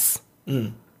glass.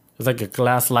 It's like a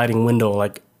glass sliding window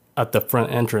like at the front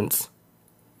entrance.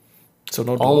 So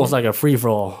no Almost door. like a free for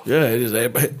all. Yeah, it is.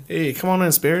 Hey, come on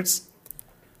in, spirits.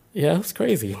 Yeah, it's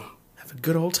crazy. Have a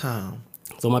good old time.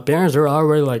 So my parents are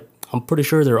already like, I'm pretty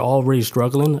sure they're already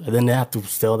struggling, and then they have to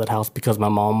sell that house because my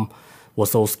mom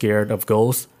was so scared of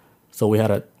ghosts. So they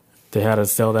had to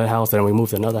sell that house, and then we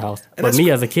moved to another house. But that's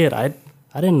me as a kid, I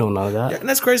didn't know none of that. Yeah, and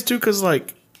that's crazy too, because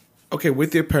like, okay,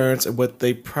 with your parents and what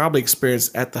they probably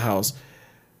experienced at the house,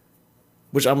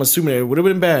 which I'm assuming it would have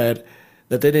been bad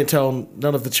that they didn't tell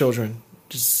none of the children.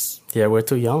 Just Yeah, we're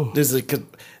too young. this is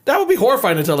that would be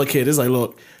horrifying to tell a kid. It's like,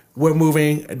 look, we're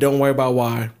moving, and don't worry about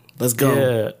why. Let's go.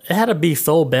 Yeah, it had to be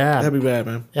so bad. That'd be bad,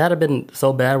 man. It had to been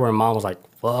so bad where mom was like,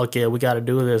 fuck yeah, we got to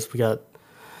do this.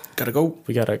 Gotta go.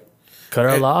 We got to cut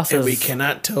our losses. And we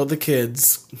cannot tell the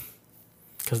kids.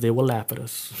 Because they will laugh at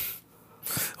us.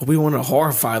 We want to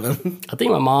horrify them. I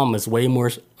think my mom is way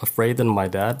more afraid than my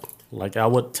dad. Like, I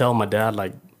would tell my dad,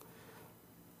 like,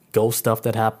 ghost stuff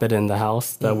that happened in the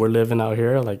house that we're living out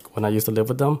here, like, when I used to live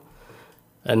with them.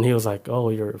 And he was like, oh,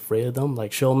 you're afraid of them?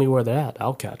 Like, show me where they're at.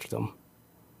 I'll catch them.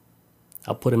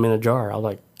 I'll put them in a jar. I was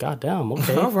like, God damn,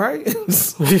 okay. All right.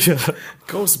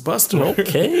 Ghostbuster.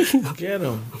 Okay. Get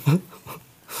him.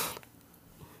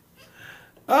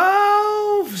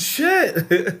 Oh,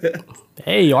 shit.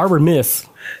 Hey, Arbor Miss.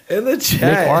 In the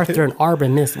chat. MacArthur and Arbor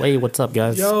Miss. Hey, what's up,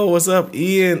 guys? Yo, what's up?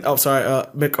 Ian. Oh, sorry.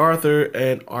 MacArthur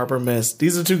and Arbor Miss.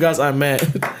 These are two guys I met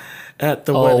at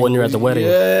the wedding. Oh, when you're at the wedding.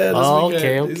 Yeah.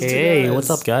 Okay. Hey, what's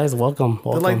up, guys? Welcome.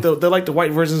 They're like the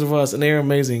white versions of us, and they're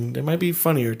amazing. They might be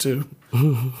funnier, too.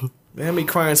 They had me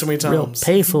crying so many times. Real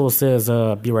Peso says,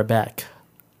 be right back.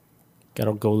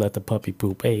 Gotta go let the puppy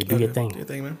poop. Hey, do your thing. Do your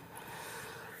thing, man.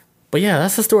 But yeah,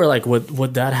 that's the story. Like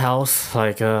with that house,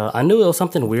 like I knew it was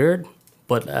something weird,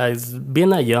 but as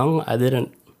being that young, I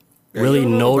didn't really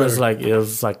notice like it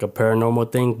was like a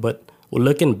paranormal thing. But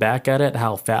looking back at it,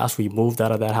 how fast we moved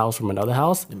out of that house from another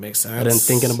house, it makes sense. And then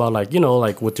thinking about like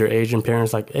like with your Asian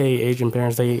parents, like hey, Asian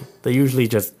parents, they usually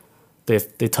just they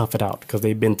tough it out because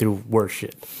they've been through worse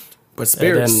shit. But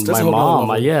spirits. And then my mom,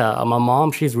 my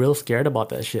mom, she's real scared about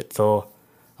that shit. So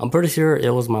I'm pretty sure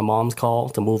it was my mom's call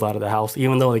to move out of the house,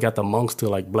 even though they got the monks to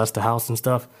like bless the house and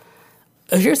stuff.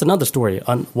 Here's another story,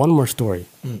 one more story,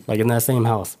 like in that same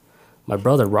house. My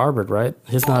brother Robert, right?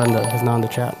 He's not in the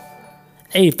chat.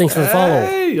 Hey, thanks for the follow.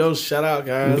 Hey, yo, shout out,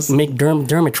 guys.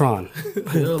 Dermitron.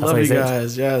 Love you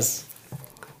guys. Yes.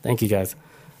 Thank you, guys.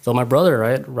 So my brother,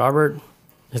 right, Robert,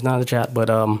 is not in the chat, but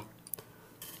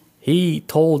he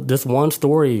told this one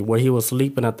story where he was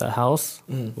sleeping at the house,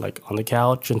 like on the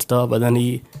couch and stuff, and then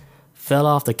he fell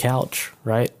off the couch,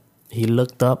 right? He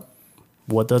looked up.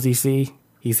 What does he see?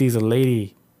 He sees a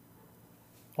lady,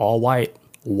 all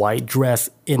white dress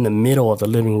in the middle of the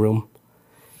living room.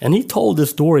 And he told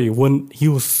this story when he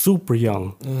was super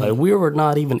young. Like, we were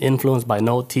not even influenced by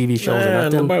no TV shows or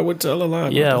nothing. Nobody would tell a lie.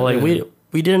 Yeah, like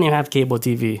we didn't even have cable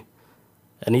TV.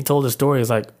 And he told the story. He's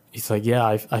like, yeah,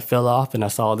 I fell off and I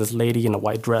saw this lady in a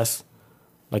white dress,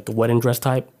 like a wedding dress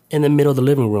type, in the middle of the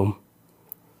living room.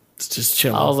 It's just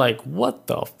chilling. I was like, what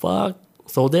the fuck?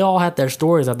 So they all had their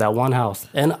stories at that one house.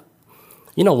 And,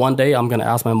 one day I'm going to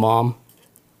ask my mom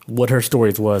what her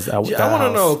stories was at that house. I want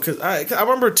to know, because I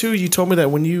remember, too, you told me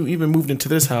that when you even moved into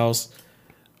this house,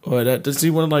 or does he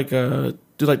want to,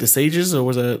 do, like, the sages, or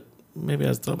was that, maybe I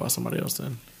was thought about somebody else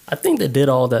then? I think they did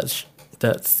all that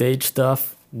sage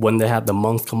stuff when they had the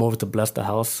monks come over to bless the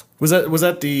house. Was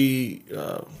that the...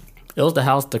 It was the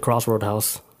house, the Crossroad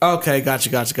house. Okay, gotcha.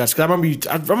 I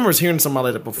remember hearing something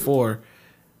like that before.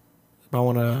 I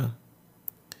want to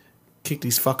kick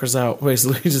these fuckers out,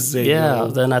 basically. Just say,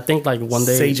 then I think like one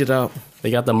day... Sage it up.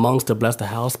 They got the monks to bless the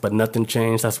house, but nothing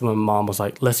changed. That's when my mom was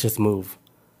like, let's just move.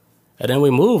 And then we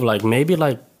moved, like, maybe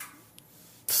like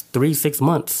 3-6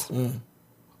 months.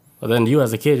 But then you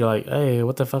as a kid, you're like, hey,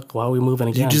 what the fuck? Why are we moving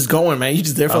again? You just going, man. You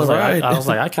just there for the ride. I was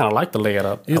like, I kind of like the layout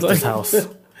of this house.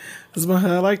 That's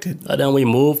how I liked it. And then we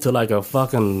moved to like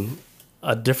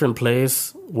a different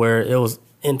place where it was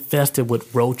infested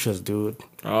with roaches, dude.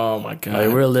 Oh, my God. Like,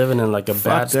 we were living in like a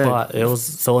bad spot. It was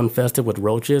so infested with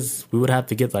roaches. We would have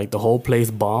to get like the whole place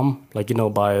bombed, like,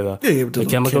 by the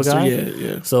chemical guy.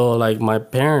 Yeah. So like my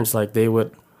parents, like they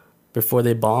would, before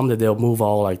they bombed it, they'll move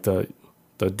all like the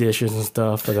dishes and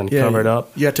stuff and then cover it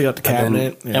up. You have to take out the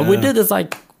cabinet. And we did this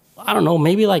like, I don't know,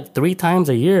 maybe like 3 times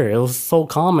a year. It was so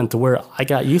common to where I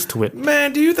got used to it.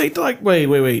 Man, do you think like, wait.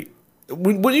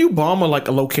 When you bomb a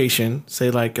location, say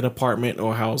like an apartment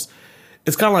or a house,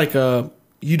 it's kind of like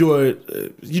you do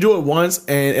it once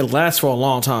and it lasts for a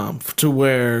long time to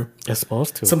where it's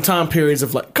supposed to. Some time periods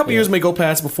of like a couple years may go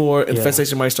past before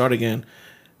infestation might start again.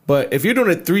 But if you're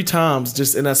doing it 3 times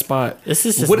just in that spot, this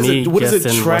is just what is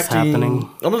attracting? What's happening.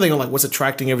 I'm thinking like what's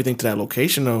attracting everything to that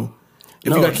location though.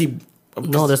 If you gotta keep.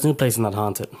 No, this new place is not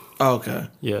haunted. Oh, okay.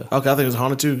 Yeah. Okay, I think it's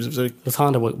haunted too. It's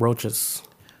haunted with roaches.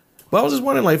 But I was just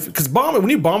wondering, like, because when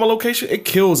you bomb a location, it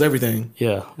kills everything.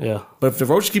 Yeah. But if the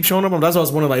roaches keep showing up, that's what I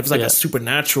was wondering, like, if it's like a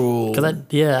supernatural.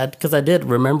 Because I did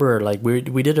remember, like, we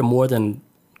did it more than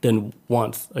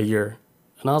once a year,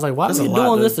 and I was like, why are we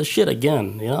doing this shit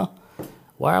again?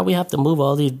 Why are we have to move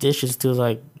all these dishes to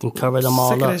like and cover them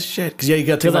all up? Sick of that shit. Because you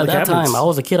got to. Because at that time I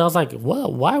was a kid, I was like,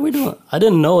 what? Why are we doing? I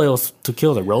didn't know it was to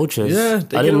kill the roaches. Yeah,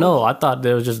 I didn't know. I thought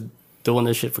they was just doing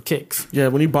this shit for kicks. Yeah,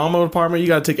 when you bomb an apartment, you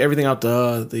gotta take everything out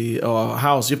the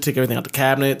house. You have to take everything out the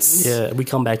cabinets. Yeah, we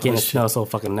come back in and it smells so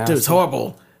fucking nasty. Dude, it's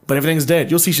horrible. But everything's dead.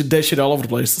 You'll see dead shit all over the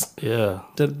place. Yeah.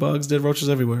 Dead bugs, dead roaches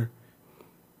everywhere.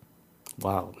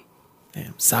 Wow.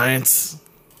 Damn, science.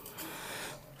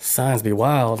 Science be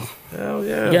wild. Hell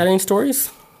yeah. You got any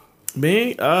stories?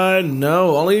 Me?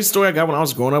 No. Only story I got when I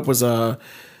was growing up was I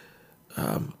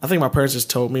think my parents just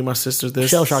told me, my sister, this.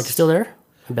 Shell Shock, you still there?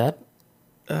 I bet.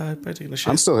 Probably taking a shit.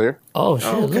 I'm still here. Oh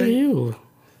shit! Look at you.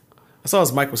 I saw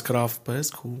his mic was cut off, but it's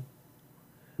cool.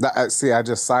 See, I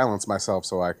just silence myself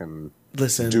so I can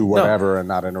Listen, do whatever and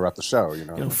not interrupt the show. You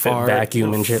know, You know, fart,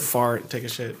 vacuum and shit. Fart, take a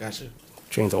shit. Gotcha.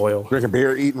 Change the oil. drinking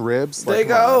beer, eating ribs. There you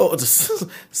come on, go.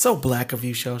 So black of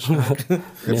you, Shell Shock. man.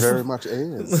 It very much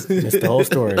is. Missed the whole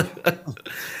story.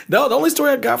 No, the only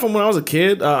story I got from when I was a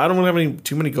kid, I don't really have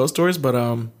too many ghost stories, but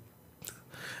I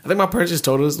think my parents just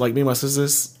told us, like me and my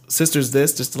sisters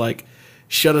this, just to like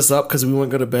shut us up because we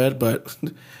wouldn't go to bed. But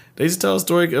they used to tell a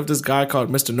story of this guy called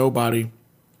Mr. Nobody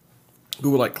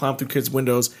who would like climb through kids'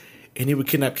 windows and he would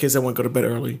kidnap kids that wouldn't go to bed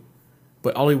early.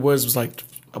 But all he was like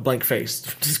a blank face.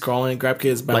 Just crawl in, grab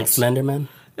kids, bounce. Like Slender Man?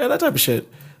 Yeah, that type of shit.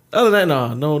 Other than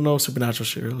that, no supernatural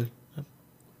shit, really.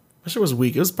 That shit was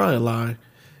weak. It was probably a lie.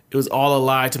 It was all a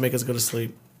lie to make us go to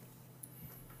sleep.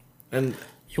 And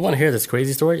You want to hear this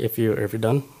crazy story if you're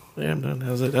done? yeah, I'm done.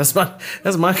 That's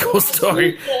my cool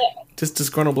story. Just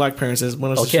disgruntled black parents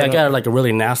want us to Okay, shut I got up. like a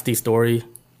really nasty story.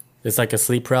 It's like a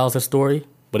sleep paralysis story,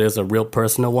 but it's a real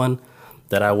personal one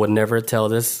that I would never tell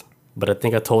this. But I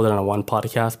think I told it on one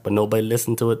podcast, but nobody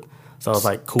listened to it. So I was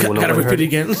like, cool. Gotta Nobody repeat heard it it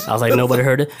again. I was like, nobody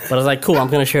heard it. But I was like, cool, I'm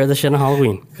going to share this shit on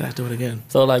Halloween. Gotta do it again.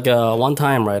 So like one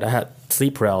time, right, I had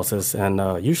sleep paralysis.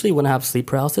 And usually when I have sleep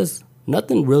paralysis,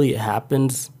 nothing really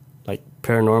happens like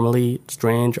paranormally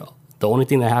strange. The only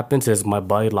thing that happens is my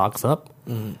body locks up.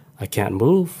 Mm-hmm. I can't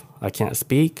move. I can't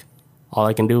speak. All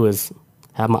I can do is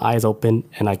have my eyes open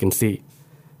and I can see.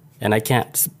 And I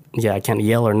can't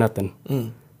yell or nothing.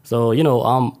 Mm. So,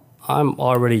 I'm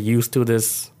already used to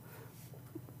this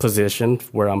position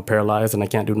where I'm paralyzed and I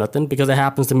can't do nothing because it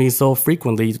happens to me so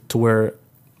frequently to where,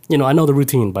 I know the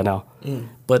routine by now. Mm.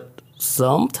 But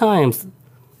sometimes,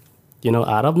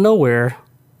 out of nowhere,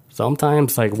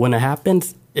 sometimes like when it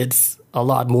happens, it's a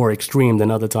lot more extreme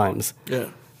than other times. Yeah.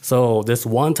 So this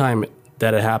one time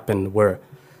that it happened where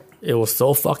it was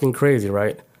so fucking crazy,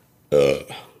 right?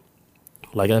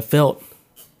 Like I felt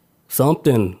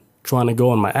something trying to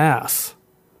go in my ass.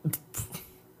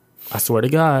 I swear to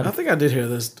God. I think I did hear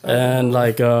this. And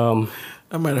like I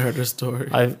might have heard this story.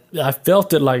 I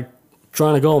felt it like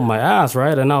trying to go in my ass,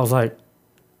 right? And I was like,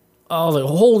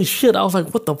 holy shit. I was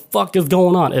like, what the fuck is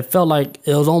going on? It felt like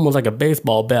it was almost like a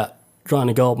baseball bat trying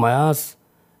to go up my ass.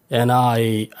 And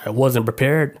I wasn't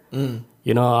prepared. Mm.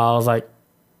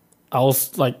 I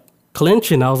was like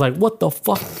clenching. I was like, what the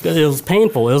fuck? It was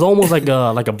painful. It was almost like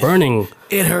a burning.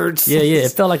 It hurts. Yeah.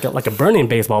 It felt like a burning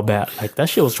baseball bat. Like that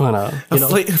shit was trying to,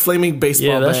 flaming baseball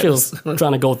bat. Yeah, that shit was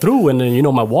trying to go through. And then,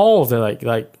 my walls are like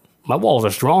my walls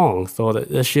are strong. So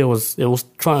that shit was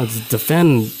trying to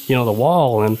defend, the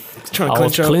wall. And I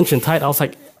was clenching tight. I was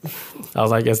like,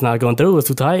 it's not going through. It's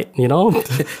too tight, You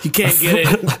can't get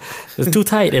it. It's too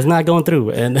tight. It's not going through.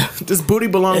 And this booty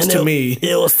belongs to me.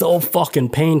 It was so fucking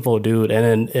painful, dude.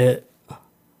 And then it,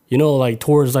 like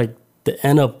towards like the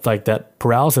end of like that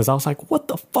paralysis, I was like, what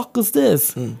the fuck is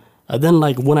this? Mm. And then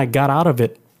like when I got out of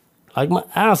it, like my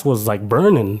ass was like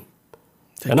burning.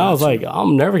 And I was like,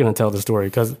 I'm never going to tell this story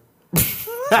because,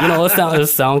 it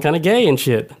sound kind of gay and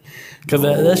shit. Because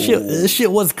that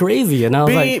shit was crazy, and I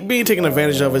was being taken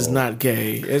advantage of is not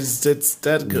gay. It's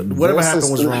that good. Whatever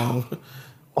happened was wrong.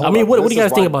 I mean, what do you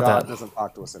guys think about God that? Doesn't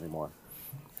talk to us anymore.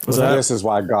 That? This is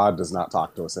why God does not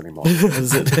talk to us anymore. God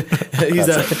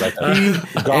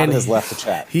has left the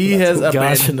chat. He has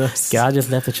abandoned us. God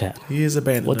just left the chat. He has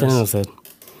abandoned what us. What said?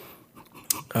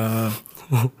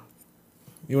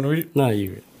 You want to read it? No, you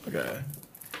read it. Okay.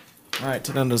 All right.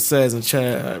 Tenendo says in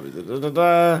chat.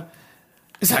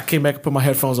 I came back and put my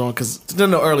headphones on because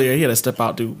earlier he had to step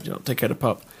out to take care of the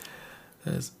pup.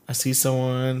 Says, I see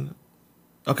someone.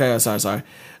 Okay, sorry.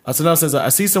 Tenendo says I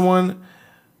see someone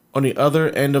on the other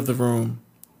end of the room.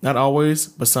 Not always,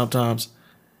 but sometimes.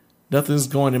 Nothing's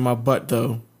going in my butt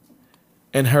though.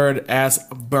 And heard ass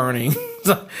burning.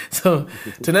 so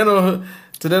Tenendo.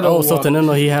 So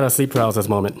Tenendo, he had a sleep paralysis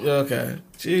moment. Okay.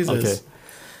 Jesus. Okay.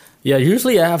 Yeah,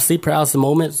 usually I have sleep paralysis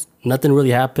moments. Nothing really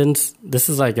happens. This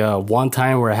is like one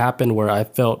time where it happened where I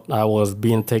felt I was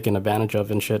being taken advantage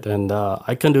of and shit, and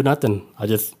I couldn't do nothing. I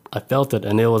felt it,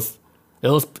 and it was.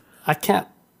 I can't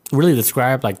really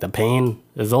describe like the pain.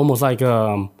 It's almost like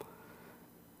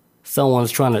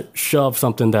someone's trying to shove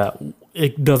something that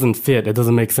it doesn't fit. It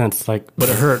doesn't make sense. Like, but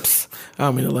it hurts. I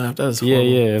don't mean to laugh. That is horrible.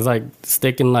 Yeah. It's like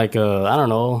sticking like I don't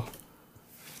know,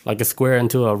 like a square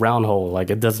into a round hole. Like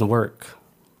it doesn't work.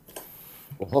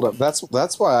 Well, hold up.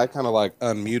 That's why I kind of like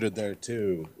unmuted there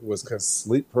too. Was because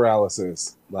sleep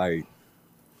paralysis, like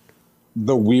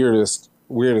the weirdest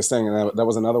thing, and that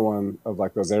was another one of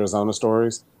like those Arizona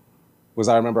stories. Was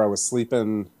I remember I was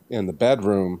sleeping in the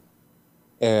bedroom,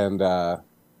 and I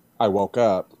woke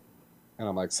up, and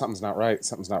I'm like, something's not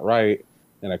right,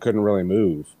 and I couldn't really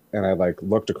move, and I like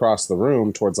looked across the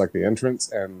room towards like the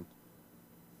entrance, and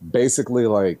basically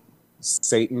like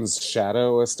Satan's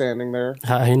shadow is standing there.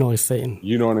 How you know it's Satan?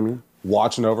 You know what I mean?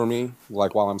 Watching over me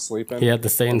like while I'm sleeping. He had the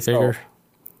Satan figure.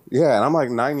 Yeah, and I'm like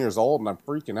 9 years old, and I'm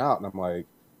freaking out, and I'm like,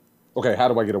 okay, how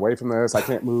do I get away from this? I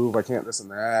can't move. I can't this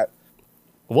and that.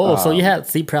 Whoa! So you had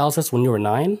sleep paralysis when you were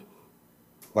 9?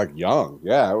 Like young,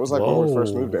 yeah. It was like when we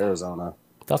first moved to Arizona.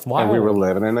 That's wild. And we were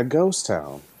living in a ghost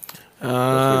town.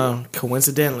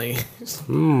 Coincidentally.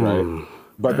 Right.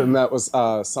 But then that was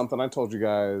something I told you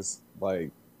guys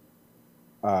like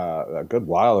a good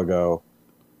while ago,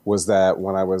 was that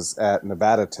when I was at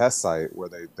Nevada test site where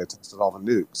they tested all the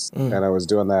nukes, and I was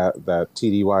doing that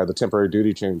TDY, the temporary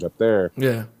duty change up there.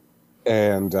 Yeah.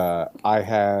 And I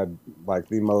had like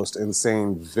the most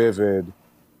insane, vivid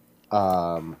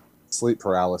sleep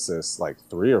paralysis like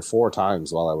 3 or 4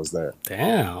 times while I was there.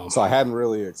 Damn. So I hadn't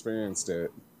really experienced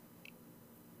it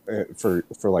for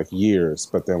like years.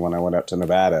 But then when I went up to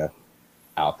Nevada,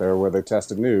 out there where they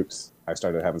tested nukes, I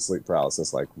started having sleep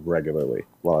paralysis like regularly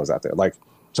while I was out there. Like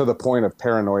to the point of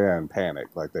paranoia and panic.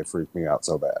 Like they freaked me out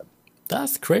so bad.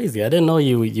 That's crazy. I didn't know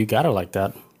you got it like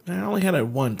that. I only had it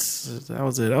once. That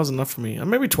was it. That was enough for me.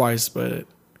 Maybe twice, but...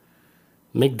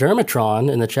 McDermotron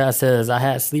in the chat says, I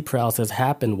had sleep paralysis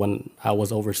happen when I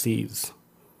was overseas.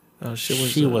 Oh,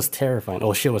 she was terrifying.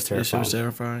 Oh, shit was terrifying. Yeah, she was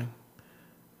terrifying.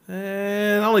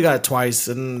 And I only got it twice,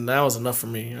 and that was enough for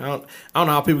me. I don't know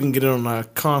how people can get it on a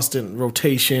constant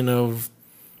rotation of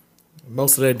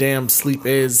most of their damn sleep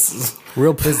is.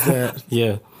 Real is that.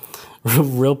 Yeah.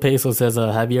 Real Peso says,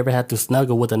 have you ever had to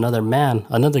snuggle with another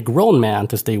grown man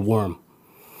to stay warm?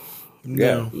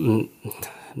 No.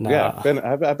 Nah. Yeah,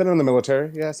 I've been in the military.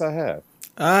 Yes, I have.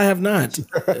 I have not.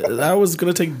 I was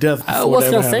going to take death. I was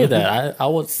going to say that. I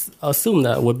would assume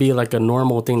that would be like a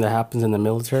normal thing that happens in the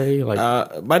military.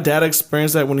 Like my dad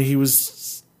experienced that when he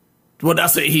was... Well,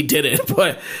 not saying he did it,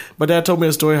 but my dad told me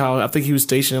a story how I think he was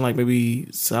stationed in like maybe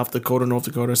South Dakota, North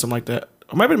Dakota, or something like that.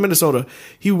 Or maybe in Minnesota.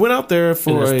 He went out there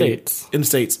for... In the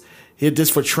States. He did this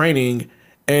for training,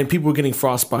 and people were getting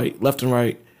frostbite left and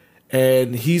right.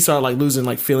 And he started like losing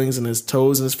like feelings in his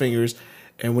toes and his fingers.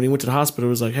 And when he went to the hospital, it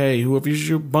was like, hey, whoever's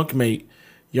your bunkmate,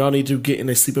 y'all need to get in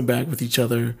a sleeping bag with each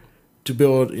other to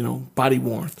build, body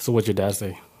warmth. So what'd your dad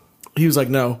say? He was like,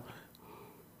 no.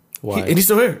 Why? And he's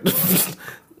still here.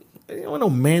 I don't know,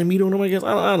 man meat on him, I guess.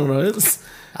 I don't know.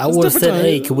 I would have said,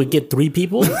 hey, can we get 3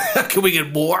 people? Can we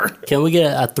get more? Can we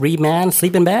get a 3-man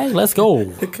sleeping bag? Let's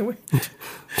go. Can we?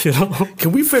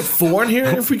 Can we fit 4 in here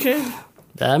if we can?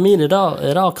 I mean, it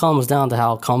all comes down to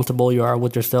how comfortable you are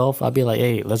with yourself. I'd be like,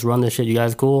 hey, let's run this shit. You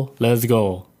guys cool? Let's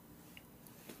go.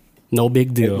 No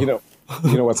big deal. You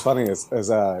know what's funny is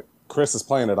Chris is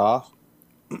playing it off,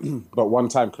 but one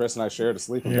time Chris and I shared a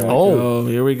sleeping bag. Oh,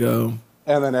 here we go.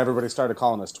 And then everybody started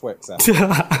calling us Twix after.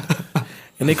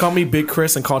 And they called me Big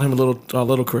Chris and called him Little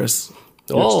Chris.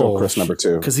 You're still Chris number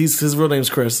 2. Because his real name's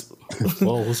Chris.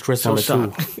 Whoa, who's Chris number 2?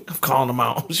 I'm calling him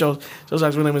out. Show's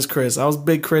real name is Chris. I was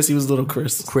Big Chris. He was Little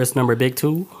Chris. Chris number big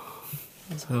 2?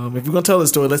 If you're going to tell this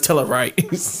story, let's tell it right.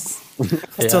 Let's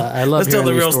tell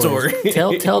the real story.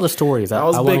 Tell the stories. I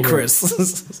was Big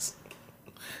Chris.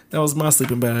 That was my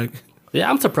sleeping bag. Yeah,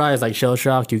 I'm surprised, like, shell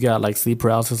shock, you got, like, sleep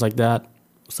paralysis like that.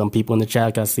 Some people in the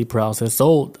chat got sleep paralysis.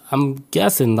 So I'm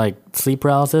guessing, like, sleep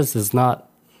paralysis is not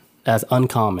as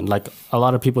uncommon. Like, a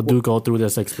lot of people do go through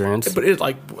this experience. But it's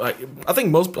like I think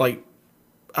most, like,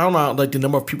 I don't know, like, the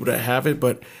number of people that have it,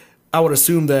 but I would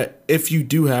assume that if you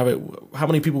do have it, how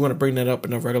many people are going to bring that up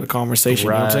in a regular conversation?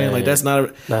 Right. You know what I'm saying?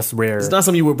 Like, that's rare. It's not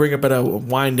something you would bring up at a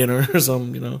wine dinner or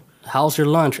something, How's your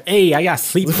lunch? Hey, I got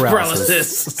sleep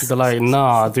paralysis. They're like,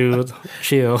 nah, dude,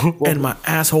 chill. And my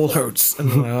asshole hurts. All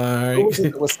right.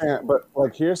 But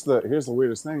like, here's the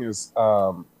weirdest thing is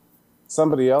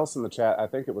somebody else in the chat, I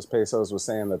think it was Pesos, was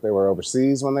saying that they were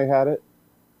overseas when they had it,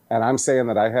 and I'm saying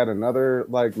that I had another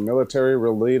like military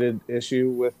related issue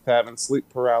with having sleep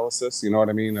paralysis. You know what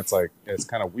I mean? It's like it's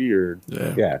kind of weird.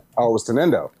 Yeah. Oh, it was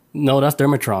Tenendo. No, that's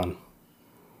Dermatron.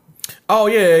 Oh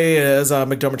yeah. It's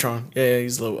McDermotron. Yeah,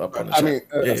 he's a little up on the chat.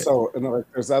 I mean, so like,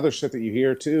 there's other shit that you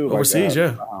hear too, overseas.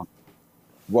 like,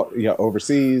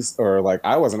 overseas, or like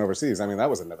I wasn't overseas. I mean, that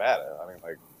was in Nevada. I mean,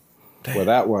 like where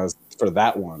that was for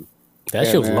that one. That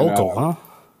shit was local, huh?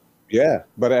 Yeah,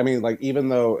 but I mean, like even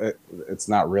though it's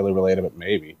not really related, but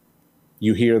maybe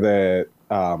you hear that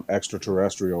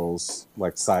extraterrestrials,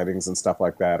 like sightings and stuff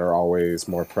like that, are always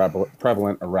more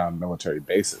prevalent around military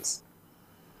bases.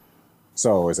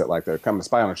 So is it like they're coming to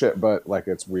spy on our shit? But like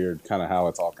it's weird kind of how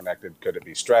it's all connected. Could it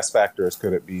be stress factors?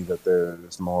 Could it be that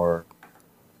there's more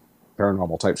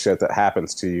paranormal type shit that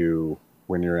happens to you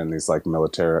when you're in these like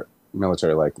military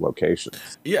like locations?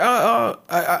 Yeah,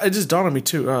 it just dawned on me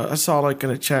too. I saw like in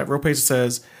a chat, Real Patient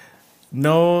says,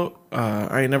 "No,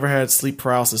 I ain't never had sleep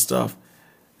paralysis stuff.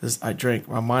 I drink.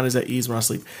 My mind is at ease when I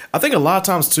sleep." I think a lot of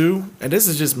times too, and this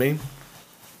is just me.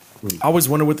 I always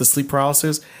wonder with the sleep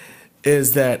paralysis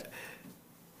is that.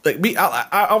 Like me,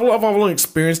 I've only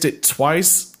experienced it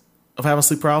twice of having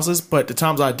sleep paralysis, but the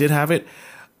times I did have it,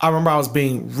 I remember I was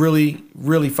being really,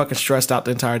 really fucking stressed out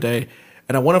the entire day,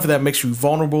 and I wonder if that makes you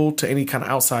vulnerable to any kind of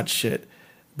outside shit.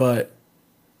 But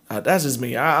that's just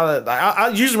me. I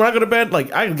usually when I go to bed,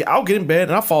 like I'll get in bed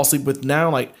and I'll fall asleep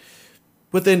like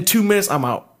within 2 minutes I'm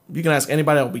out. You can ask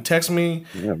anybody that will be texting me.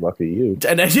 Yeah, lucky you.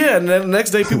 And then the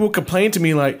next day people complain to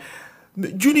me like, "You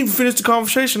didn't even finish the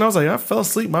conversation." I was like, "I fell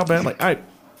asleep. My bad." Like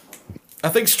I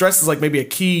think stress is like maybe a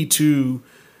key to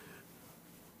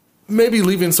maybe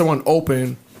leaving someone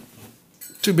open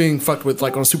to being fucked with,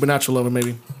 like on a supernatural level,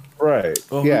 maybe. Right.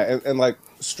 Yeah, and like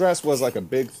stress was like a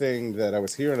big thing that I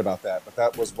was hearing about that, but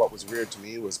that was what was weird to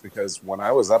me was because when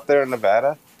I was up there in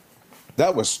Nevada,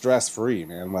 that was stress free,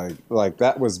 man. Like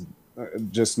that was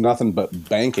just nothing but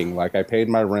banking. Like I paid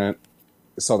my rent,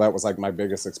 so that was like my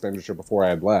biggest expenditure before I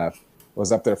had left.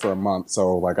 Was up there for a month,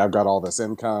 so like I've got all this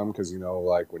income because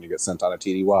like when you get sent on a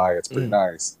TDY, it's pretty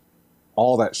nice.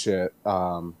 All that shit.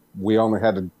 We only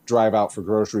had to drive out for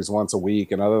groceries once a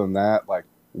week, and other than that, like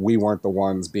we weren't the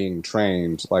ones being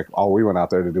trained. Like all we went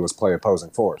out there to do was play opposing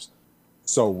force.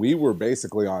 So we were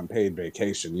basically on paid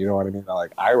vacation. You know what I mean?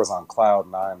 Like I was on cloud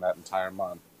 9 that entire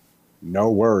month, no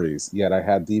worries. Yet I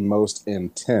had the most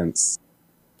intense,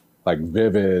 like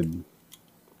vivid.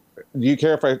 Do you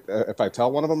care if I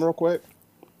tell one of them real quick?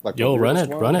 Like yo, run it.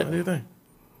 What do you think?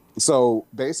 So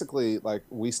basically, like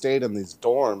we stayed in these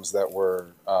dorms that were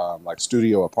like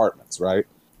studio apartments, right?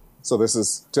 So this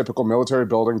is typical military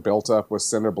building built up with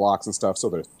cinder blocks and stuff. So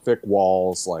they're thick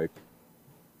walls, like,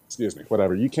 excuse me,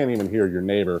 whatever. You can't even hear your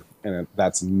neighbor, and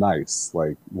that's nice.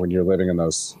 Like when you're living in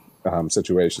those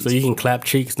situations. So you can clap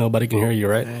cheeks, nobody can hear you,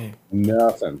 right? Dang.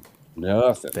 Nothing.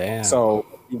 Damn. So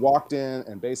you walked in,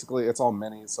 and basically it's all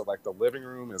minis. So like the living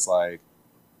room is like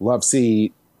love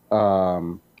seat,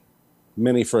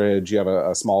 mini fridge. You have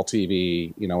a small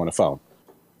TV, and a phone.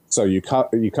 So you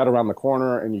cut around the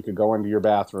corner, and you could go into your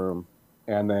bathroom,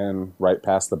 and then right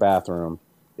past the bathroom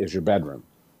is your bedroom.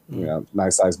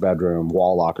 Nice size bedroom,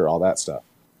 wall locker, all that stuff.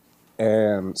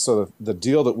 And so the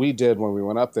deal that we did when we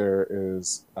went up there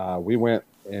is we went,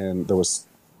 and there was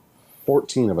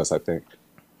 14 of us, I think.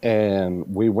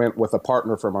 And we went with a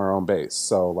partner from our own base.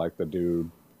 So like the dude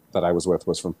that I was with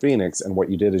was from Phoenix. And what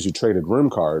you did is you traded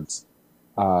room cards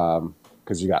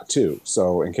because you got 2.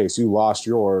 So in case you lost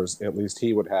yours, at least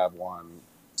he would have one.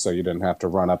 So you didn't have to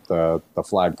run up the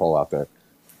flagpole out there.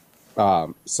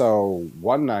 So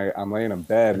one night I'm laying in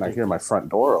bed and I hear my front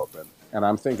door open. And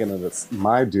I'm thinking that it's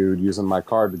my dude using my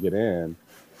card to get in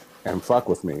and fuck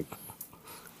with me.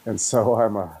 And so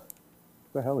I'm what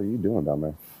the hell are you doing down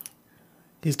there?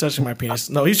 He's touching my penis.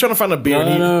 No, he's trying to find a beer.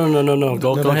 No.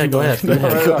 Go ahead. There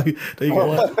you go.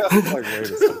 Like, wait a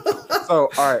second. So,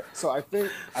 all right. So I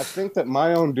think that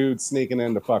my own dude's sneaking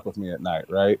in to fuck with me at night,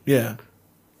 right? Yeah.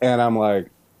 And I'm like,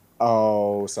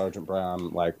 oh, Sergeant Brown,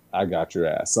 like, I got your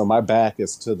ass. So my back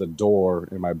is to the door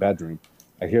in my bedroom.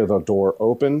 I hear the door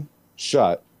open,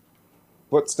 shut,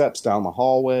 footsteps down the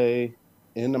hallway,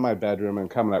 into my bedroom and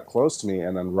coming up close to me.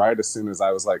 And then right as soon as I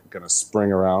was like going to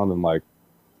spring around and like,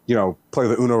 play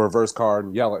the Uno reverse card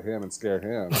and yell at him and scare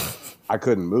him, I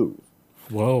couldn't move.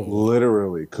 Whoa.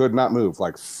 Literally could not move,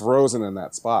 like frozen in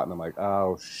that spot. And I'm like,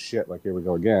 oh shit, like here we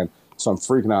go again. So I'm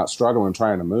freaking out, struggling,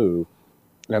 trying to move.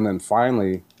 And then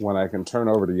finally, when I can turn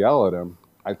over to yell at him,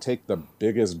 I take the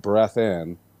biggest breath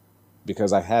in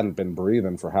because I hadn't been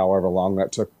breathing for however long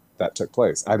that took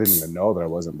place. I didn't even know that I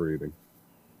wasn't breathing.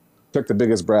 Took the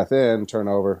biggest breath in, turn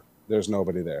over, there's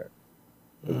nobody there.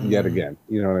 Yet again,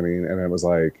 you know what I mean? And it was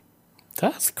like,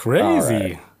 that's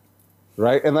crazy.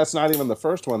 Right? And that's not even the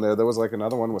first one there. There was like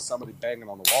another one with somebody banging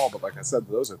on the wall. But like I said,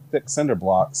 those are thick cinder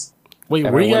blocks. Wait,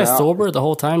 were you guys sober the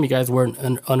whole time? You guys weren't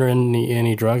under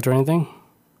any drugs or anything?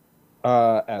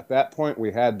 At that point,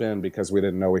 we had been because we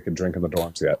didn't know we could drink in the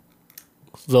dorms yet.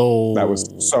 So That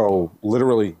was so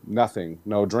literally nothing.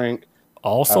 No drink.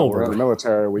 all We're sober. in the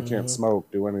military. We can't smoke,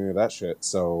 do any of that shit.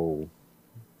 So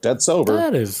dead sober.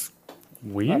 That is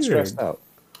Not weird. stressed out.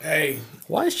 Hey,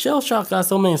 Why Shell Shock got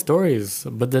so many stories,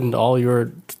 but then all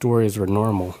your stories were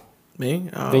normal? me?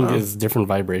 I think it's different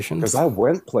vibrations. Because I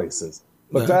went places.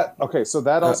 But Yeah. so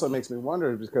that also makes me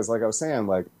wonder because, like I was saying,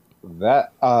 like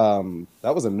that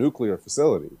was a nuclear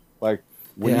facility. Like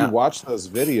when Yeah. you watch those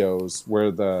videos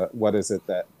where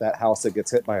that house that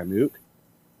gets hit by a nuke,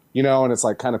 you know, and it's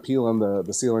like kind of peeling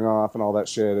the ceiling off and all that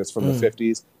shit. It's from the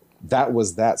 50s. That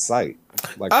was that site.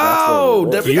 Like that's Oh,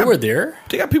 where it was. You were there?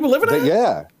 They got people living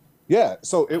there? Yeah.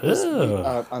 So it was.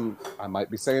 Ugh. I might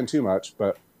be saying too much,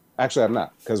 but actually I'm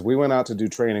not, because we went out to do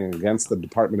training against the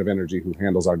Department of Energy who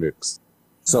handles our nukes.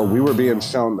 So we were being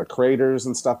shown the craters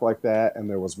and stuff like that, and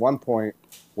there was one point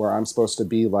where I'm supposed to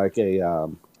be like a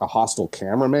hostile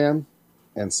cameraman,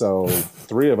 and so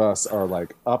 3 of us are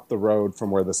like up the road from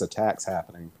where this attack's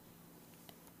happening.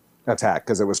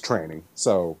 Because it was training.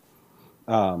 So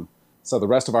the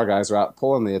rest of our guys are out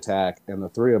pulling the attack, and the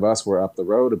 3 of us were up the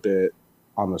road a bit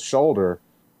on the shoulder,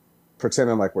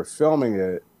 pretending like we're filming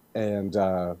it, and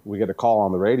we get a call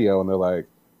on the radio, and they're like,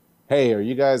 "Hey, are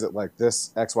you guys at like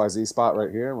this XYZ spot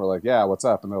right here?" And we're like, "Yeah, what's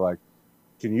up?" And they're like,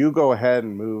 "Can you go ahead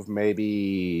and move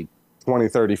maybe 20,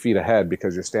 30 feet ahead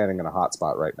because you're standing in a hot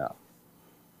spot right now?"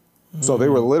 So they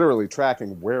were literally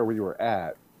tracking where we were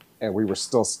at, and we were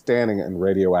still standing in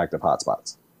radioactive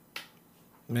hotspots.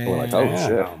 Man, We're like, oh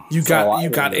shit! you So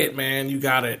got it, man. You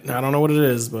got it. I don't know what it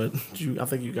is, but I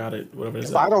think you got it. Whatever it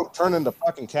is. If I don't turn into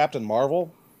fucking Captain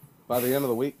Marvel by the end of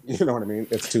the week, you know what I mean?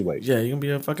 It's too late. Yeah, you're gonna be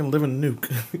a fucking living nuke.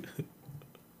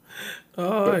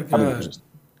 Oh my I god. mean,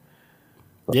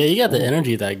 Yeah, you got the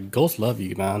energy that ghosts love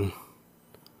you, man.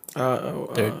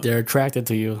 They're attracted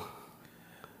to you.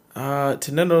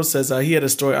 Tenendo says he had a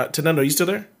story. Tenendo, you still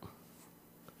there?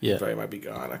 Yeah. Probably might be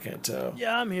gone. I can't tell.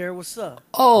 Yeah, I'm here. What's up?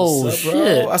 Oh What's up,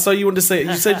 shit! bro? I saw you wanted to say.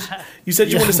 You said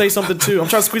you wanted to say something too. I'm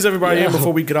trying to squeeze everybody in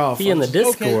before we get off. He in the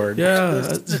Discord. Yeah.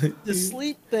 The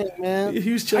sleep thing, man. He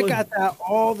was I chilling. got that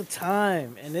all the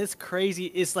time, and it's crazy.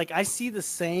 It's like I see the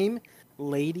same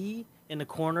lady in the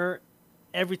corner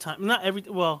every time. Not every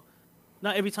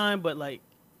time, but like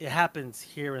it happens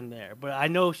here and there. But I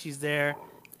know she's there,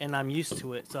 and I'm used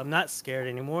to it, so I'm not scared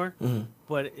anymore.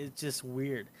 But it's just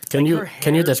weird. Can Like, you her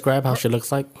can you hair- describe how she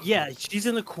looks like? Yeah, she's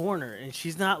in the corner and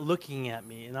she's not looking at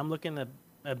me, and I'm looking at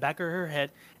the back of her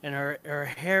head, and her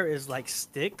hair is like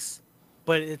sticks,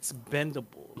 but it's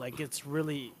bendable. Like it's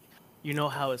really, you know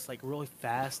how it's like really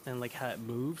fast and like how it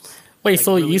moves. Wait, Like,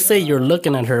 so really, you say you're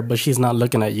looking at her, but she's not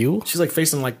looking at you? She's like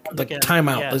facing like at-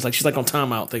 timeout. yeah. It's like she's like on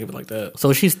timeout. Think of it like that.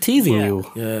 So she's teasing Yeah.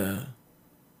 you. Yeah.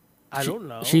 I don't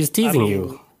know. She's teasing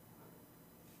you.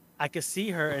 I could see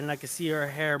her, and I could see her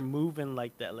hair moving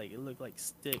like that. Like it looked like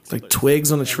sticks, Like but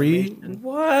twigs on a tree. animation.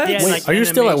 What? Yeah, Wait, like are you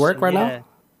still at work right animation,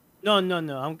 yeah.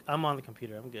 No. I'm on the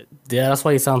computer. I'm good. Yeah, that's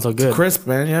why you sound so good. Crisp,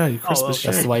 man. Yeah, you crisp Oh, as okay.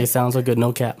 That's shit. why you sound so good.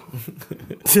 No cap.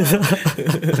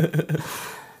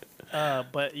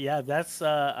 But yeah, that's.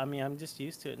 I mean, I'm just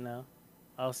used to it now.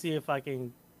 I'll see if I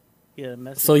can get a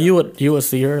message. So out. you would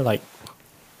see her like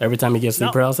every time you get sleep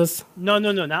No. paralysis? No,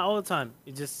 not all the time.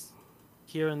 It just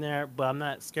here and there. But I'm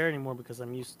not scared anymore because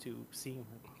I'm used to seeing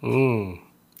her.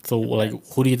 So like,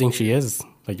 who do you think she is?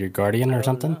 Like your guardian or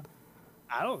something,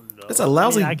 I don't know. It's a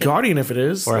lousy I mean, I could guardian if it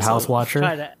is. or a That's house watcher?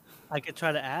 I could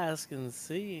try to ask and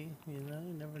see. You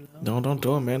never know. Don't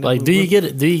do it, man. Like, do you get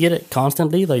it? Do you get it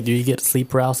constantly? Like, do you get sleep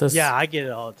paralysis? Yeah, I get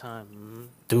it all the time.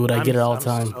 dude, I get it all the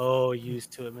time. I'm so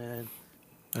used to it, man.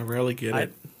 I rarely get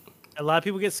it. A lot of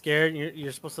people get scared. And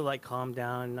you're supposed to like calm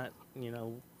down, and not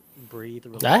breathe.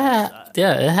 Relax.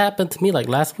 Yeah, it happened to me like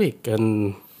last week,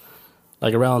 and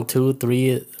like around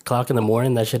 2-3 o'clock in the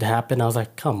morning, that shit happened. I was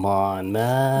like, come on,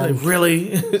 man. Like,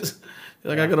 really?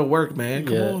 Like I gotta work, man.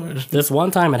 Come on. This one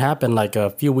time it happened like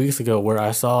a few weeks ago where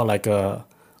I saw like a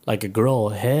girl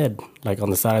head like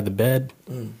on the side of the bed,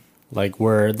 like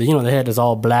where the head is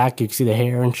all black. You can see the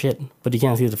hair and shit, but you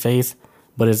can't see the face.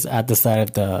 But it's at the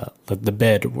side of the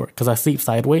bed because I sleep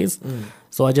sideways,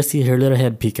 so I just see her little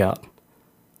head peek out.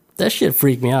 That shit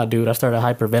freaked me out, dude. I started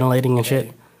hyperventilating and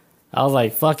shit. I was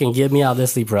like, fucking get me out of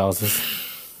this sleep paralysis.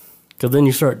 Because then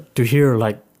you start to hear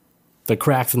like the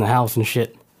cracks in the house and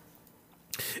shit.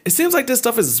 It seems like this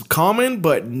stuff is common,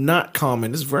 but not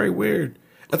common. It's very weird.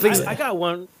 I think. I got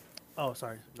one. Oh,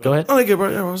 sorry. Go ahead. Oh, okay, bro.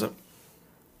 Yeah, what's up?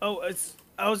 Oh,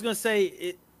 I was gonna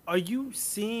say, are you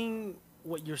seeing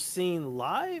what you're seeing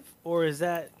live, or is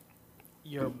that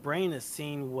your brain is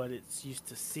seeing what it's used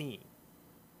to seeing?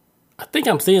 I think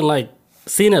I'm seeing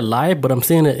it live, but I'm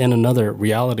seeing it in another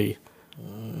reality.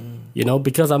 You know,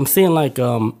 because I'm seeing like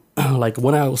like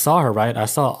when I saw her, right?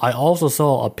 I also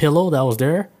saw a pillow that was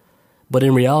there, but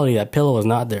in reality, that pillow was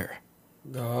not there.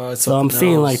 So I'm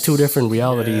seeing like two different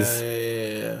realities.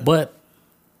 Yeah. But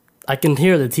I can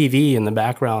hear the TV in the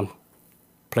background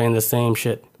playing the same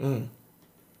shit. And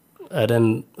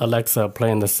then Alexa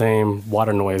playing the same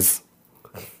water noise.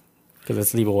 Because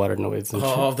it's leaving water noise. And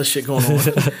All this shit going on.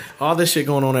 All this shit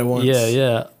going on at once.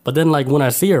 Yeah. But then like when I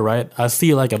see her, right, I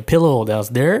see like a pillow that's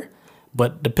there,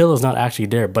 but the pillow's not actually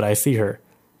there, but I see her.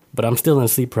 But I'm still in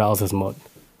sleep paralysis mode.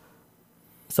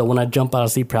 So when I jump out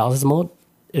of sleep paralysis mode,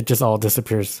 it just all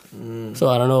disappears. So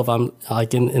I don't know if I'm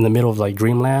like in the middle of like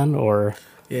dreamland or...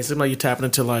 Yeah, it seems like you're tapping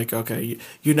into like, okay,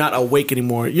 you're not awake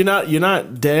anymore. You're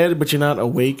not dead, but you're not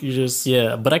awake. You just...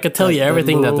 Yeah, but I could tell you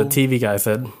everything that the TV guy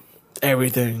said.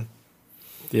 Everything.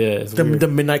 Yeah, it's weird. The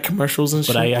midnight commercials and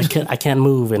but shit. I can't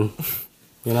move, and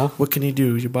you know what can you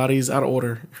do? Your body's out of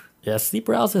order. Yeah, sleep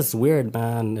paralysis is weird,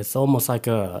 man. It's almost like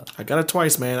a... I got it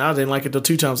twice, man. I didn't like it the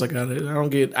 2 times I got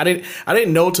it. I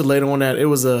didn't know till later on that it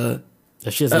was a...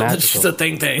 That shit's magical. It's just a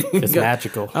thing. It's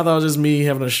magical. I thought it was just me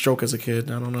having a stroke as a kid.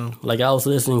 I don't know. Like, I was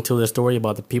listening to this story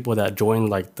about the people that joined,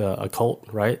 like, the occult,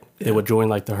 right? Yeah. They would join,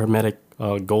 like, the Hermetic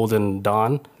Golden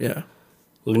Dawn. Yeah.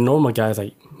 The normal guys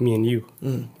like me and you.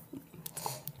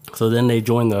 So then they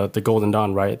join the Golden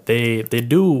Dawn, right? They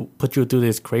do put you through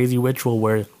this crazy ritual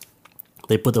where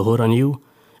they put the hood on you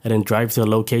and then drive to a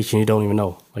location you don't even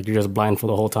know. Like, you're just blind for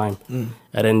the whole time. And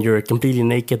then you're completely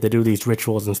naked. They do these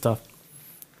rituals and stuff.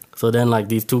 So then, like,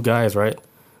 these 2 guys, right?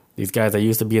 These guys that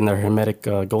used to be in the Hermetic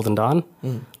Golden Dawn,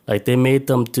 like, they made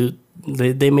them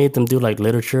do like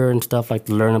literature and stuff, like,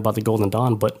 to learn about the Golden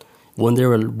Dawn. But when they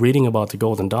were reading about the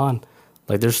Golden Dawn,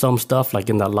 like, there's some stuff, like,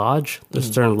 in that lodge, the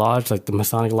certain lodge, like the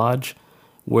Masonic lodge,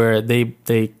 where they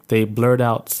blurred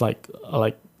out like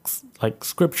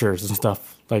scriptures and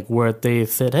stuff, like, where they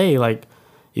said, hey, like,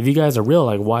 if you guys are real,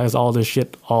 like, why is all this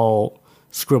shit all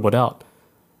scribbled out?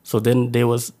 So then they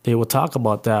would talk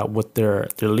about that with their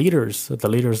leaders. The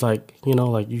leaders, like, you know,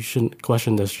 like, you shouldn't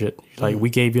question this shit. Like,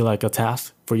 we gave you, like, a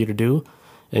task for you to do,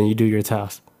 and you do your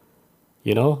task.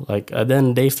 You know? Like, and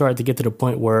then they started to get to the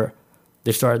point where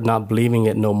they started not believing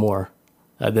it no more.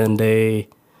 And then they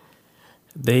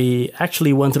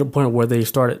actually went to the point where they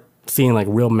started seeing, like,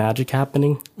 real magic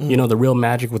happening. You know, the real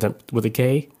magic with a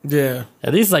K. Yeah.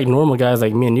 And these, like, normal guys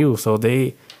like me and you. So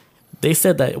they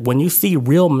said that when you see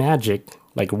real magic...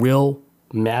 like real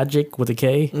magic with a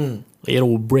K,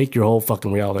 it'll break your whole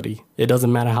fucking reality. It doesn't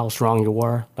matter how strong you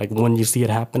are. Like, when you see it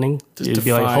happening, you'd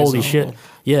be like, holy shit.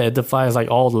 Yeah, it defies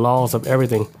like all the laws of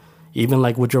everything. Even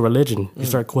like with your religion. You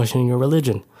start questioning your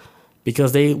religion.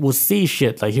 Because they will see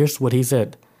shit. Like, here's what he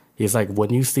said. He's like,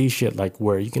 when you see shit like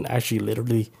where you can actually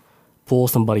literally pull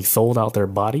somebody's soul out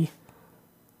their body,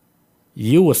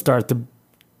 you would start to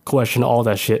question all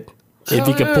that shit. If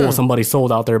you could pull somebody's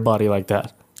soul out their body like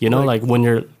that. You know, like when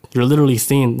you're literally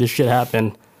seeing this shit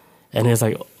happen, and it's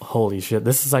like, holy shit,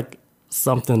 this is like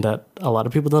something that a lot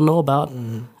of people don't know about.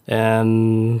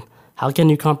 And how can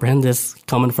you comprehend this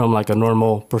coming from like a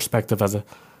normal perspective as a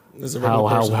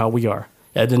how we are?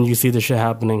 And then you see this shit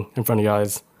happening in front of your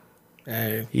eyes.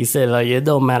 Hey. He said, like, it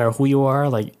don't matter who you are,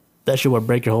 like, that shit would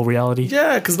break your whole reality.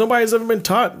 Yeah, because nobody's ever been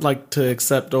taught like to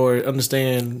accept or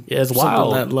understand. Yeah, it's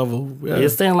wild. On that level. Yeah.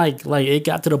 It's saying like it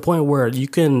got to the point where you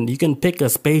can pick a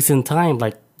space and time,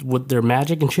 like with their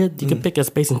magic and shit. You can pick a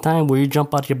space and time where you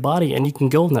jump out your body and you can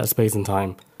go in that space and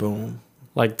time. Boom.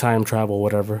 Like time travel,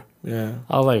 whatever. Yeah.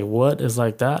 I was like, what is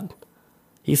like that?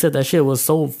 He said that shit was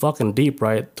so fucking deep,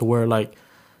 right? To where like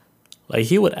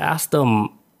he would ask them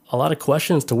a lot of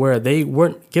questions to where they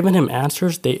weren't giving him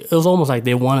answers. It was almost like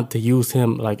they wanted to use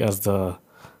him like as the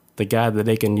guy that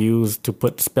they can use to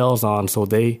put spells on, so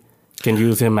they can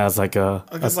use him as like a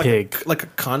pig, like a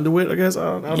conduit. I guess I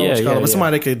don't know what it's called, but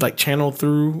somebody they could like channel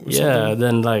through. Or something.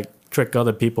 Then like trick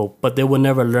other people, but they would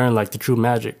never learn like the true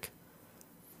magic.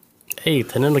 Hey,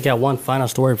 and then we got one final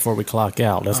story before we clock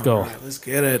out. Let's go. Right, let's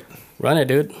get it. Run it,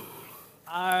 dude.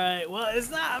 All right. Well, it's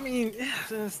not. I mean,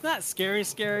 it's not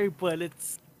scary, but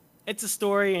it's a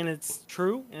story and it's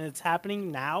true and it's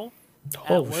happening now.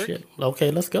 Oh shit!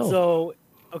 Okay, let's go. So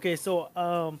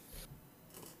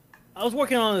I was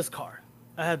working on this car.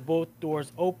 I had both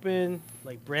doors open,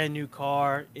 like brand new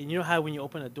car, and you know how when you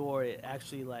open a door, it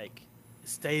actually like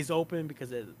stays open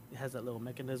because it has that little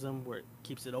mechanism where it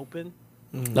keeps it open.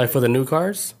 Like for the new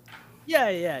cars? Yeah.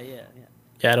 Yeah,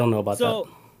 I don't know about that.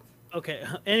 Okay.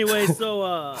 Anyway, so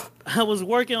I was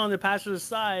working on the passenger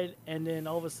side, and then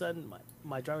all of a sudden,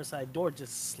 my driver's side door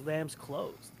just slams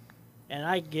closed. And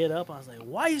I get up, I was like,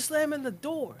 why are you slamming the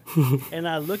door? And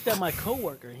I looked at my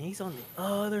coworker, and he's on the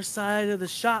other side of the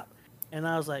shop. And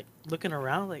I was like looking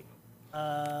around, like,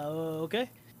 okay.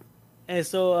 And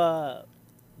so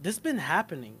this has been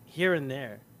happening here and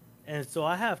there. And so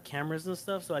I have cameras and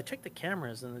stuff. So I check the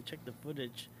cameras and I check the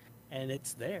footage, and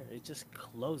it's there. It just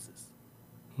closes.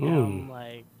 And I'm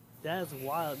like, that's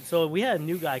wild. So we had a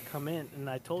new guy come in, and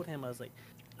I told him, I was like,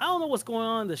 I don't know what's going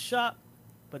on in the shop,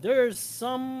 but there's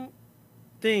some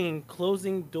thing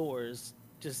closing doors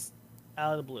just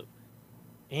out of the blue.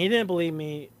 And he didn't believe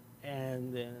me.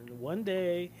 And then one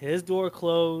day his door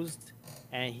closed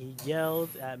and he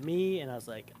yelled at me, and I was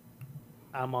like,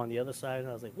 I'm on the other side. And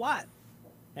I was like, what?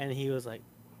 And he was like,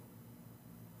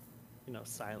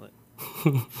 silent.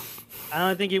 I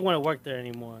don't think he want to work there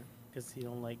anymore because he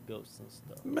don't like ghosts and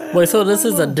stuff. Man, Wait, so this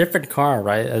is a different car,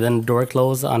 right? And then door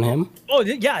closed on him? Oh,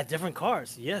 yeah, different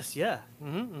cars. Yes, yeah.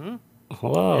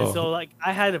 Whoa. And so, like,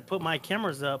 I had to put my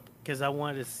cameras up because I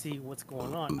wanted to see what's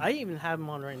going on. I even have them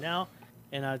on right now,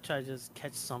 and I try to just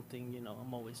catch something.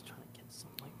 I'm always trying to catch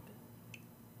something like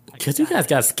that. Because you guys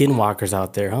got skinwalkers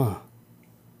out there, huh?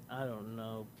 I don't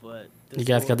know, but You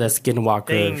guys got that skinwalker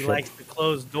thing shit. likes to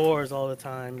close doors all the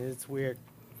time. It's weird.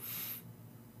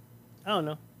 I don't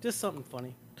know. Just something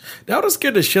funny. That would have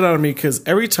scared the shit out of me because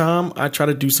every time I try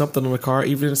to do something on the car,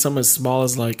 even something as small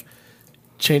as like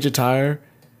change a tire,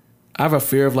 I have a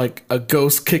fear of like a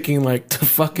ghost kicking like the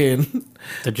fucking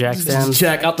The jack stand.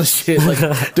 jack out the shit.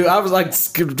 Like, dude, I was like,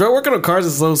 working on cars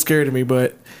is so scary to me,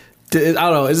 but I don't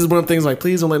know. It's just one of the things like,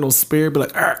 please don't let no spirit be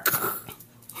like,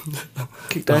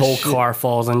 kick The that whole shit. car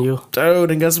falls on you.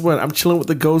 Dude, and guess what? I'm chilling with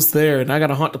the ghost there, and I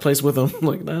gotta haunt the place with them.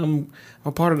 Like, nah,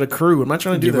 I'm part of the crew. I'm not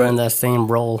trying to You do that. run that same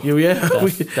role. Yeah,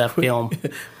 That film.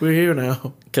 we're here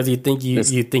now. Because you think you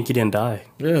didn't die.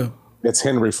 Yeah, It's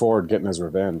Henry Ford getting his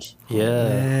revenge. Yeah.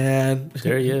 and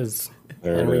There he is.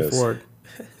 There Henry it is. Ford.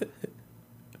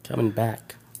 Coming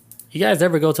back. You guys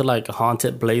ever go to like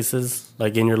haunted places,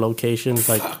 like in your locations?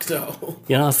 Like, fuck no.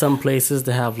 you know, some places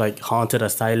they have like haunted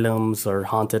asylums or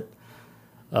haunted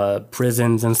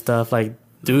prisons and stuff. Like,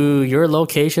 do your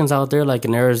locations out there, like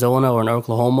in Arizona or in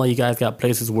Oklahoma, you guys got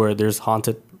places where there's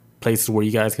haunted places where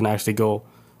you guys can actually go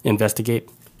investigate?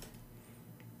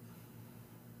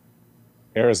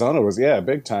 Arizona was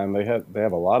big time. They have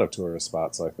a lot of tourist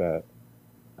spots like that.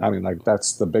 I mean, like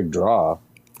that's the big draw.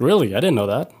 Really? I didn't know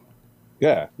that.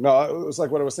 Yeah, no, it was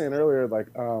like what I was saying earlier.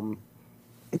 Like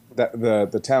that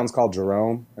the town's called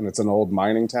Jerome, and it's an old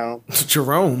mining town.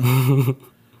 Jerome.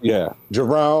 Yeah,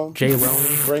 Jerome.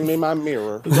 J-Rome. Bring me my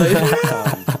mirror.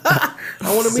 I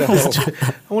want to meet this.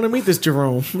 I want to meet this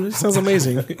Jerome. This sounds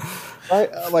amazing.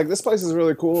 Right, like this place is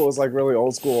really cool. It's like really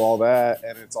old school, all that,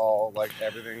 and it's all like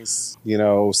everything's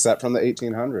set from the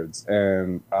 1800s.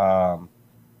 And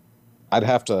I'd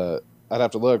have to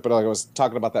look, but like I was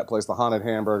talking about that place, the Haunted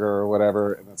Hamburger or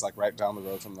whatever, and it's like right down the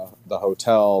road from the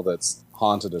hotel that's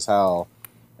haunted as hell.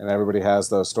 And everybody has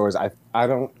those stories. I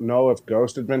don't know if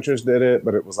Ghost Adventures did it,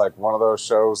 but it was like one of those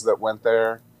shows that went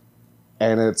there.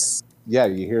 And it's, you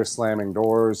hear slamming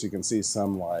doors. You can see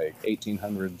some like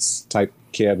 1800s type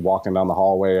kid walking down the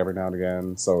hallway every now and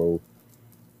again. So,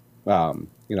 and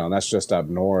that's just up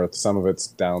north. Some of it's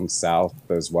down south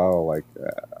as well. Like,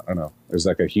 I don't know. There's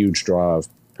like a huge draw of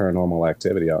paranormal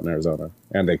activity out in Arizona,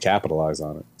 and they capitalize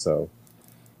on it. So,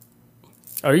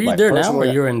 Are you Like, there now or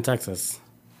personally, you're in Texas?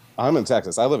 I'm in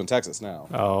Texas. I live in Texas now.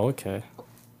 Oh, okay.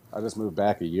 I just moved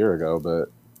back a year ago,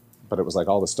 but it was like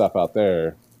all the stuff out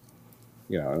there,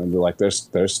 and like there's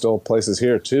still places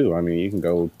here too. I mean, you can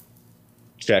go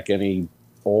check any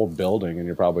old building and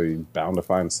you're probably bound to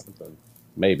find something,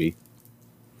 maybe.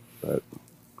 But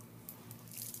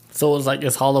So it's like,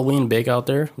 is Halloween big out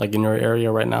there, like in your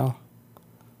area right now?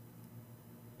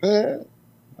 I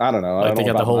don't know. I Like don't they know got the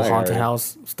about whole my haunted area.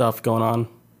 house stuff going on.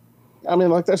 I mean,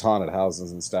 like there's haunted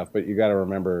houses and stuff, but you got to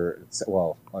remember.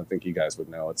 I think you guys would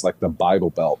know. It's like the Bible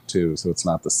Belt too, so it's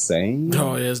not the same.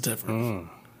 Oh, yeah, it's different.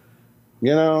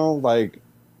 Like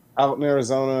out in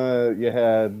Arizona, you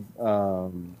had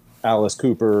Alice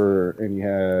Cooper and you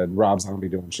had Rob Zombie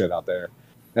doing shit out there.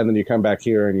 And then you come back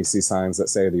here and you see signs that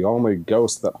say the only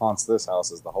ghost that haunts this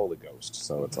house is the Holy Ghost.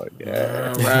 So it's like,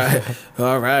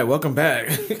 All right. Welcome back.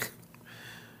 it's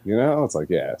like,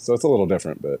 So it's a little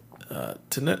different, but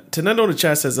Tenendo in the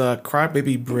chat says,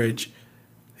 Crybaby Bridge.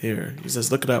 Here. He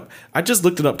says, look it up. I just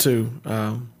looked it up too.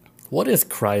 What is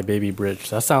Crybaby Bridge?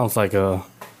 That sounds like a...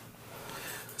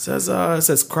 It says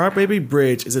Crybaby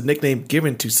Bridge is a nickname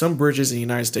given to some bridges in the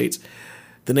United States.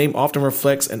 The name often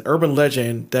reflects an urban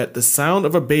legend that the sound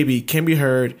of a baby can be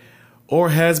heard or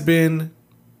has been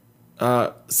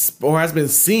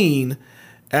seen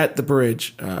at the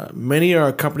bridge. Many are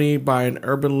accompanied by an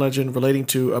urban legend relating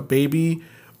to a baby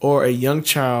or a young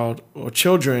child or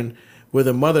children where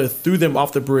the mother threw them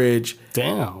off the bridge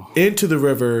Damn. into the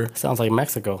river. Sounds like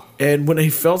Mexico. And when they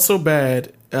felt so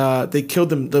bad, they killed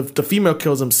them. The female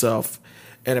kills himself.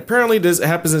 And apparently this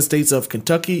happens in states of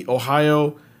Kentucky,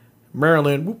 Ohio,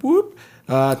 Maryland, whoop, whoop,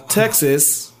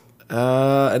 Texas.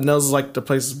 And those are like the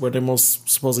places where they most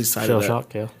supposedly cited Shell that.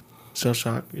 shock, yeah. Shell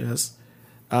shock, yes.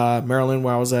 Maryland,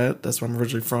 where I was at. That's where I'm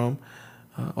originally from.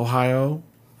 Ohio.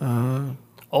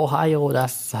 Ohio,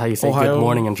 that's how you say Ohio. good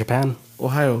morning in Japan.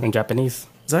 Ohio. In Japanese.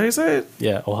 Is that how you say it?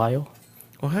 Yeah, Ohio.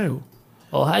 Ohio.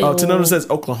 Ohio. Oh, Tenono says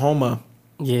Oklahoma.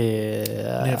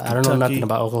 Yeah. have I don't know Kentucky. nothing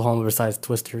about Oklahoma besides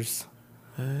Twisters.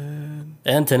 And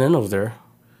Tenino's there.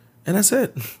 And that's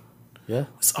it. Yeah.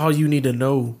 That's all you need to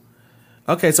know.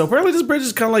 Okay, so apparently this bridge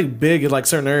is kind of like big in like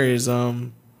certain areas. I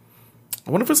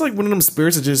wonder if it's like one of them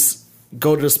spirits that just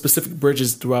go to the specific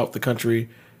bridges throughout the country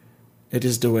and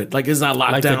just do it. Like it's not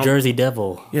locked Like down. the Jersey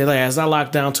Devil. Yeah, like it's not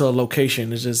locked down to a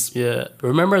location. It's just Yeah.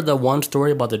 Remember the one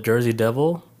story about the Jersey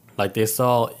Devil? Like they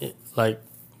saw, like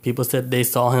people said they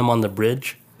saw him on the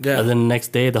bridge. Yeah. And then the next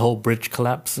day the whole bridge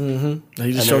collapsed. Mm-hmm.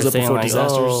 He just And shows they were up saying, before like,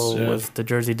 disasters. oh, Yeah. was the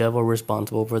Jersey Devil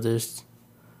responsible for this?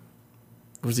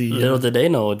 Was he? Little did they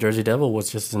know, Jersey Devil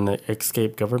was just an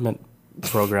escape government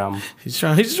program. He's just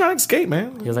trying to escape,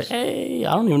 man. He was like, hey,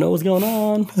 I don't even know what's going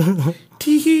on.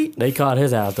 Tee-hee. They caught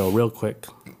his ass, though, real quick.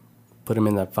 Put him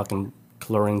in that fucking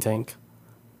chlorine tank.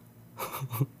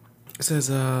 It says,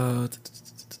 actually,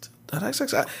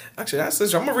 that's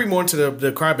this. I'm gonna read more into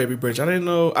the Crybaby Bridge. I didn't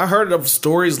know. I heard of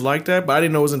stories like that, but I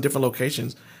didn't know it was in different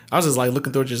locations. I was just like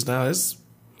looking through it just now. It's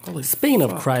holy. Speaking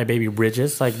of fuck. crybaby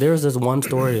bridges, like there's this one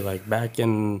story, like back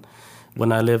in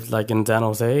when I lived like in San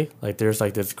Jose, like there's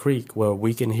like this creek where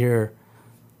we can hear,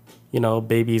 you know,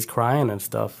 babies crying and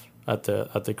stuff at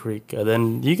the creek. And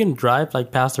then you can drive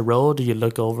like past the road, you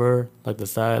look over like the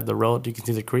side of the road, you can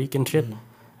see the creek and shit.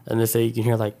 And they say you can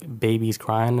hear like babies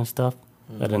crying and stuff.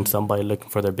 And then somebody looking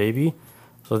for their baby.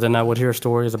 So then I would hear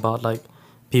stories about like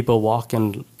people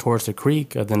walking towards the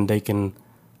creek, and then they can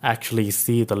actually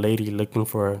see the lady looking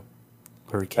for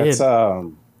her kid.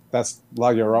 That's La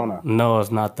Llorona. No, it's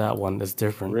not that one. It's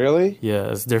different. Really?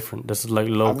 Yeah, it's different. This is like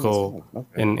local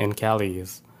Okay. in Cali.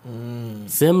 Is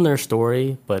similar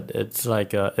story, but it's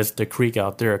like it's the creek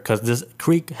out there because this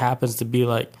creek happens to be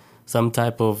like some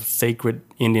type of sacred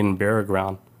Indian burial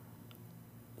ground.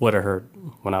 What I heard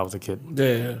when I was a kid.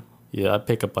 Yeah. Yeah, I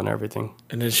pick up on everything.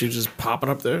 And then she was just popping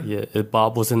up there. Yeah, if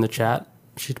Bob was in the chat,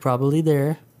 she's probably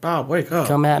there. Bob, wake up.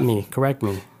 Come at me, correct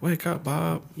me. Wake up,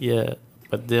 Bob. Yeah,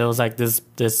 but there was like this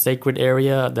sacred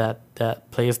area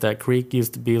that place, that creek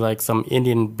used to be like some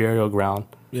Indian burial ground.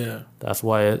 Yeah. That's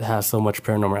why it has so much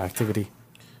paranormal activity.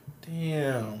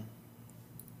 Damn.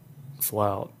 It's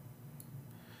wild.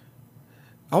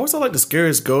 I always thought like the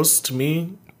scariest ghosts to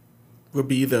me would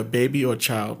be either a baby or a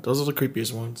child. Those are the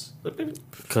creepiest ones.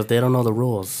 Because they don't know the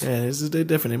rules. Yeah, they're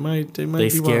different. They might They be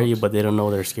scare wild. you, but they don't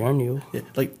know they're scaring you. Yeah,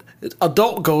 like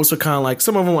adult ghosts are kind of like,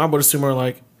 some of them I would assume are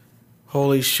like,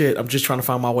 holy shit, I'm just trying to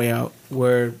find my way out.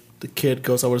 Where the kid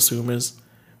ghost I would assume is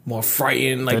more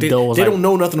frightened. Like The they door was don't like,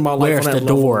 know nothing about life. Where's on the that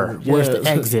level. door? Where's the Yeah.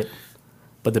 exit?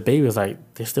 But the baby was like,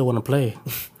 they still want to play.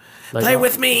 Like, Play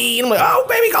with me. And I'm like, oh,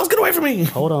 baby ghost, get away from me.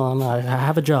 hold on, I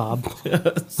have a job.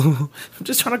 I'm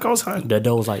just trying to ghost hunt. The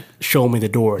door's like, show me the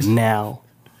door now.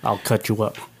 I'll cut you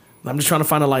up. I'm just trying to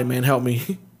find a light, man. Help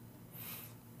me.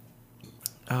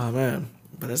 Oh, man.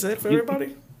 But that's it for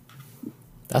everybody?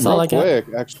 That's all I got. Quick,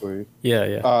 actually.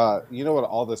 Yeah. You know what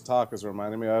all this talk is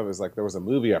reminding me of is like there was a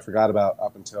movie I forgot about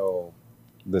up until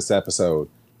this episode,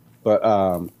 but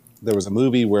there was a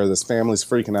movie where this family's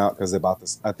freaking out because they bought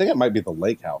this. I think it might be the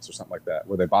Lake House or something like that,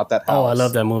 where they bought that house. Oh, I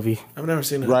love that movie. I've never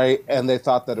seen it. Right, and they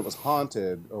thought that it was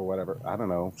haunted or whatever. I don't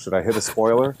know. Should I hit a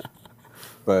spoiler?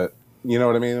 But you know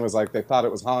what I mean. It was like they thought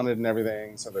it was haunted and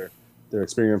everything, so they're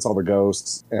experiencing all the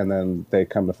ghosts, and then they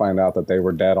come to find out that they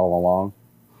were dead all along.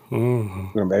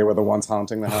 Mm-hmm. And they were the ones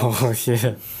haunting the house. Oh,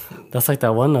 yeah. That's like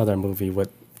that one other movie with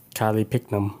Kylie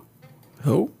Picknam.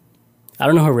 Who? I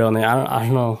don't know her real name. I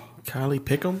don't know. Kylie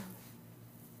Pickham?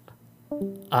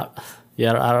 I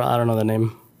don't know the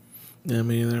name. Yeah,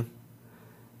 me neither.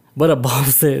 But Bob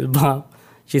said,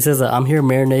 she says, I'm here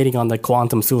marinating on the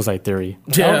quantum suicide theory.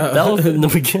 Yeah. That was in the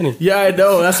beginning. Yeah, I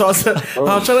know. That's what I said.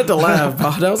 I'm trying not to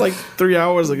laugh. That was like 3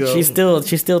 hours ago. She's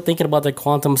still thinking about the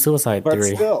quantum suicide But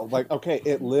theory. still, like, okay,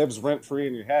 it lives rent free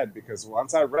in your head because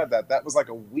once I read that was like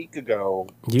a week ago,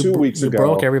 You 2 weeks you ago.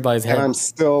 broke everybody's head. And I'm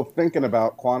still thinking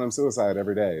about quantum suicide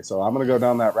every day. So I'm going to go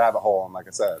down that rabbit hole. And like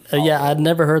I said, Yeah, I'd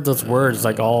never heard those words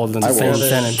like all in the I same will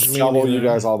sentence. shovel you neither.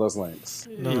 guys all those links.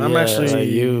 No, I'm Yeah, actually.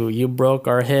 you broke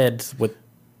our heads with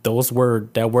those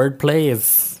words. That word play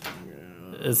is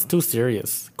it's too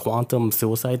serious. Quantum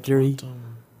suicide theory.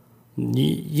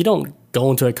 You don't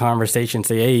go into a conversation and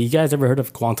say, "Hey, you guys ever heard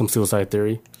of quantum suicide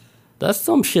theory?" That's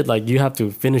some shit like you have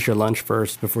to finish your lunch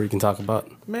first before you can talk about.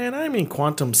 Man, I didn't mean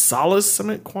quantum solace. I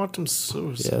meant quantum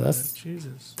suicide. Yeah, that's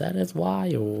Jesus. That is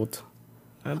wild.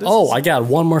 This I got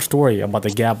one more story about the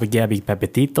Gabby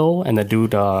Pepitito and the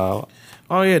dude. Oh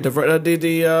yeah, the what do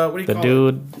you call The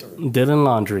dude did in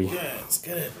laundry. Yeah, let's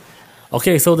get it.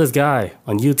 Okay, so this guy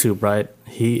on YouTube, right?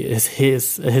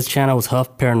 His channel is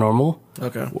Huff Paranormal.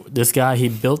 Okay. This guy, he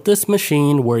built this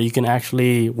machine where you can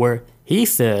actually, where he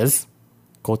says,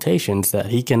 quotations, that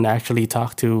he can actually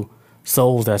talk to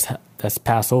souls that's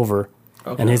passed over.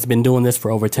 Okay. And he's been doing this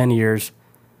for over 10 years.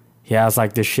 He has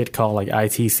like this shit called like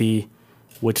ITC,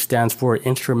 which stands for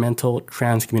Instrumental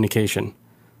Transcommunication,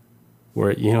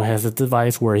 where, you know, has a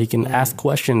device where he can ask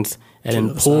questions and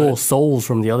then pull souls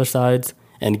from the other sides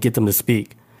and get them to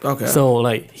speak. Okay. So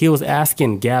like he was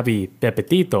asking Gabby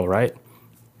Pepitito, right?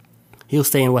 He was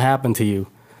saying, what happened to you?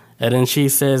 And then she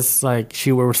says, like,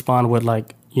 she will respond with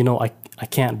like, you know, I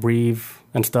can't breathe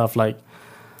and stuff. Like,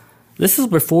 this is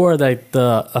before like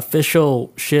the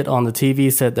official shit on the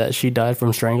TV said that she died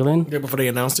from strangling. Yeah, before they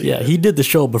announced it. Yeah, he did the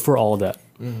show before all of that,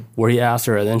 where he asked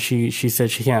her, and then she said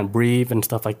she can't breathe and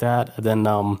stuff like that. And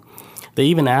then they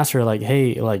even asked her like,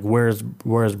 hey, like where's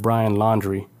Brian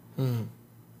Laundrie?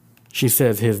 She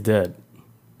says he's dead.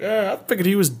 Yeah, I figured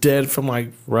he was dead from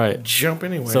like jump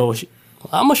anyway. So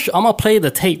I'm gonna play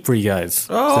the tape for you guys.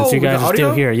 Oh, since you guys are still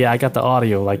audio? here. Yeah, I got the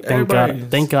audio. Like thank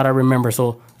God I remember.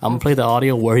 So I'm gonna play the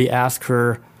audio where he asked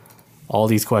her all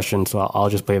these questions. So I'll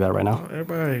just play that right now.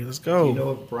 Everybody, let's go. Do you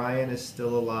know if Brian is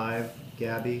still alive,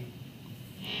 Gabby?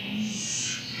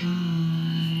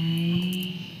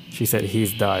 She said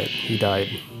he's died. He died.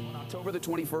 October the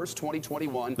 21st,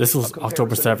 2021. This was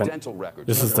October 7th.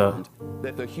 This is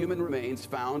that the human remains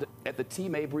found at the T.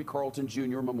 Mabry Carlton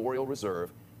Jr. Memorial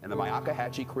Reserve and the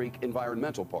Myakkahatchee Creek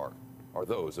Environmental Park are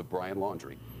those of Brian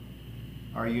Laundrie.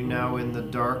 Are you now in the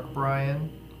dark, Brian?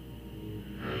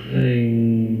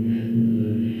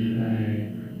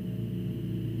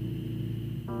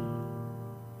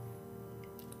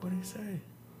 What did he say?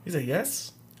 He said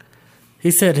yes?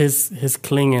 He said his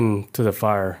clinging to the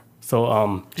fire.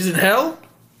 So he's in hell?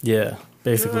 Yeah,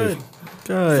 basically.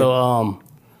 Good. So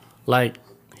like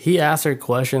he asked her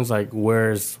questions like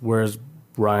where's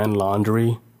Brian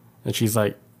Laundrie? And she's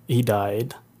like, he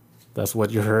died. That's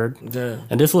what you heard. Yeah.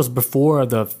 And this was before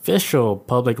the official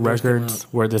public records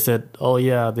where they said, oh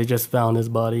yeah, they just found his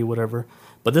body, whatever.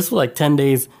 But this was like 10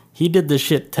 days. He did this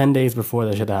shit 10 days before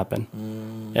that shit happened.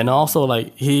 And also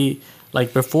like he,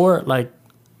 like before, like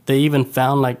they even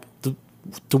found like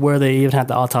to where they even had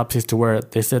the autopsies to where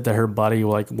they said that her body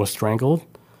like was strangled.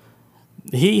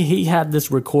 He had this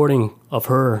recording of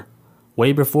her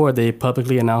way before they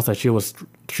publicly announced that she was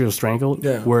strangled.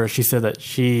 Yeah. Where she said that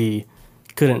she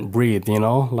couldn't breathe, you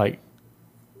know,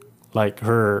 like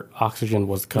her oxygen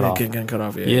was cut off. Getting cut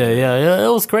off. Yeah.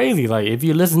 It was crazy. Like if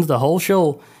you listen to the whole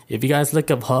show, if you guys look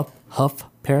up Huff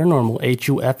Paranormal,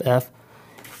 HUFF,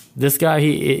 this guy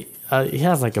he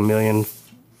has like 1 million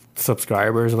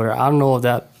subscribers. Where I don't know if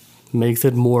that makes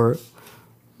it more,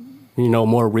 you know,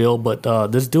 more real. But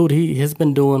this dude, he has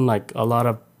been doing like a lot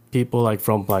of people like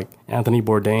from like Anthony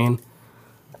Bourdain,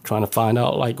 trying to find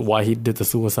out like why he did the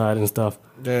suicide and stuff.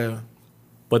 Yeah.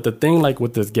 But the thing like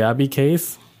with this Gabby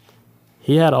case,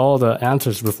 he had all the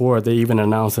answers before they even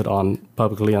announced it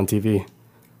publicly on TV,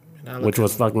 which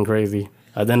was fucking crazy.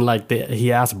 And then like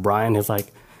he asked Brian, he's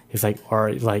like, all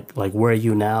right, like where are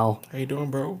you now? How you doing,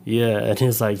 bro? Yeah, and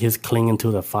he's clinging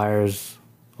to the fires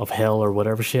of hell or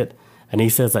whatever shit. And he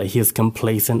says that he's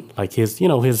complacent, like he's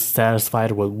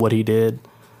satisfied with what he did.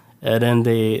 And then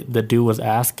the dude was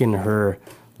asking her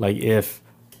like if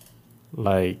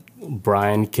like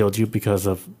Brian killed you because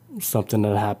of something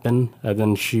that happened, and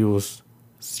then she was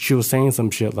saying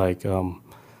some shit like he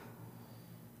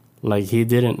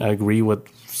didn't agree with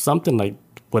something, like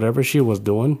whatever she was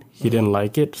doing, he didn't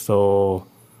like it. So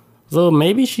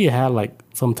maybe she had like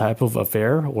some type of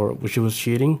affair or she was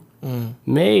cheating.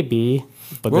 Maybe.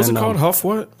 But what was it called? Huff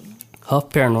what? Huff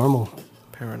Paranormal.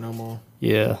 Paranormal.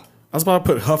 Yeah. I was about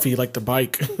to put Huffy like the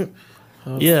bike.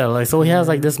 Yeah, like so he has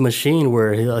like this machine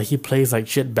where he plays like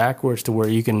shit backwards to where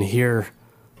you can hear,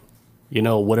 you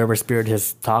know, whatever spirit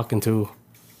he's talking to.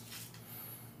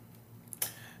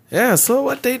 Yeah, so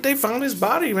what they found his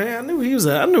body, man. I knew his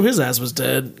ass was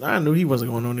dead. I knew he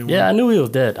wasn't going anywhere. Yeah, I knew he was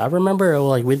dead. I remember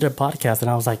like we did a podcast and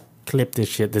I was like, clip this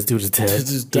shit. This dude is dead.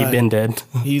 He's been dead.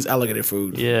 He's alligator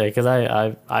food. Yeah, because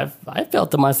I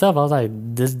felt it myself. I was like,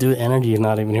 this dude energy is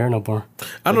not even here no more.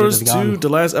 I noticed too. The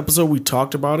last episode we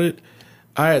talked about it.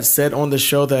 I had said on the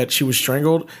show that she was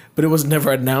strangled, but it was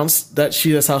never announced that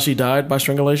that's how she died by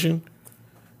strangulation.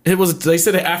 It was. They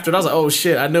said it after, and I was like, "Oh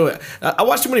shit, I knew it." I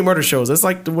watched too many murder shows. That's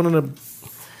like one of the.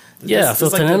 Yeah, so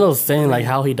it's like Tanelo's saying like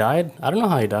how he died. I don't know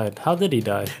how he died. How did he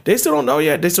die? They still don't know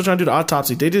yet. They still trying to do the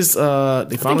autopsy. They just they I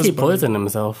found think his he body. poisoned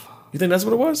himself. You think that's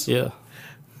what it was? Yeah,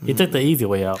 he took the easy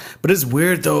way out. But it's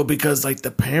weird though because like the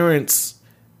parents,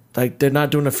 like they're not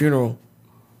doing a funeral.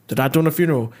 They're not doing a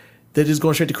funeral. They're just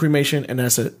going straight to cremation and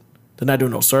that's it. They're not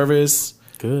doing no service.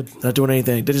 Good. Not doing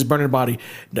anything. They're just burning the body.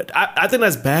 I think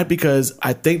that's bad because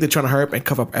I think they're trying to hurry up and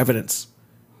cover up evidence.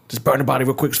 Just burn the body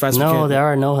real quick as fast as we No, can. they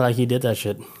already know like he did that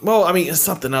shit. Well, I mean, it's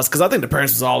something else because I think the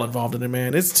parents was all involved in it,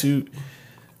 man. It's too.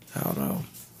 I don't know.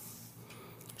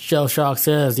 Shell Shock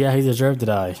says, yeah, he deserved to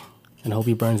die. And I hope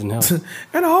he burns in hell.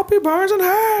 And I hope he burns in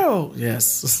hell.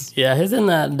 Yes. Yeah, he's in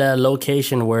that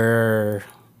location where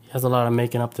he has a lot of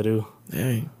making up to do.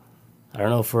 Dang. I don't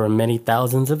know, for many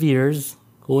thousands of years.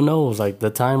 Who knows? Like, the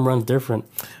time runs different.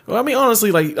 Well, I mean,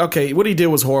 honestly, like, okay, what he did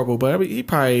was horrible, but I mean, he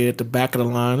probably at the back of the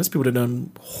line. There's people that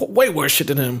done way worse shit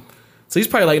than him. So he's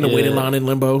probably like in the waiting line in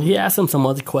limbo. He asked him some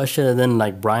other question, and then,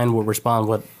 like, Brian would respond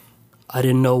with, I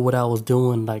didn't know what I was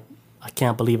doing. Like, I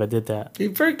can't believe I did that. He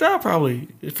freaked out, probably.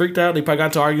 He freaked out. They probably got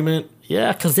into an argument.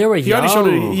 Yeah, because they were He young. already showed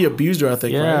that he abused her, I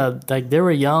think, Yeah, right? like, they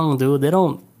were young, dude. They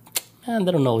don't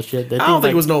know shit. They I don't think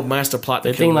like, it was no master plot.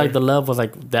 They think, like, the love was,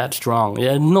 like, that strong.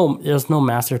 Yeah, no, it was no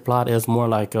master plot. It was more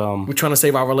like, we're trying to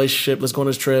save our relationship. Let's go on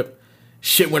this trip.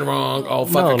 Shit went wrong. Oh,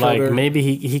 fuck, I no, killed like, her. maybe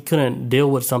he couldn't deal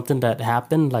with something that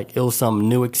happened. Like, it was some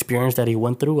new experience that he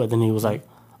went through, and then he was like,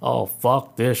 oh,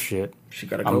 fuck this shit. She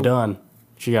gotta I'm go. done.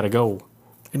 She gotta go.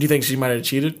 And do you think she might have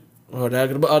cheated? Or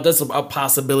that's a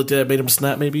possibility that made him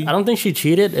snap, maybe? I don't think she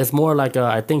cheated. It's more like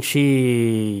I think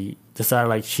she decided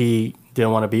like she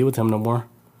didn't want to be with him no more.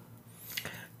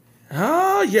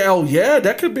 Yeah,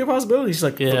 that could be a possibility. She's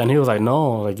like, Yeah, and he was like,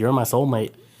 no, like, you're my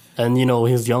soulmate. And, you know,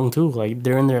 he's young too. Like,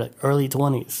 they're in their like, early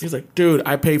 20s. he's like, dude,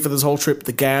 I paid for this whole trip,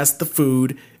 the gas, the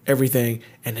food, everything,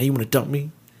 and now you want to dump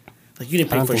me? Like, you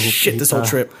didn't I pay don't for think shit this whole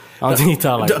trip. I don't think he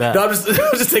thought like that. No, I'm just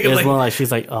thinking It's like, more like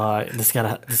she's like, this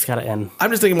gotta end. I'm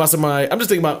just thinking about somebody. I'm just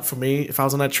thinking about for me, if I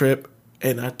was on that trip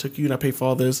and I took you and I paid for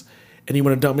all this, and you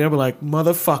want to dump me, I'd be like,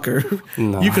 motherfucker,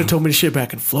 No. you could have told me the shit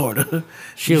back in Florida.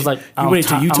 She was like, You went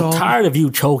to Utah? I'm tired of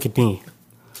you choking me.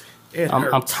 It I'm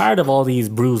hurts. tired of all these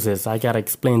bruises. I gotta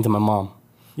explain to my mom.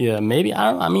 Yeah, maybe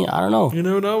I don't know. You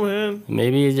never know, man.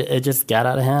 Maybe it just got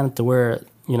out of hand to where,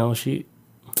 you know,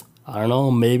 I don't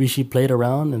know, maybe she played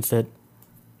around and said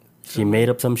she made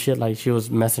up some shit like she was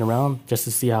messing around just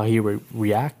to see how he would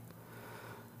react.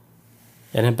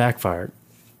 And it backfired.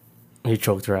 He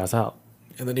choked her ass out.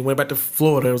 And then he went back to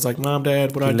Florida. It was like, Mom,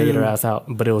 Dad, what I He do? laid her ass out,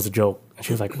 but it was a joke. And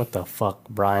she was like, what the fuck,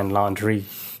 Brian Laundrie?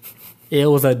 It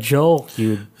was a joke,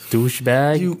 you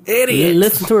douchebag. You idiot.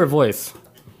 Listen to her voice.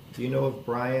 Do you know if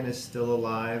Brian is still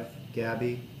alive,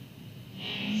 Gabby?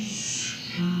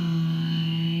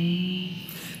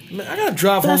 Man, I gotta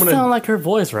drive That home in sound the. like her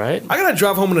voice, right? I gotta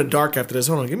drive home in the dark after this.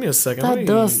 Hold on, give me a second. That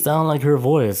does sound like her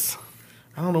voice.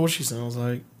 I don't know what she sounds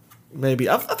like. Maybe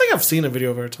I think I've seen a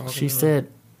video of her talking. She said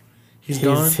he's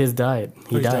gone. his died. Oh,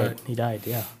 he's died. He died,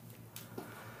 yeah.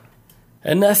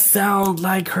 And that sounds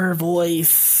like her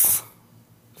voice.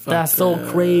 That's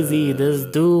so crazy. This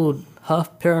dude,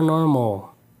 Huff Paranormal.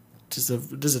 Just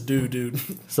a dude.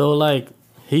 So, like,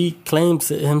 he claims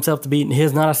himself to be,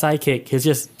 he's not a psychic. He's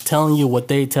just telling you what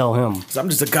they tell him. So I'm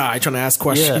just a guy trying to ask Yeah.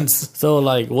 questions. So,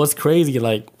 like, what's crazy,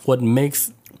 like, what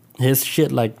makes his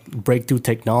shit, like, breakthrough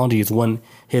technology is when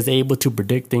he's able to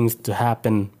predict things to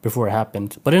happen before it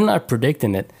happens. But he's not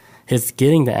predicting it. He's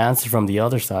getting the answer from the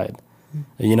other side.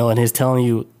 You know, and he's telling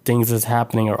you things that's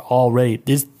happening are already,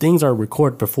 these things are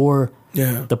recorded before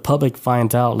the public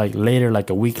finds out, like later, like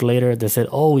a week later, they said,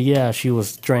 oh yeah, she was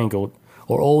strangled.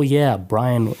 Or, oh yeah,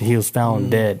 Brian, he was found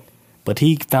dead. But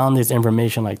he found this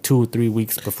information like 2 or 3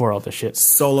 weeks before all the shit.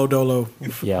 Solo dolo.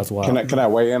 Yeah, it's wild. Can I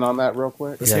weigh in on that real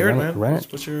quick? Let's Yeah, hear it, run it, man. run it.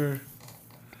 What's your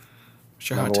hot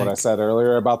Remember what I take? said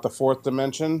earlier about the fourth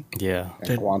dimension Yeah.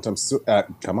 and quantum?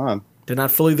 Come on. They're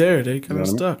not fully there. They kind You of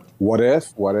know what I mean? stuck. What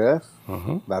if?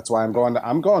 Mm-hmm. That's why I'm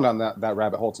going on that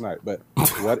rabbit hole tonight. But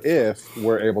what if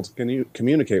we're able to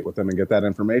communicate with them and get that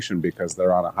information because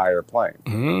they're on a higher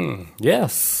plane?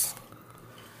 Yes.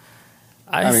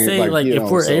 I mean, say, like, like, you if know,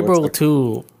 we're so it's able like-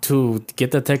 to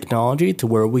get the technology to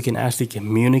where we can actually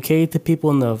communicate to people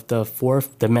in the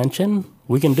fourth dimension,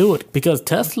 we can do it. Because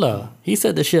Tesla, he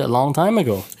said this shit a long time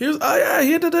ago. He had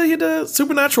the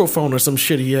supernatural phone or some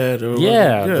shit he had. Or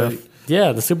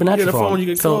Yeah, the supernatural the phone phone. you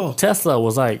could so call. Tesla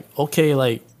was like, okay,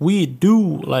 like, we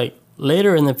do, like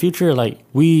later in the future, like,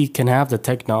 we can have the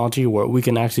technology where we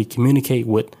can actually communicate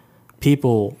with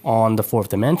people on the fourth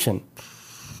dimension.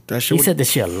 He said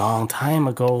this shit a long time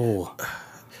ago.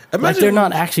 Like, they're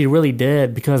not actually really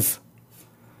dead because,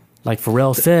 like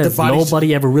Pharrell says,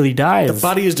 nobody ever really dies. The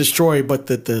body is destroyed, but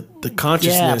the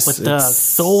consciousness... Yeah, but the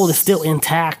soul is still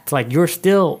intact. Like, you're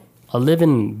still a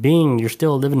living being. You're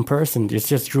still a living person. It's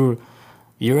just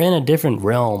you're in a different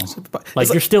realm. Like,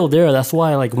 you're still there. That's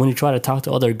why, like, when you try to talk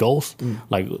to other ghosts,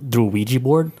 like, through Ouija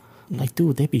board, like,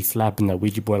 dude, they be slapping that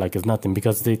Ouija board like it's nothing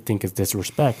because they think it's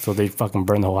disrespect. So they fucking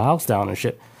burn the whole house down and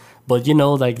shit. But, you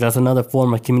know, like, that's another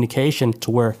form of communication to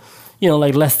where, you know,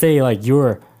 like, let's say, like,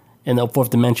 you're in the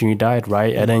fourth dimension, you died,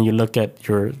 right? And then you look at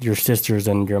your sisters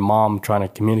and your mom trying to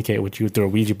communicate with you through a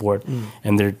Ouija board,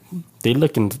 and they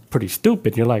looking pretty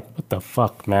stupid. You're like, what the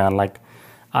fuck, man? Like,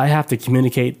 I have to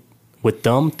communicate with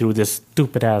them through this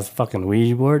stupid-ass fucking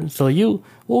Ouija board. So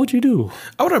what would you do?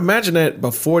 I would imagine that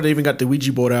before they even got the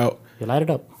Ouija board out, you light it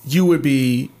up. You would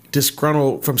be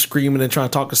disgruntled from screaming and trying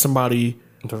to talk to somebody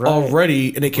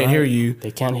already, and they can't hear you.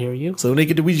 They can't hear you. So when they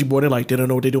get the Ouija board, they're like, they don't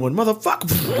know what they're doing,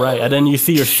 motherfucker. Right, and then you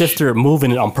see your sister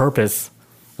moving it on purpose.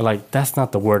 Like, that's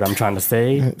not the word I'm trying to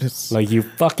say. Like, you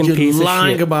fucking piece of shit. You're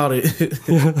lying about it.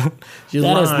 That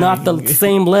is not the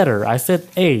same letter. I said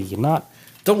A, not...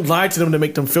 Don't lie to them to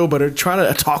make them feel better. Try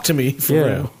to talk to me for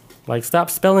real. Like,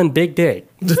 stop spelling big dick.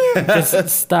 Just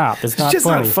stop. It's not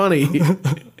funny. Not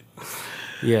funny.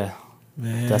 Yeah.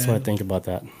 Man. That's what I think about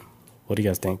that. What do you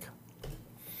guys think?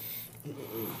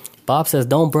 Bob says,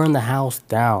 don't burn the house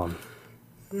down.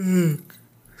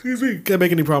 Excuse me. Can't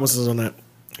make any promises on that.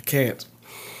 I can't.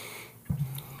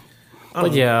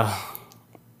 But yeah,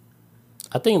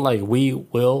 I think, like, we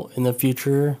will in the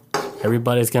future.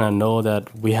 Everybody's going to know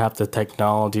that we have the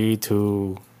technology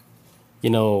to, you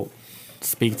know,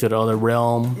 speak to the other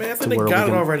realm. Man, I think they got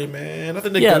it already, man. I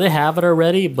think they have it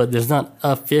already, but it's not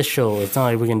official. It's not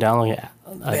like we can download an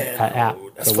app.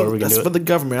 That's for the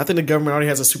government. I think the government already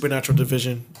has a supernatural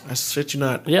division. I shit you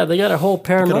not. Yeah, they got a whole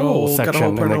paranormal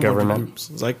section in the government.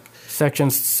 It's like Section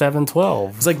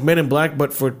 712. It's like Men in Black,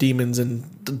 but for demons and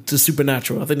the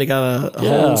supernatural. I think they got a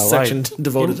whole section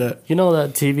devoted to that. You know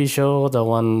that TV show, the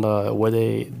one where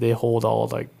they hold all,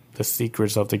 like, the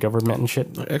secrets of the government and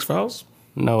shit? Like X-Files?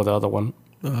 No, the other one.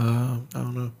 I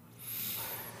don't know.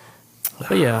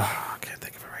 But yeah. I can't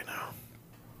think of it right now.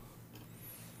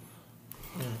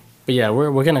 But yeah,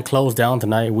 we're gonna close down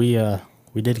tonight. We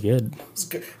did good.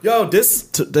 Yo,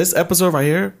 this episode right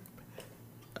here,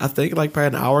 I think like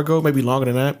probably an hour ago, maybe longer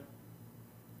than that,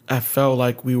 I felt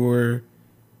like we were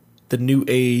the new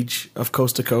age of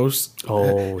Coast to Coast.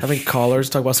 Oh, having callers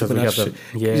talk about supernatural shit.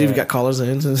 Yeah, we got callers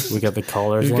in. We got the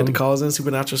callers. We got the callers in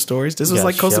supernatural stories. This was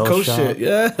like Coast to Coast shit.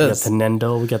 Yes. We got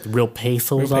Tenendo. We got the Real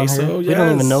Pesos on here. We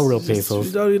don't even know Real Pesos.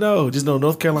 You don't know. Just know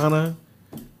North Carolina.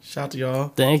 Shout out to y'all.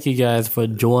 Thank you guys for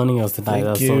joining us tonight.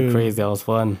 That was so crazy. That was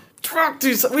fun.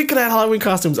 Dude, we could have Halloween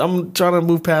costumes. I'm trying to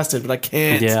move past it, but I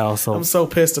can't. Yeah, I'm so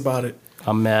pissed about it.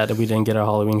 I'm mad that we didn't get our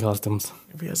Halloween costumes.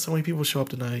 We had so many people show up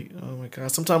tonight. Oh my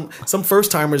god! Sometimes some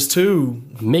first timers too.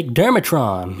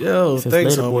 McDermotron. Yo,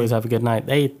 thanks, later, homie. boys. Have a good night.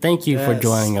 Hey, thank you for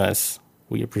joining us.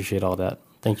 We appreciate all that.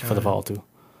 Thank you for the follow too.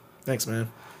 Thanks,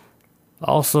 man.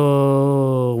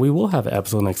 Also, we will have an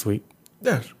episode next week.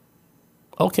 Yeah.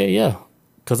 Okay, yeah.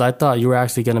 Because I thought you were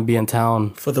actually going to be in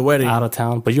town. For the wedding. Out of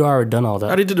town. But you already done all that. I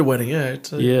already did the wedding, yeah.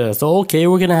 Yeah, so okay,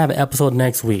 we're going to have an episode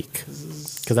next week.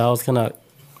 Because I was going to...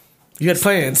 You had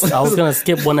plans. I was going to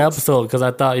skip one episode because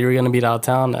I thought you were going to be out of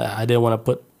town. I didn't want to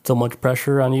put so much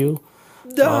pressure on you.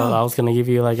 No. I was going to give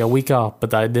you like a week off,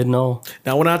 but I didn't know.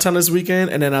 Now, I went out of town this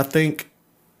weekend, and then I think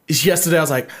yesterday I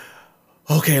was like,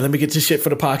 okay, let me get this shit for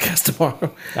the podcast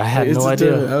tomorrow. I had no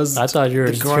idea. I thought you were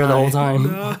just here the whole time.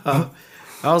 No.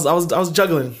 I was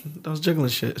juggling. I was juggling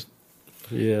shit.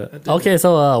 Yeah. Okay,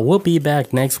 so we'll be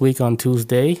back next week on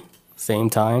Tuesday, same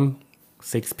time,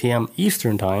 6 p.m.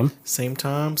 Eastern time. Same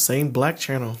time, same black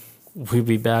channel. We'll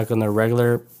be back on the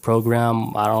regular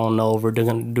program. I don't know if we're going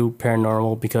to do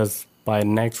paranormal because by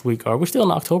next week, are we still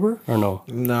in October or no?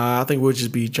 Nah, I think we'll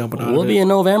just be jumping on. We'll be in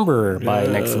November by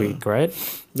next week, right?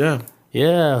 Yeah.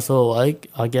 Yeah, so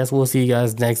I guess we'll see you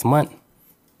guys next month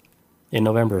in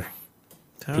November.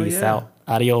 Peace out.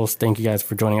 Adios. Thank you guys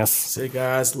for joining us. See you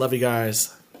guys. Love you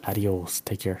guys. Adios.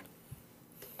 Take care.